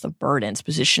path of burdens,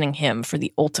 positioning him for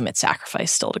the ultimate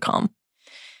sacrifice still to come.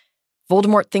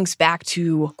 Voldemort thinks back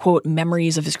to, quote,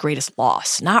 memories of his greatest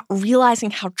loss, not realizing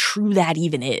how true that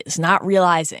even is, not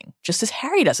realizing, just as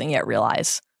Harry doesn't yet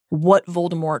realize, what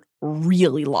Voldemort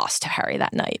really lost to Harry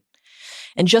that night.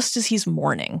 And just as he's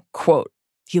mourning, quote,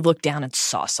 he looked down and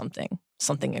saw something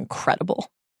incredible.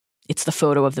 It's the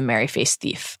photo of the merry-faced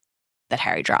thief that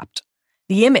Harry dropped.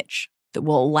 The image that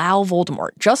will allow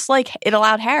Voldemort, just like it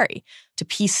allowed Harry, to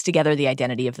piece together the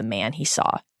identity of the man he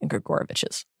saw in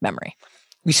Grigorovich's memory.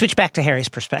 We switch back to Harry's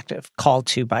perspective, called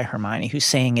to by Hermione, who's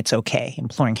saying it's okay,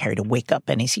 imploring Harry to wake up.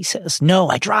 And as he says, "No,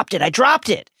 I dropped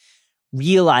it.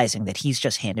 Realizing that he's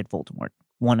just handed Voldemort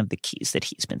one of the keys that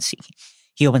he's been seeking.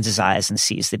 He opens his eyes and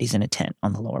sees that he's in a tent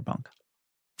on the lower bunk.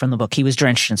 From the book, he was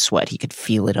drenched in sweat. He could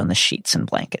feel it on the sheets and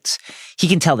blankets. He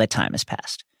can tell that time has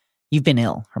passed. "You've been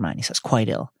ill," Hermione says, "quite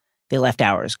ill." "They left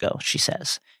hours ago," she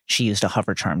says. She used a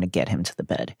hover charm to get him to the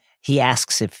bed. He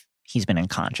asks if he's been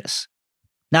unconscious.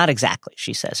 "Not exactly,"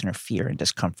 she says, and her fear and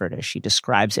discomfort as she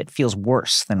describes it feels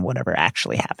worse than whatever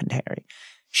actually happened to Harry.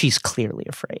 She's clearly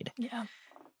afraid. Yeah.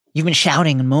 "You've been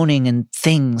shouting and moaning and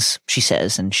things," she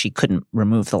says, and she couldn't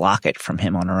remove the locket from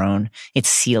him on her own. It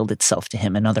sealed itself to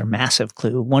him, another massive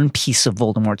clue, one piece of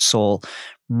Voldemort's soul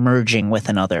merging with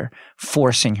another,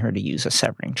 forcing her to use a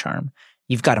severing charm.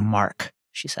 "You've got a mark,"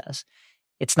 she says.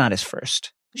 It's not his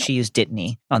first. She used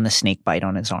Dittany on the snake bite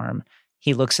on his arm.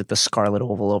 He looks at the scarlet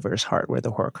oval over his heart where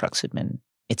the Horcrux had been.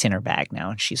 It's in her bag now,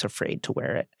 and she's afraid to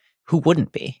wear it. Who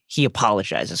wouldn't be? He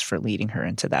apologizes for leading her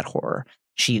into that horror.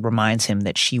 She reminds him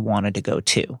that she wanted to go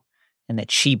too, and that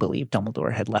she believed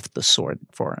Dumbledore had left the sword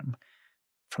for him.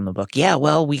 From the book, "Yeah,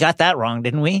 well, we got that wrong,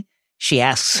 didn't we?" She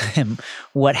asks him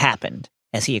what happened,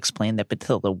 as he explained that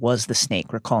Bathilda was the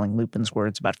snake, recalling Lupin's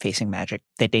words about facing magic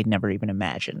that they'd never even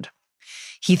imagined.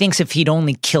 He thinks if he'd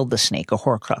only killed the snake, a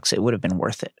Horcrux, it would have been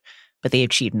worth it. But they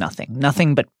achieved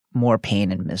nothing but more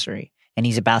pain and misery. And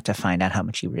he's about to find out how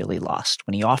much he really lost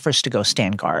when he offers to go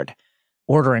stand guard,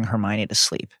 ordering Hermione to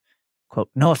sleep. Quote,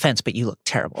 "No offense, but you look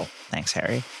terrible. Thanks,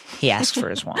 Harry." He asks for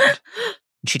his wand.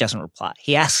 And she doesn't reply.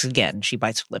 He asks again. She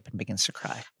bites her lip and begins to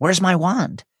cry. "Where's my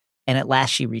wand?" And at last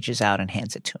she reaches out and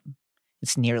hands it to him.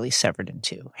 It's nearly severed in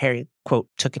two. Harry, quote,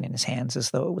 took it in his hands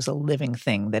as though it was a living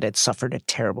thing that had suffered a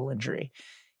terrible injury.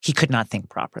 He could not think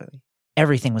properly.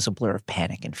 Everything was a blur of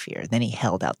panic and fear. Then he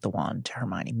held out the wand to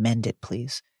Hermione. "Mend it,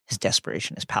 please." His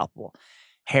desperation is palpable.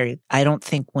 "Harry, I don't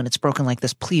think when it's broken like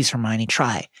this. Please, Hermione,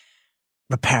 try."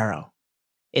 "Reparo."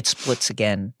 It splits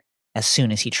again as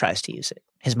soon as he tries to use it.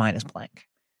 His mind is blank.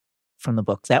 From the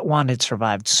book, that wand had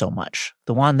survived so much.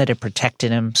 The wand that had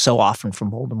protected him so often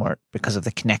from Voldemort because of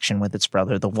the connection with its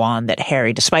brother. The wand that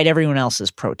Harry, despite everyone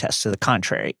else's protests to the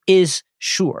contrary, is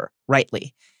sure,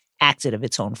 rightly, acted of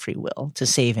its own free will to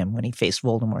save him when he faced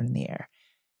Voldemort in the air.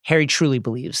 Harry truly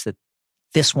believes that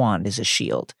this wand is a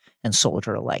shield and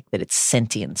soldier alike, that its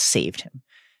sentience saved him.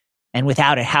 And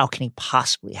without it, how can he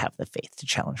possibly have the faith to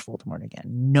challenge Voldemort again,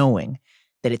 knowing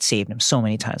that it saved him so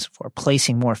many times before,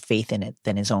 placing more faith in it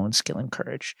than his own skill and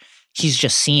courage? He's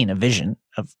just seen a vision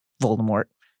of Voldemort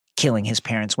killing his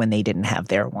parents when they didn't have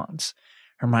their wands.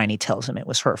 Hermione tells him it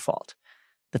was her fault,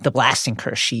 that the blasting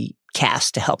curse she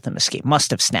cast to help them escape must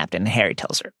have snapped, and Harry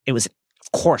tells her, "It was,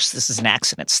 of course, this is an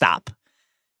accident, stop."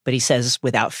 But he says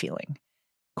without feeling,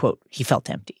 quote, he felt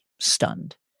empty,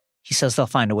 stunned. He says they'll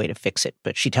find a way to fix it,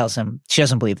 but she tells him she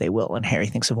doesn't believe they will, and Harry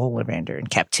thinks of Ollivander in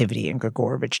captivity and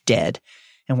Gregorovitch dead,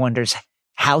 and wonders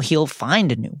how he'll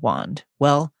find a new wand.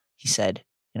 "Well," he said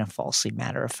in a falsely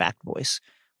matter-of-fact voice,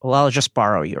 "well, I'll just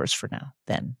borrow yours for now.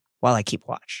 Then, while I keep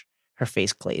watch." Her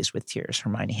face glazed with tears.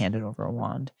 Hermione handed over a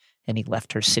wand, and he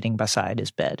left her sitting beside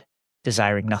his bed,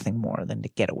 desiring nothing more than to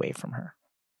get away from her.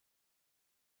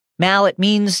 Mal, it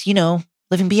means,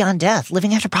 living beyond death,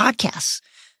 living after podcasts.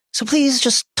 So please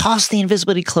just toss the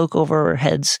invisibility cloak over our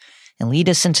heads and lead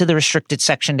us into the restricted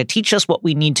section to teach us what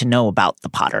we need to know about the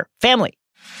Potter family.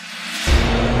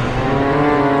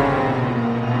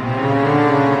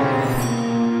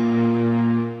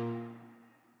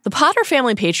 The Potter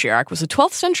family patriarch was a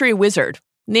 12th century wizard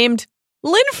named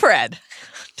Linfred,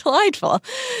 delightful,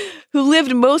 who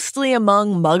lived mostly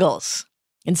among muggles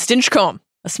in Stinchcombe,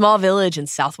 a small village in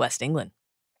southwest England.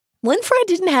 Linfred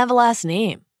didn't have a last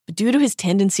name, but due to his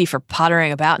tendency for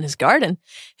pottering about in his garden,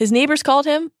 his neighbors called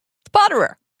him the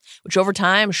Potterer, which over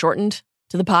time shortened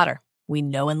to the Potter we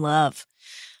know and love.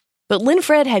 But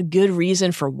Linfred had good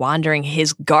reason for wandering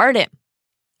his garden.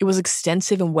 It was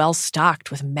extensive and well-stocked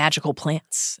with magical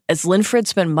plants, as Linfred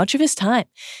spent much of his time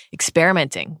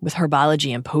experimenting with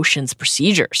herbology and potions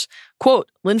procedures.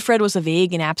 Quote, Linfred was a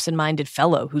vague and absent-minded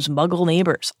fellow whose muggle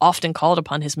neighbors often called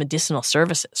upon his medicinal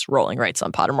services, Rowling writes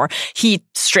on Pottermore. He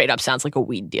straight up sounds like a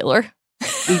weed dealer.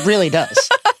 He really does.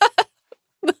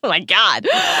 Oh my God.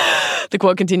 The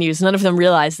quote continues, none of them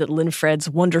realized that Linfred's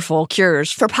wonderful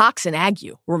cures for pox and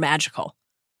ague were magical.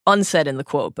 Unsaid in the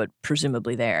quote, but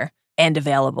presumably there. And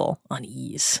available on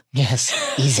Ease. Yes,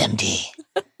 EaseMD.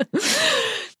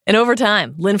 And over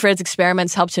time, Linfred's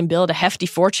experiments helped him build a hefty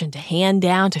fortune to hand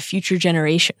down to future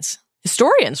generations.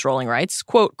 Historians, Rowling writes,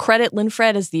 quote, credit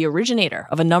Linfred as the originator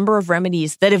of a number of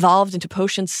remedies that evolved into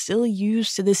potions still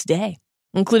used to this day,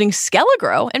 including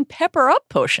Skelligro and Pepper Up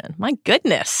Potion. My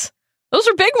goodness. Those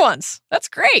are big ones. That's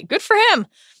great. Good for him.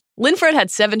 Linfred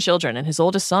had 7 children, and his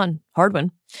oldest son,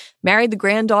 Hardwin, married the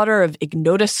granddaughter of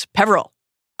Ignotus Peveril,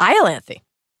 Iolanthe.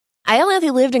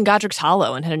 Iolanthe lived in Godric's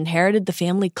Hollow and had inherited the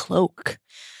family cloak,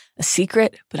 a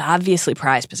secret but obviously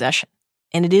prized possession.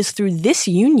 And it is through this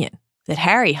union that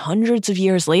Harry, hundreds of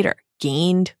years later,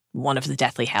 gained one of the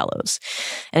Deathly Hallows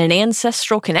and an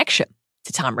ancestral connection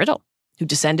to Tom Riddle, who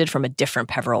descended from a different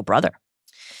Peveril brother.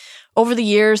 Over the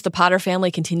years, the Potter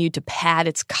family continued to pad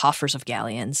its coffers of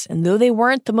galleons, and though they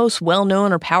weren't the most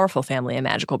well-known or powerful family in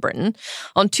magical Britain,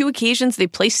 on 2 occasions they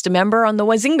placed a member on the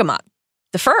Wisingamot.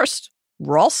 The first,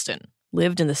 Ralston,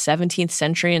 lived in the 17th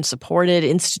century and supported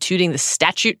instituting the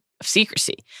Statute of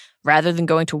Secrecy rather than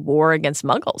going to war against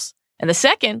Muggles. And the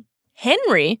second,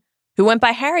 Henry, who went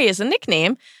by Harry as a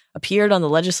nickname, appeared on the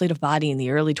legislative body in the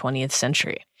early 20th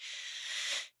century.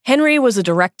 Henry was a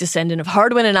direct descendant of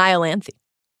Hardwin and Iolanthe,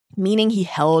 meaning he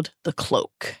held the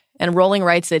cloak. And Rowling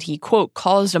writes that he, quote,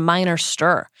 caused a minor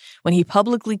stir when he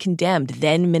publicly condemned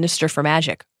then Minister for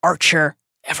Magic, Archer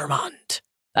Evermond.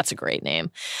 That's a great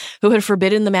name, who had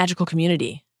forbidden the magical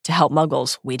community to help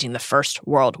Muggles waging the First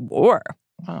World War.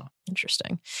 Wow.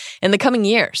 Interesting. In the coming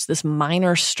years, this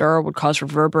minor stir would cause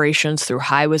reverberations through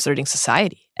high wizarding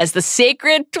society, as the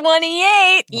Sacred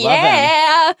 28.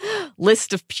 Yeah.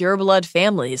 List of pureblood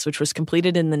families, which was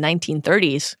completed in the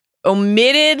 1930s,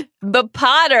 omitted the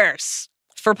Potters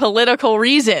for political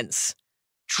reasons,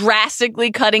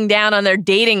 drastically cutting down on their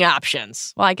dating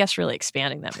options. Well, I guess really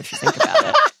expanding them if you think about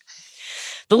it.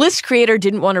 The list creator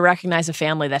didn't want to recognize a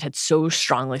family that had so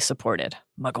strongly supported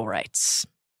Muggle rights.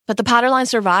 But the Potter line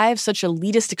survived such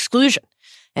elitist exclusion,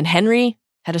 and Henry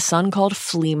had a son called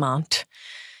Fleamont,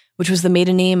 which was the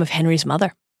maiden name of Henry's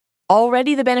mother.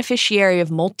 Already the beneficiary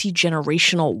of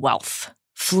multi-generational wealth,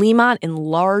 Fleamont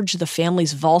enlarged the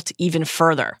family's vault even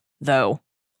further, though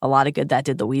a lot of good that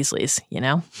did the Weasleys, you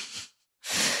know?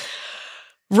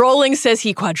 Rowling says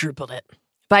he quadrupled it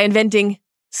by inventing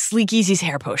Sleek Easy's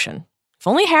hair potion. If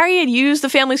only Harry had used the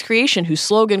family's creation, whose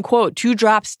slogan, quote, 2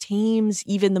 drops tames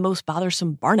even the most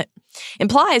bothersome Barnet,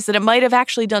 implies that it might have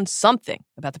actually done something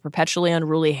about the perpetually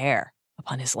unruly hair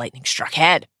upon his lightning-struck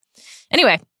head.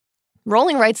 Anyway,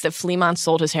 Rowling writes that Fleamont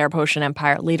sold his hair potion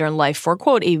empire later in life for,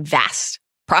 quote, a vast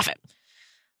profit.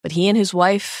 But he and his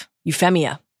wife,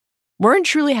 Euphemia, weren't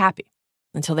truly happy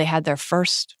until they had their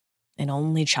first and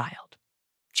only child,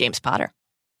 James Potter.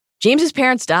 James's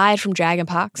parents died from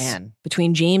dragonpox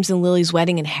between James and Lily's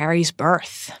wedding and Harry's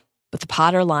birth. But the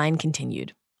Potter line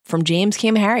continued. From James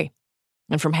came Harry,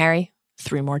 and from Harry,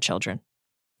 3 more children.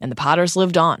 And the Potters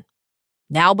lived on,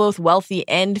 now both wealthy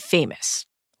and famous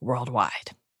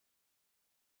worldwide.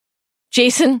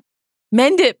 Jason,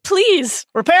 mend it, please.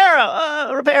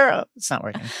 Reparo. It's not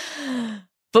working.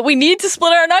 But we need to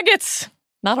split our nuggets,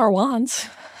 not our wands.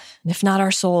 And if not our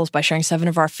souls, by sharing 7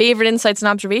 of our favorite insights and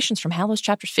observations from Hallows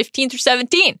chapters 15 through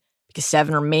 17, because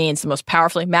 7 remains the most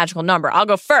powerfully magical number. I'll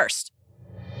go first.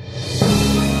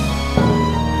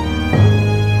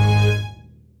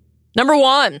 Number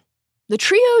 1. The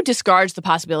trio discards the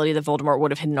possibility that Voldemort would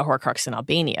have hidden a Horcrux in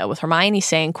Albania, with Hermione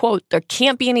saying, quote, there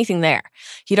can't be anything there.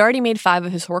 He'd already made 5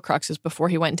 of his Horcruxes before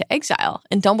he went into exile,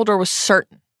 and Dumbledore was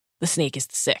certain the snake is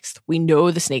the 6th. We know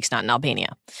the snake's not in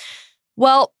Albania.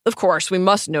 Well, of course, we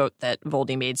must note that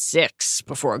Voldy made 6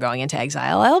 before going into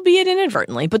exile, albeit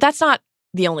inadvertently, but that's not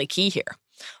the only key here.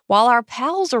 While our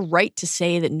pals are right to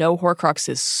say that no Horcrux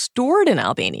is stored in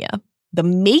Albania, the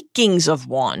makings of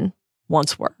one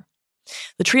once were.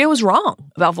 The trio was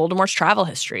wrong about Voldemort's travel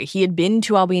history. He had been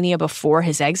to Albania before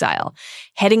his exile,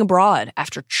 heading abroad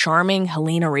after charming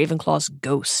Helena Ravenclaw's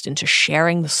ghost into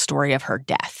sharing the story of her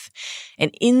death.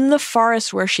 And in the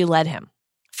forest where she led him,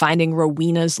 finding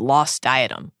Rowena's lost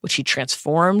diadem, which he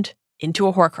transformed into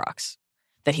a Horcrux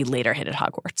that he later hid at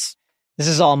Hogwarts. This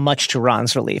is all much to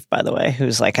Ron's relief, by the way,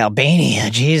 who's like, Albania,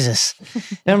 Jesus.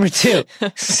 Number 2,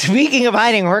 speaking of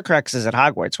hiding Horcruxes at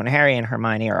Hogwarts, when Harry and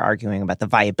Hermione are arguing about the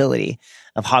viability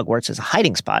of Hogwarts as a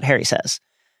hiding spot, Harry says,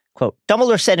 quote,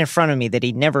 Dumbledore said in front of me that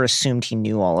he never assumed he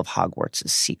knew all of Hogwarts'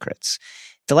 secrets.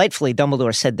 Delightfully,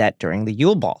 Dumbledore said that during the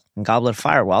Yule Ball in Goblet of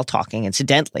Fire while talking,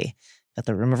 incidentally, at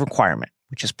the Room of Requirement,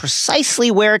 which is precisely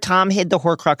where Tom hid the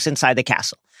Horcrux inside the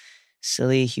castle.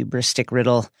 Silly, hubristic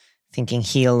Riddle, thinking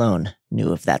he alone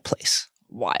knew of that place.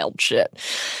 Wild shit.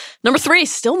 Number 3,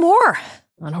 still more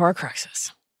on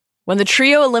Horcruxes. When the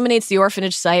trio eliminates the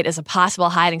orphanage site as a possible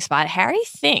hiding spot, Harry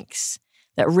thinks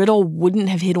that Riddle wouldn't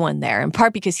have hid one there, in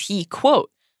part because he,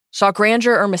 quote, saw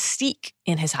grandeur or mystique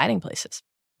in his hiding places.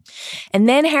 And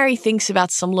then Harry thinks about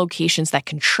some locations that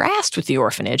contrast with the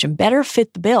orphanage and better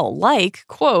fit the bill, like,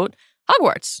 quote,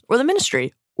 Hogwarts or the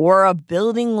Ministry, or a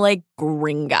building like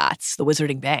Gringotts, the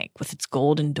Wizarding Bank, with its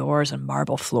golden doors and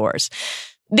marble floors.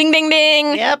 Ding, ding,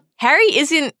 ding. Yep. Harry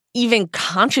isn't even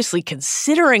consciously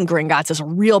considering Gringotts as a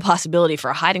real possibility for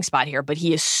a hiding spot here, but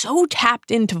he is so tapped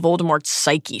into Voldemort's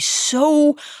psyche,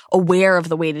 so aware of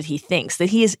the way that he thinks, that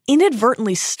he has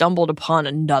inadvertently stumbled upon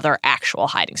another actual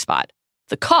hiding spot.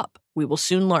 The cup, we will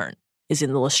soon learn, is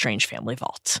in the Lestrange family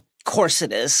vault. Of course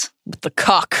it is. With the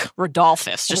cuck,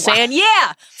 Rodolphus, just saying,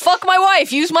 yeah, fuck my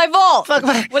wife, use my vault.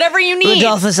 Whatever you need.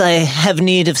 Rodolphus, I have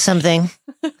need of something.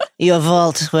 Your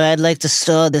vault, where I'd like to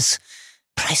store this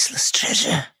priceless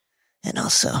treasure. And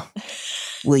also,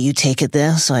 will you take it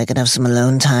there so I can have some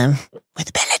alone time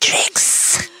with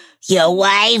Bellatrix, your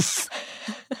wife?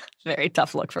 Very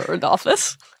tough look for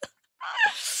Rodolphus.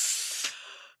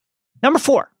 Number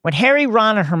 4, when Harry,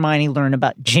 Ron, and Hermione learn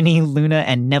about Ginny, Luna,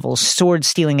 and Neville's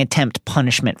sword-stealing attempt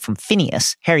punishment from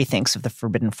Phineas, Harry thinks of the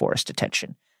Forbidden Forest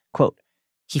detention. Quote,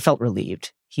 he felt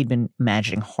relieved. He'd been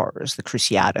imagining horrors, the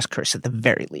Cruciatus curse at the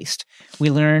very least.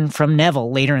 We learn from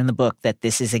Neville later in the book that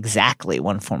this is exactly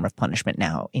one form of punishment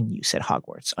now in use at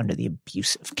Hogwarts under the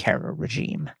abusive Kara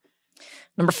regime.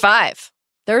 Number 5,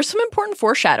 There's some important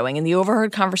foreshadowing in the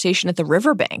overheard conversation at the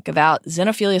riverbank about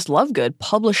Xenophilius Lovegood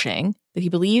publishing that he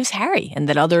believes Harry and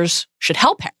that others should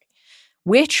help Harry,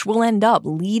 which will end up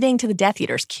leading to the Death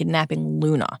Eaters kidnapping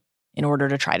Luna in order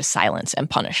to try to silence and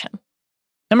punish him.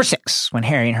 Number 6, when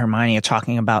Harry and Hermione are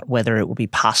talking about whether it will be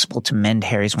possible to mend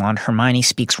Harry's wand, Hermione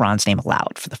speaks Ron's name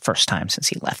aloud for the first time since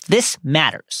he left. This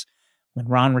matters. When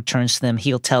Ron returns to them,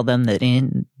 he'll tell them that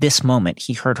in this moment,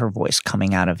 he heard her voice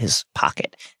coming out of his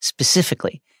pocket,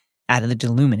 specifically out of the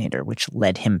Deluminator, which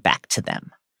led him back to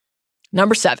them.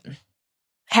 Number 7,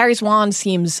 Harry's wand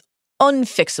seems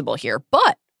unfixable here,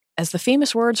 but as the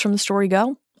famous words from the story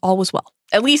go, all was well.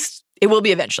 At least it will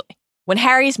be eventually. When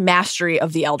Harry's mastery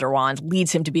of the Elder Wand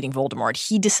leads him to beating Voldemort,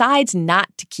 he decides not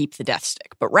to keep the Death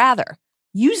Stick, but rather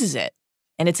uses it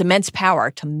and its immense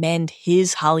power to mend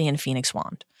his Holly and Phoenix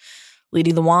wand,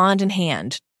 leading the wand in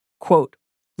hand, quote,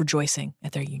 rejoicing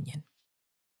at their union.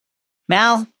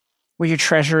 Mal, where your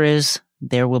treasure is,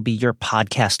 there will be your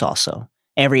podcast also.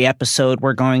 Every episode,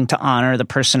 we're going to honor the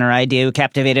person or idea who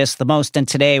captivated us the most, and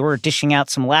today we're dishing out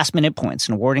some last-minute points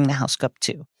and awarding the House Cup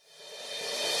too.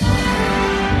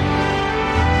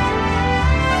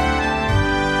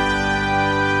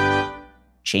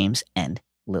 James and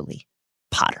Lily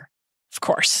Potter. Of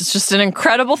course, it's just an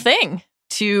incredible thing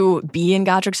to be in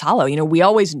Godric's Hollow. You know, we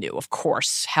always knew, of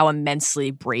course, how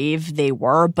immensely brave they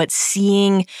were, but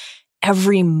seeing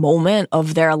every moment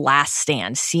of their last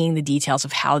stand, seeing the details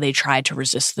of how they tried to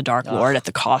resist the Dark Lord at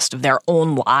the cost of their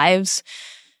own lives,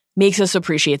 makes us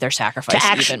appreciate their sacrifice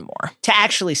even more. To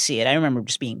actually see it, I remember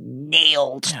just being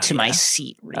nailed to my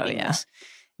seat reading this.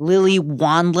 Lily,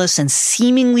 wandless and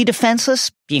seemingly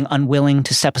defenseless, being unwilling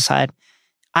to step aside,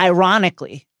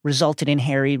 ironically resulted in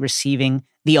Harry receiving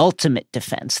the ultimate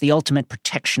defense, the ultimate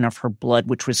protection of her blood,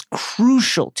 which was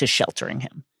crucial to sheltering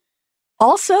him.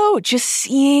 Also, just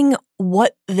seeing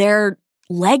what their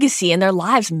legacy and their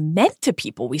lives meant to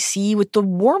people. We see with the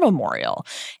War Memorial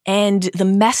and the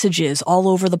messages all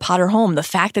over the Potter home. The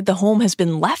fact that the home has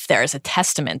been left there is a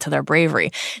testament to their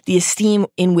bravery. The esteem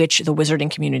in which the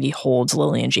wizarding community holds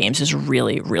Lily and James is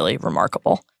really, really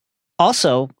remarkable.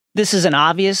 Also, this is an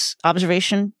obvious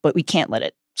observation, but we can't let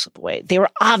it slip away. They were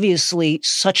obviously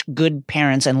such good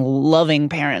parents and loving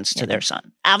parents to their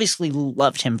son. Obviously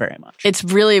loved him very much. It's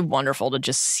really wonderful to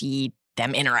just see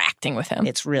them interacting with him.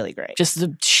 It's really great. Just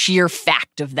the sheer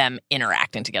fact of them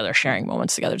interacting together, sharing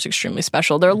moments together is extremely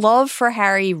special. Their love for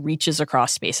Harry reaches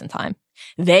across space and time.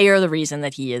 They are the reason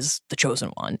that he is the chosen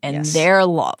one, and their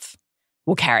love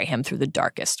will carry him through the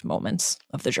darkest moments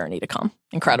of the journey to come.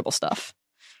 Incredible stuff.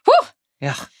 Whew!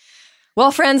 Yeah.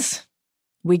 Well, friends,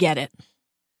 we get it.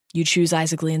 You choose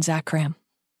Isaac Lee and Zach Cram,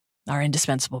 our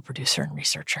indispensable producer and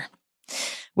researcher.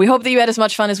 We hope that you had as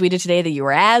much fun as we did today, that you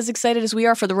were as excited as we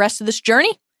are for the rest of this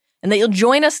journey, and that you'll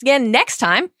join us again next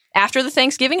time after the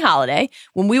Thanksgiving holiday,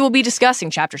 when we will be discussing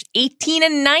chapters 18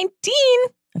 and 19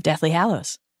 of Deathly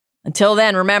Hallows. Until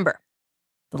then, remember,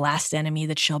 the last enemy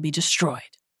that shall be destroyed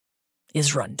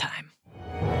is runtime.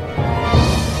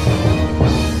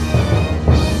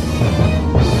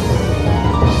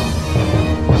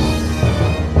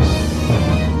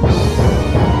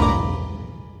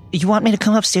 You want me to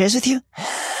come upstairs with you?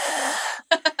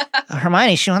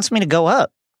 Hermione, she wants me to go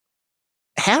up.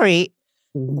 Harry,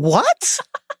 what?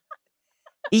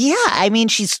 Yeah, I mean,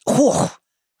 she's... Oh,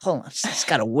 hold on, she's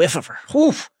got a whiff of her.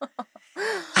 Oof.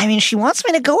 I mean, she wants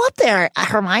me to go up there.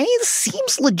 Hermione, this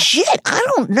seems legit. I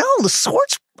don't know. The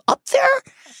sword's up there?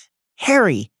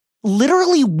 Harry,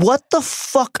 literally, what the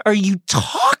fuck are you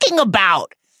talking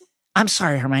about? I'm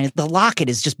sorry, Hermione. The locket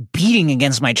is just beating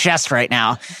against my chest right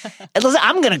now.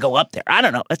 I'm going to go up there. I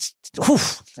don't know.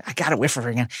 I got to whiff of her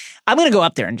again. I'm going to go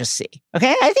up there and just see. Okay?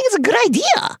 I think it's a good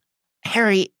idea.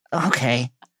 Harry,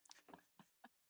 okay.